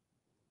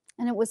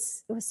 And it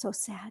was so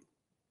sad.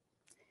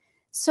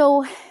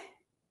 So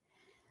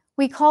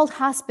we called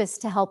hospice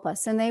to help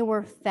us, and they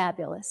were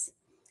fabulous.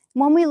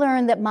 When we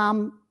learned that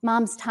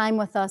mom's time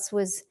with us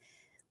was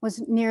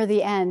near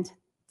the end,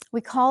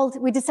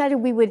 we decided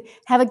we would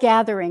have a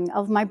gathering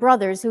of my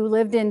brothers who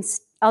lived in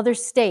other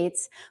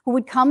states who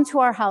would come to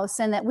our house,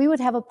 and that we would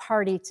have a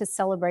party to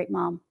celebrate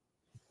mom.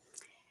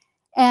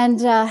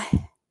 And,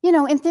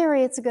 in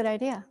theory, it's a good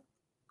idea.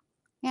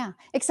 Yeah,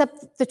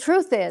 except the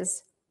truth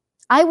is,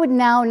 I would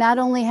now not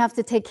only have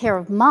to take care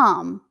of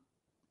mom,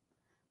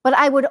 but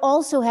I would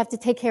also have to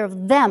take care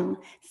of them,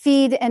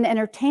 feed and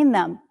entertain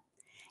them.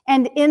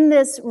 And in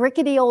this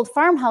rickety old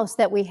farmhouse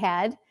that we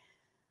had,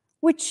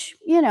 which,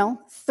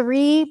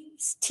 3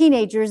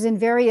 teenagers in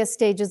various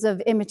stages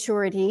of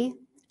immaturity,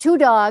 2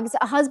 dogs,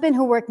 a husband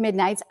who worked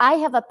midnights, I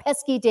have a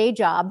pesky day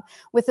job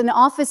with an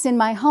office in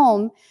my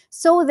home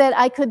so that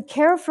I could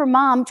care for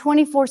mom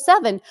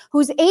 24/7,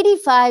 who's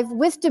 85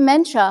 with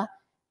dementia,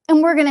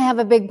 and we're gonna have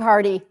a big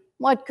party.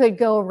 What could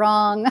go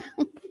wrong?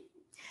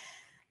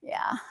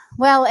 Yeah,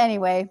 well,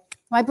 anyway,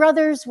 my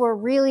brothers were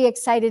really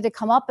excited to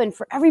come up and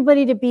for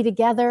everybody to be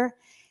together.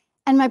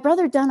 And my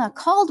brother Donna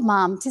called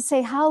mom to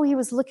say how he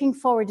was looking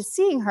forward to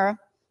seeing her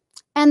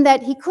and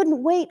that he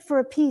couldn't wait for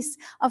a piece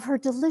of her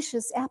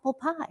delicious apple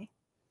pie.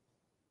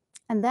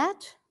 And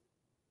that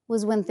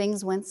was when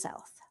things went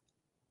south.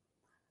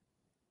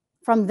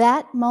 From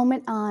that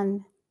moment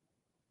on,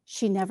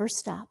 she never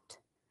stopped.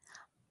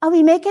 "Are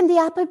we making the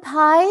apple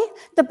pie?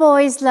 The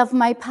boys love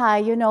my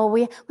pie.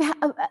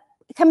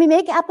 Can we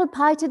make apple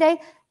pie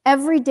today?"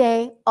 Every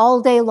day,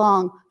 all day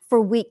long, for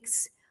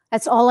weeks.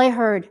 That's all I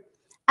heard.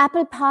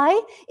 "Apple pie?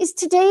 Is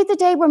today the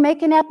day we're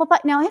making apple pie?"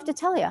 Now, I have to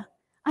tell you,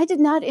 I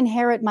did not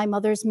inherit my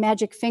mother's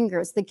magic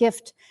fingers, the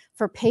gift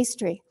for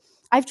pastry.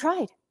 I've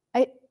tried,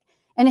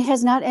 and it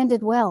has not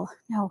ended well.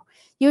 No,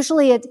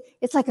 usually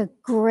it's like a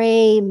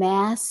gray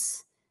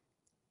mass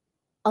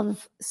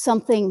of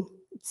something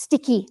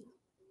sticky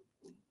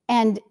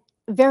and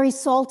very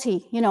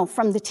salty,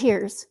 from the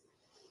tears.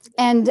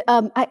 And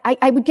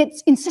I would get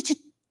in such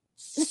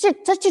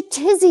a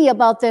tizzy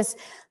about this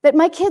that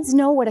my kids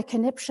know what a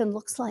conniption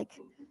looks like.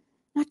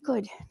 Not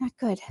good, not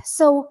good.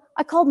 So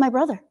I called my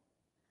brother.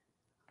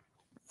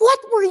 "What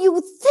were you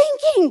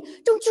thinking?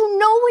 Don't you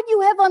know what you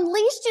have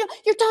unleashed?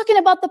 You're talking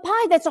about the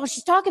pie. That's all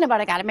she's talking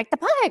about. I got to make the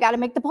pie. I got to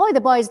make the pie.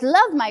 The boys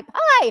love my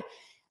pie.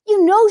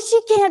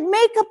 She can't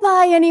make a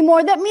pie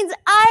anymore. That means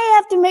I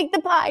have to make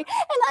the pie,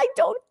 and I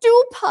don't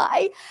do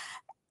pie."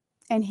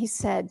 And he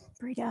said,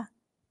 "Brita,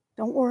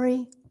 don't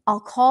worry. I'll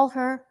call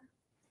her.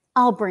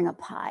 I'll bring a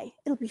pie.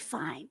 It'll be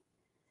fine."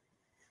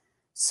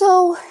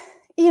 So,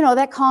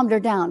 that calmed her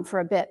down for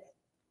a bit.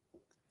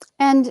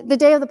 And the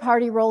day of the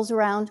party rolls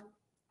around,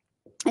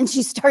 and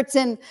she starts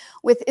in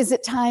with, "Is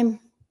it time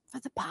for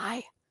the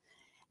pie?"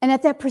 And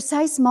at that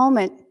precise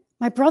moment,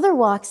 my brother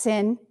walks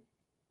in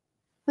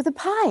with a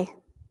pie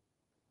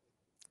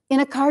in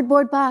a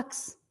cardboard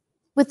box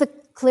with a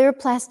clear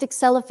plastic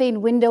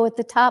cellophane window at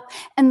the top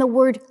and the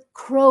word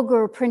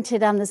Kroger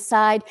printed on the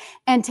side.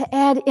 And to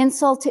add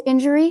insult to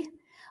injury,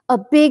 a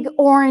big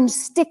orange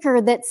sticker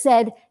that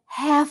said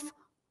 "half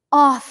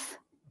off."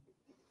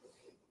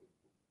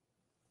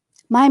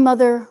 My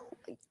mother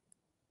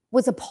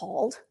was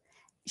appalled.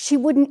 She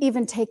wouldn't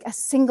even take a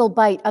single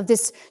bite of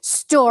this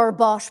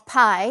store-bought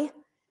pie.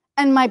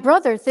 And my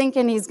brother,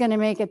 thinking he's going to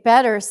make it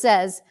better,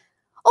 says,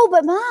 "Oh,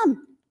 but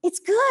Mom, it's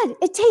good.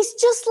 It tastes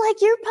just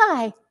like your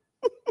pie."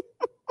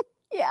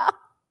 Yeah.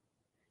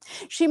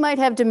 She might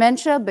have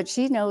dementia, but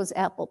she knows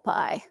apple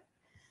pie.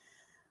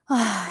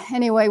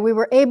 Anyway, we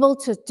were able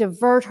to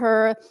divert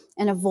her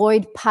and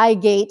avoid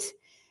Piegate,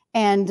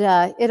 and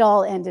it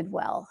all ended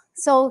well.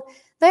 So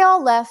they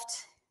all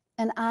left,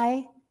 and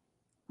I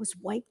was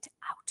wiped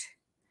out.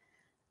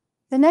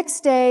 The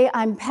next day,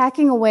 I'm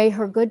packing away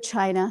her good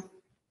china,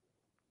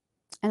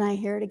 and I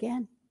hear it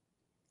again.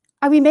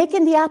 "Are we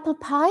making the apple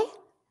pie?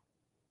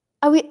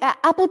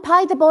 Apple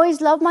pie? The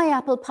boys love my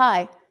apple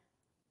pie."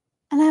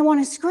 And I want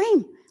to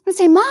scream and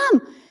say,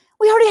 "Mom,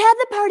 we already had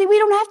the party. We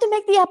don't have to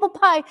make the apple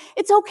pie.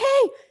 It's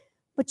okay."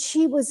 But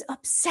she was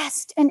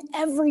obsessed, and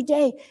every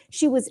day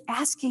she was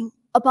asking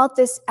about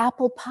this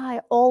apple pie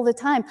all the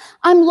time.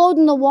 I'm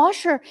loading the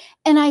washer,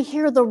 and I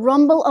hear the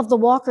rumble of the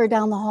walker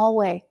down the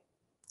hallway,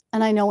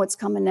 and I know what's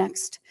coming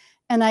next.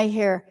 And I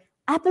hear,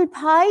 "Apple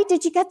pie?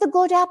 Did you get the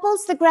good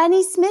apples, the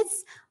Granny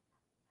Smiths?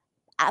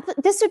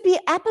 This would be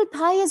apple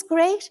pie is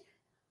great."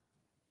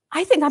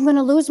 I think I'm going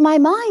to lose my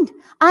mind.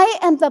 I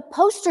am the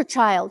poster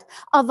child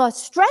of a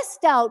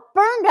stressed out,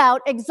 burned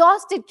out,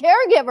 exhausted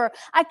caregiver.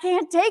 I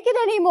can't take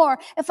it anymore.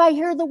 If I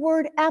hear the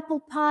word apple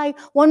pie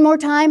one more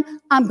time,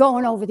 I'm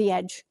going over the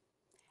edge.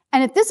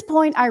 And at this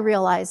point, I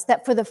realized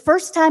that for the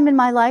first time in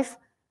my life,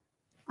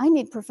 I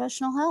need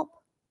professional help.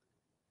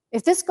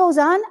 If this goes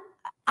on,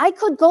 I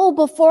could go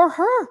before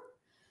her.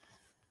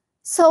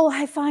 So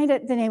I find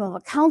the name of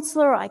a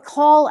counselor, I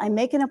call, I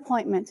make an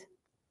appointment.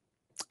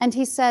 And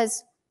he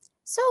says,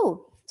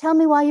 so tell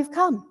me why you've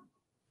come.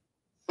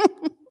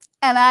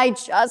 And I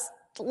just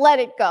let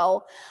it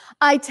go.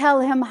 I tell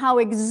him how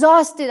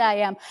exhausted I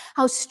am,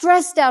 how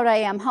stressed out I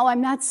am, how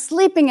I'm not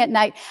sleeping at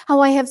night,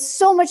 how I have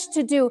so much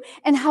to do,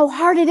 and how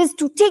hard it is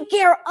to take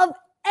care of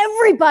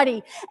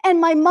everybody. And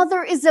my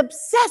mother is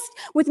obsessed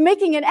with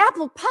making an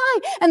apple pie,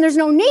 and there's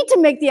no need to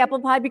make the apple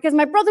pie because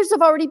my brothers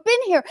have already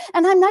been here,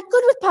 and I'm not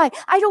good with pie.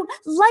 I don't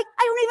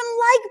even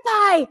like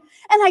pie,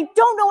 and I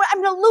don't know,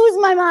 I'm going to lose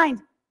my mind.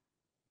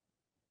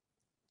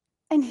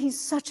 And he's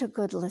such a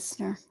good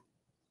listener.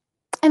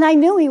 And I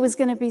knew he was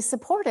going to be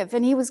supportive,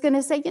 and he was going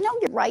to say, you know,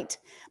 you're right.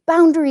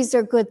 Boundaries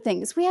are good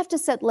things. We have to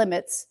set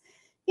limits.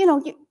 You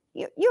know,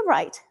 you're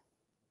right.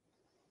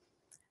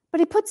 But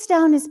he puts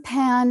down his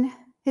pen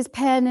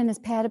and his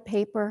pad of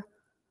paper.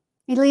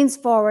 He leans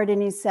forward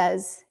and he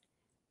says,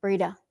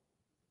 Brita,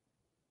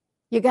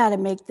 you got to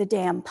make the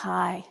damn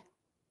pie.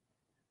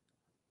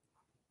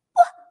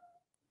 What?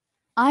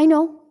 I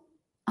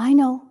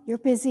know, you're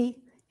busy.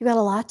 You got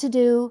a lot to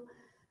do.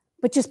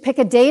 But just pick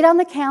a date on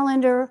the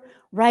calendar,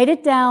 write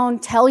it down,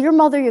 tell your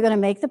mother you're going to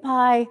make the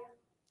pie,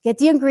 get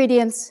the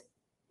ingredients,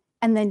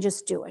 and then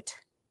just do it.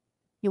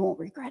 You won't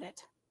regret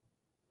it.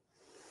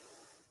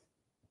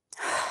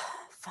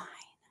 Fine.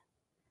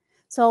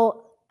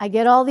 So I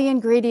get all the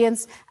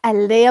ingredients, I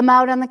lay them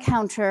out on the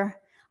counter,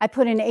 I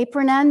put an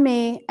apron on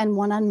me and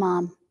one on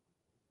Mom.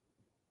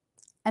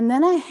 And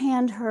then I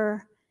hand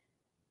her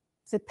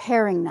the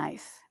paring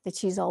knife that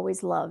she's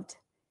always loved.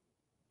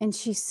 And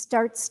she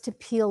starts to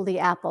peel the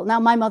apple. Now,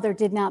 my mother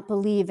did not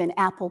believe in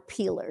apple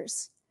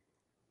peelers.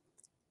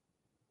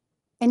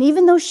 And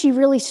even though she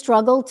really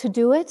struggled to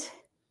do it,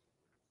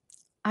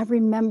 I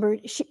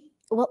remembered,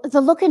 the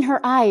look in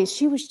her eyes,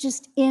 she was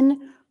just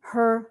in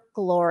her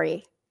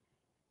glory.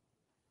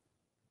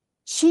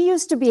 She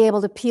used to be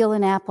able to peel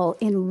an apple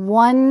in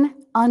one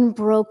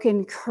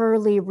unbroken,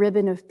 curly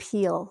ribbon of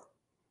peel.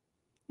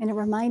 And it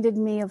reminded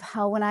me of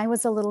how when I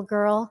was a little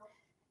girl,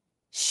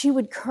 she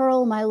would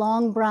curl my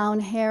long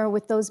brown hair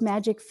with those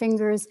magic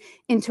fingers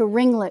into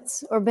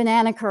ringlets or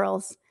banana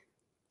curls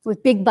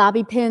with big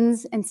bobby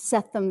pins and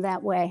set them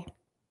that way.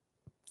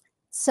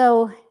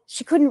 So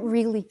she couldn't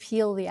really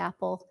peel the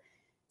apple.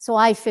 So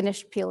I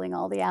finished peeling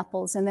all the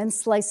apples and then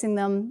slicing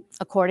them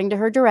according to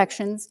her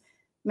directions.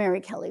 Mary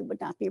Kelly would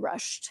not be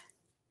rushed.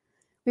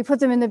 We put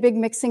them in the big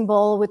mixing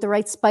bowl with the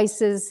right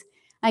spices.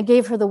 I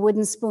gave her the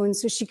wooden spoon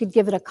so she could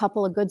give it a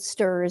couple of good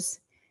stirs,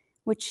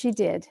 which she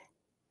did.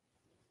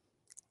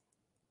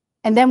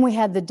 And then we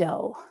had the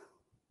dough,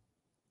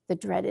 the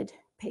dreaded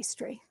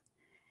pastry.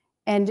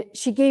 And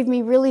she gave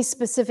me really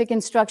specific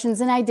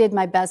instructions, and I did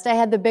my best. I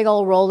had the big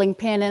old rolling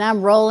pin, and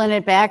I'm rolling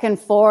it back and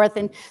forth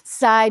and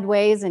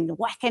sideways and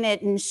whacking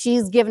it, and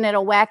she's giving it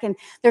a whack, and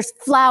there's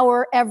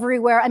flour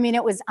everywhere. I mean,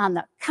 it was on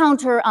the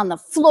counter, on the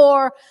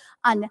floor,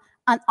 on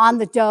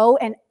the dough,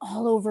 and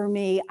all over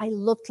me. I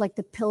looked like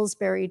the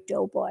Pillsbury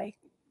Doughboy.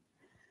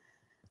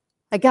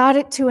 I got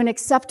it to an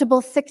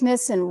acceptable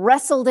thickness and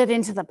wrestled it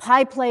into the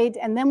pie plate,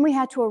 and then we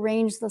had to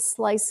arrange the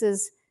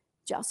slices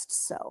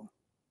just so.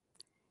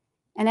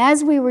 And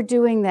as we were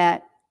doing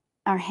that,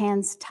 our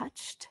hands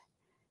touched.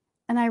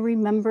 And I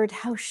remembered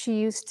how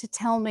she used to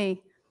tell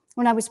me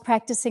when I was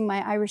practicing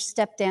my Irish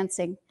step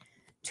dancing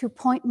to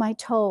point my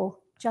toe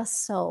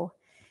just so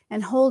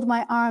and hold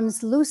my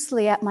arms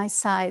loosely at my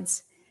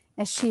sides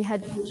as she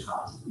had been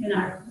taught in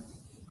Ireland.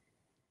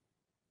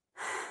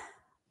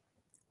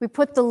 We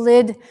put the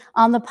lid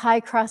on the pie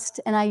crust,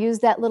 and I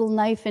used that little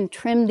knife and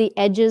trimmed the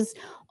edges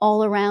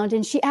all around.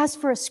 And she asked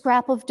for a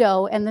scrap of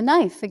dough and the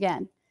knife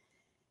again.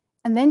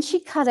 And then she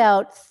cut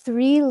out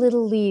 3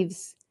 little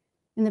leaves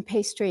in the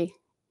pastry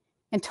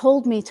and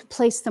told me to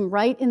place them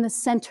right in the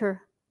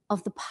center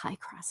of the pie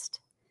crust.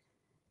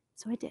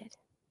 So I did.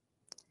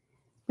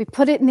 We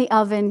put it in the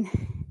oven,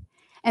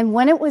 and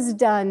when it was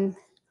done,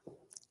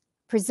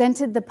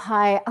 presented the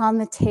pie on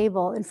the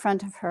table in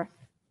front of her.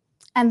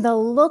 And the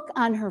look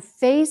on her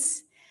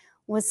face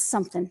was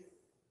something.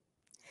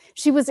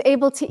 She was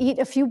able to eat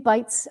a few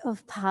bites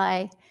of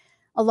pie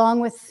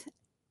along with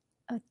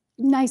a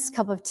nice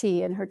cup of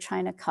tea in her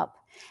china cup.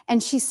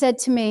 And she said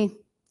to me,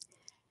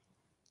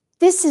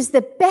 "This is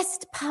the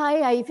best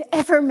pie I've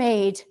ever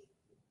made."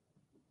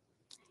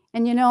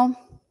 And you know,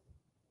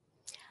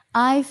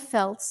 I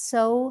felt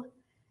so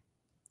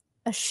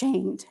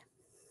ashamed.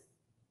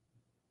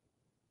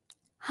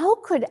 How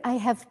could I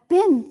have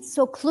been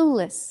so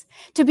clueless,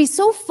 to be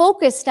so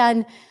focused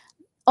on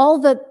all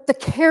the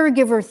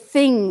caregiver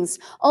things,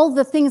 all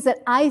the things that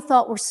I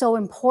thought were so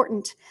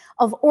important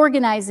of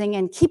organizing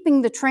and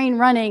keeping the train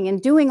running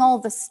and doing all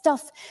the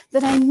stuff,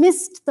 that I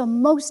missed the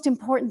most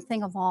important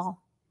thing of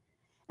all.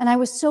 And I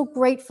was so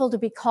grateful to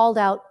be called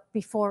out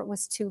before it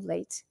was too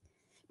late.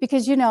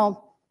 Because, you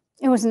know,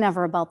 it was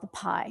never about the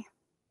pie.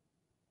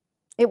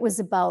 It was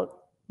about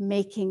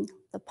making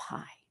the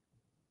pie.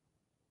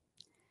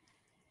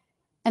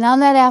 And on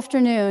that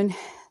afternoon,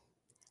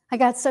 I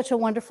got such a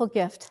wonderful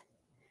gift.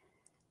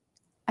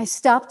 I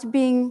stopped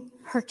being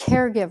her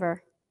caregiver,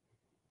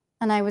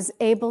 and I was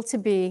able to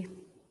be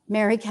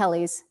Mary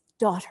Kelly's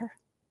daughter.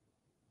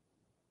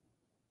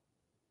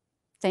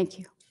 Thank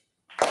you.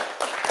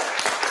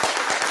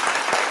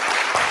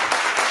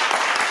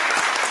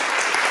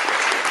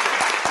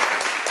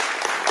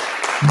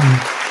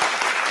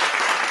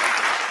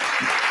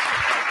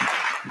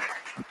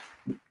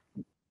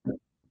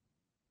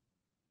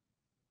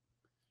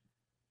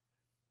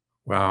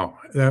 Wow,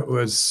 that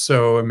was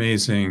so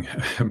amazing,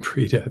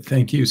 Brita.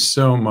 Thank you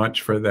so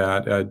much for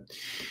that.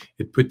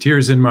 It put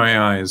tears in my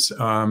eyes.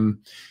 And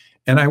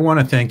I want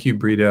to thank you,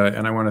 Brita,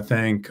 and I want to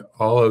thank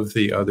all of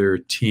the other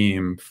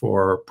team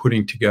for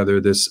putting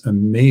together this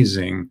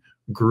amazing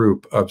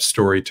group of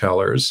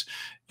storytellers.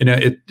 You know,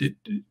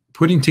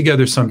 putting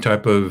together some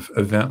type of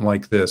event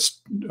like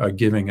this, a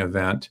giving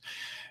event,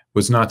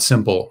 was not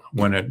simple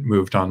when it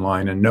moved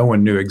online, and no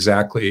one knew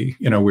exactly,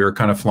 you know, we were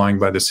kind of flying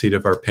by the seat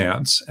of our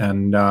pants.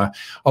 And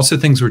also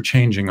things were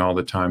changing all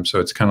the time. So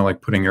it's kind of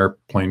like putting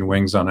airplane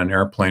wings on an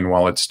airplane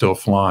while it's still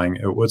flying.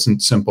 It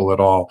wasn't simple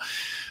at all.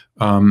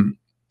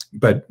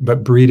 But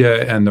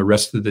Brita and the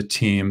rest of the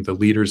team, the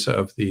leaders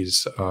of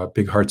these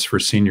Big Hearts for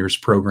Seniors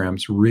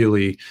programs,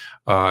 really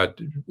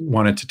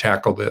wanted to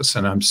tackle this.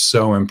 And I'm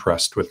so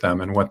impressed with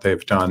them and what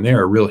they've done. They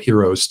are real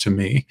heroes to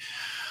me.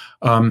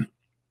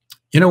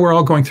 You know, we're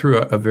all going through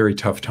a very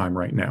tough time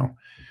right now.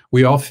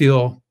 We all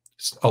feel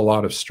a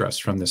lot of stress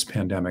from this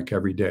pandemic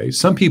every day.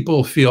 Some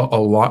people feel a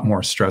lot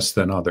more stress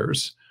than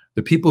others.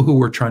 The people who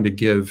we're trying to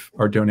give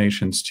our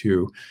donations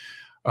to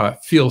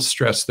feel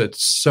stress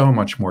that's so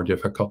much more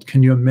difficult.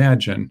 Can you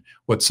imagine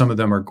what some of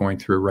them are going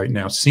through right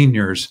now?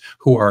 Seniors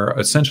who are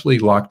essentially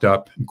locked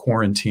up and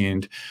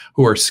quarantined,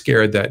 who are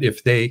scared that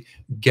if they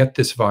get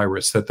this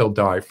virus, that they'll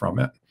die from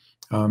it.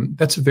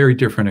 That's a very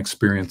different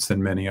experience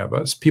than many of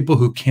us. People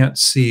who can't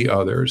see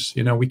others,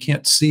 you know, we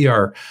can't see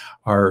our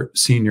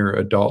senior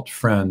adult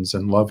friends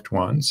and loved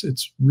ones.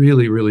 It's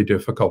really, really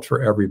difficult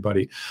for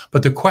everybody.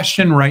 But the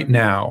question right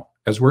now,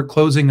 as we're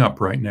closing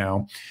up right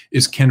now,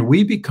 is can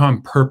we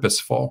become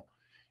purposeful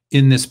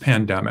in this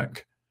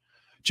pandemic?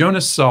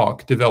 Jonas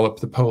Salk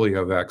developed the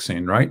polio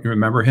vaccine, right? You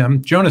remember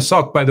him? Jonas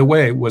Salk, by the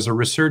way, was a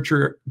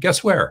researcher,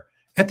 guess where?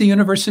 At the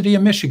University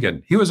of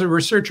Michigan. He was a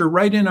researcher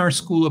right in our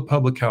School of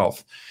Public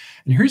Health.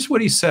 And here's what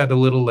he said a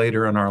little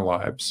later in our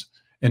lives,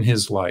 in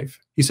his life.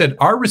 He said,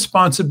 our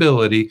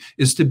responsibility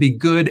is to be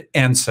good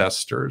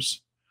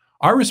ancestors.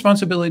 Our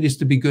responsibility is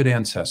to be good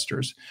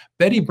ancestors.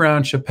 Betty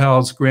Brown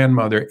Chappelle's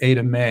grandmother,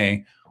 Ada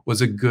May,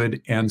 was a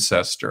good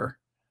ancestor.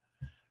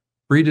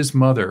 Brita's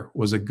mother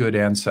was a good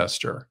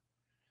ancestor.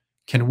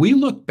 Can we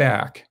look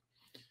back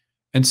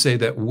and say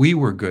that we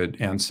were good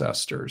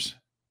ancestors?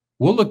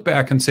 We'll look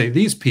back and say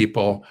these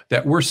people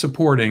that we're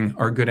supporting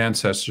are good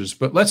ancestors,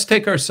 but let's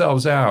take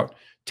ourselves out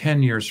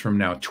 10 years from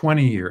now,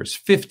 20 years,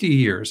 50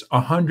 years,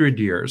 100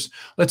 years.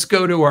 Let's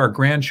go to our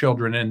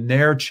grandchildren and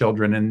their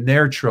children and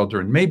their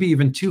children, maybe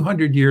even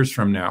 200 years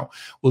from now.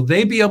 Will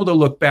they be able to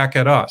look back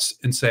at us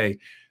and say,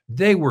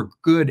 they were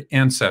good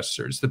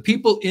ancestors? The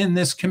people in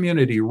this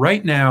community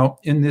right now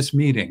in this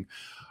meeting,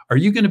 are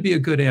you going to be a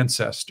good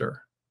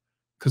ancestor?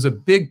 Because a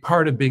big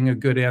part of being a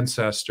good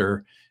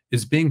ancestor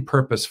is being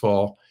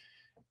purposeful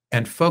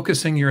and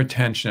focusing your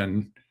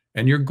attention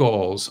and your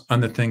goals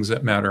on the things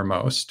that matter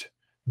most.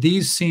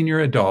 These senior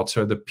adults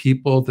are the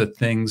people, the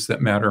things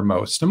that matter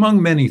most,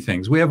 among many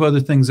things. We have other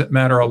things that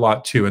matter a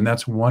lot too, and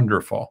that's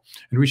wonderful.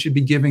 And we should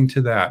be giving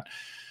to that.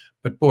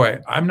 But boy,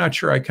 I'm not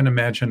sure I can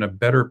imagine a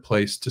better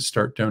place to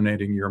start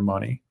donating your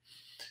money.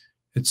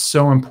 It's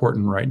so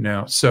important right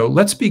now. So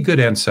let's be good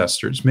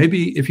ancestors.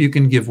 Maybe if you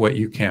can give what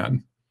you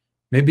can.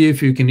 Maybe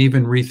if you can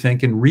even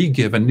rethink and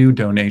re-give a new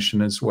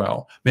donation as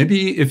well.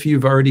 Maybe if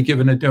you've already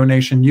given a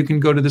donation, you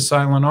can go to the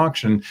silent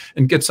auction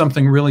and get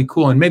something really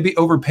cool and maybe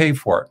overpay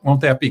for it.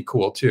 Won't that be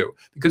cool too?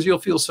 Because you'll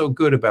feel so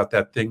good about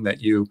that thing that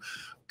you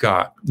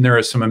got. And there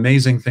are some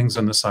amazing things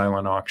on the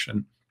silent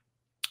auction.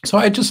 So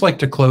I'd just like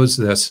to close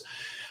this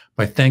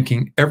by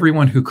thanking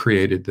everyone who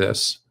created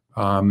this.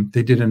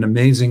 They did an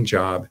amazing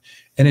job.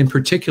 And in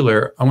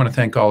particular, I want to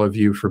thank all of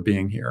you for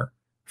being here,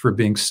 for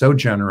being so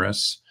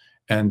generous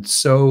and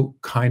so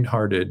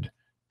kind-hearted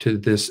to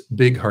this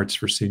Big Hearts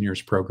for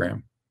Seniors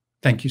program.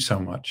 Thank you so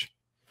much.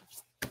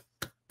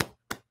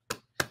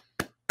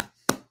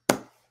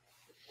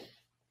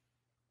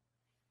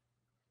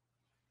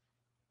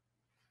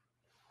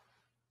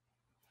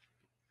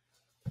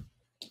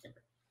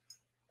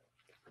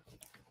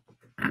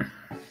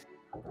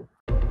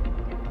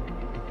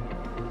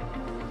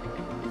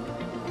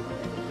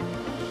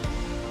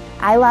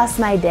 I lost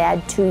my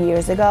dad 2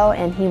 years ago,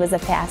 and he was a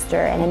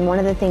pastor, and one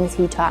of the things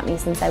he taught me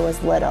since I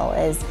was little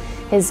is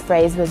his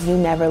phrase was, "You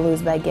never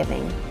lose by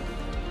giving."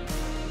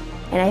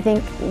 And I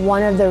think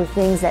one of the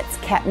things that's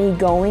kept me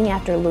going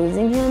after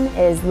losing him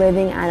is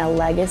living on a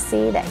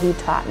legacy that he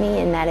taught me,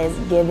 and that is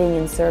giving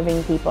and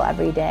serving people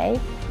every day.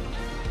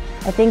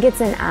 I think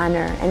it's an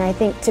honor, and I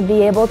think to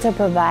be able to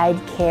provide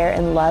care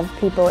and love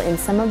people in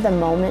some of the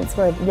moments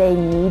where they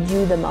need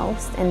you the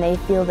most and they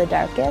feel the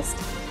darkest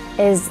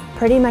is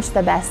pretty much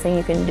the best thing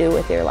you can do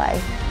with your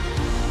life.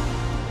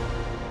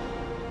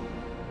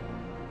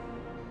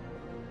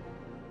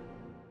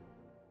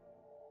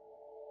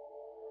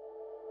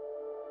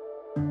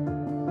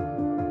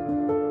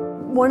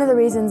 One of the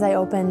reasons I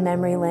opened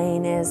Memory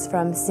Lane is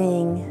from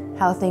seeing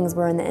how things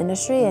were in the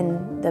industry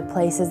and the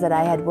places that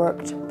I had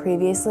worked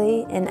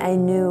previously, and I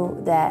knew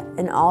that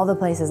in all the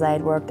places I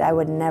had worked, I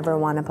would never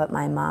want to put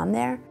my mom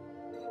there.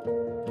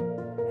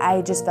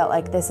 I just felt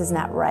like this is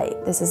not right.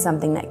 This is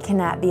something that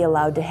cannot be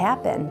allowed to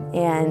happen.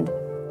 And,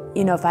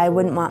 you know, if I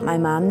wouldn't want my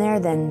mom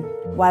there, then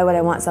why would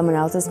I want someone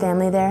else's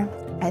family there?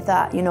 I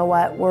thought, you know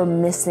what, we're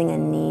missing a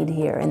need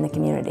here in the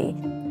community.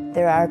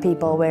 There are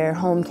people where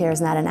home care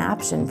is not an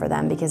option for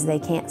them because they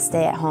can't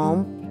stay at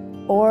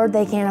home, or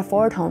they can't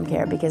afford home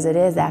care because it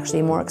is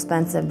actually more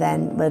expensive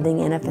than living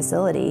in a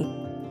facility.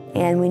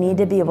 And we need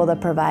to be able to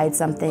provide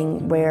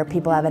something where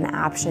people have an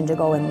option to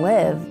go and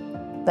live,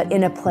 but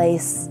in a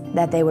place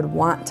that they would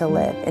want to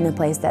live, in a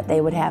place that they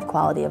would have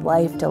quality of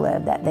life to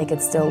live, that they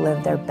could still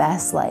live their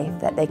best life,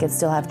 that they could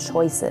still have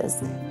choices.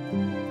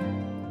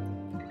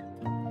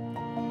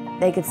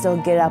 They could still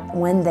get up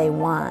when they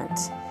want,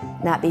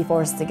 not be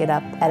forced to get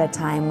up at a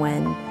time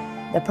when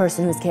the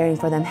person who's caring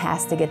for them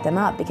has to get them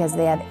up because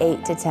they have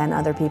 8 to 10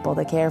 other people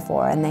to care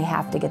for and they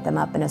have to get them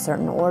up in a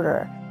certain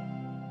order.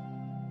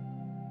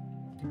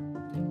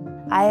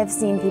 I have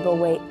seen people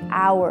wait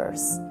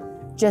hours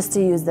just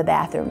to use the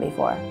bathroom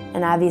before,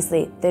 and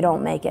obviously they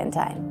don't make it in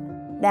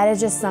time. That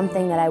is just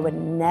something that I would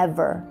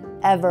never,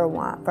 ever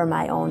want for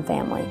my own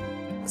family.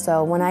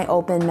 So when I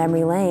opened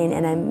Memory Lane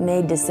and I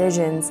made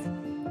decisions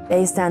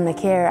based on the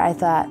care, I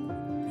thought,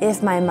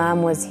 if my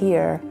mom was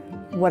here,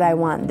 would I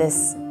want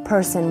this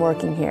person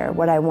working here?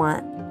 Would I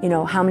want, you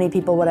know, how many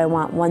people would I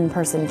want one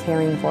person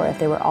caring for if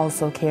they were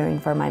also caring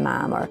for my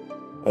mom? Or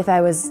if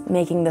I was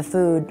making the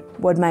food,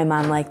 would my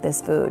mom like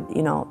this food?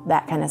 You know,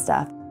 that kind of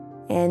stuff.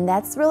 And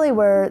that's really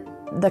where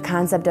the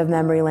concept of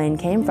Memory Lane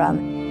came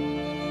from.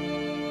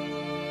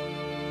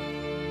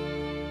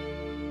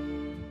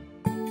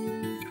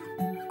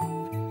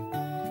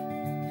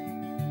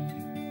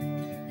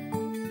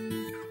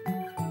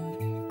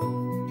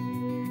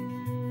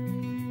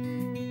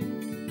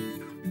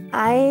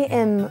 I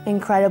am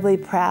incredibly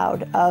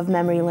proud of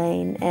Memory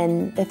Lane,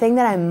 and the thing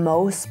that I'm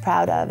most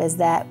proud of is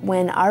that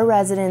when our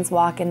residents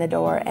walk in the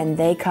door and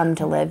they come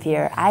to live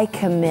here, I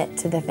commit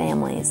to the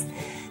families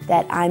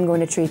that I'm going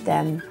to treat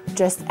them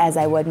just as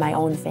I would my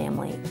own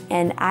family.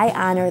 And I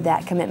honor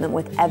that commitment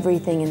with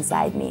everything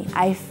inside me.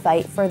 I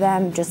fight for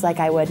them just like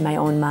I would my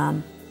own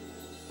mom.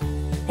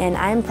 And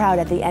I'm proud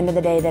at the end of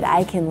the day that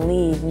I can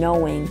leave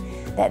knowing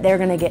that they're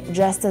gonna get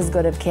just as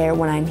good of care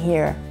when I'm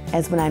here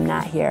as when I'm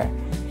not here.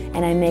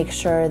 And I make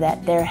sure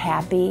that they're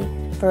happy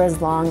for as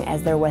long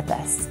as they're with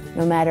us,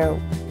 no matter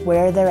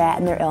where they're at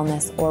in their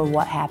illness or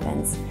what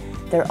happens.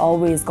 They're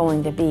always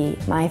going to be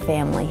my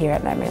family here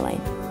at Memory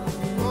Lane.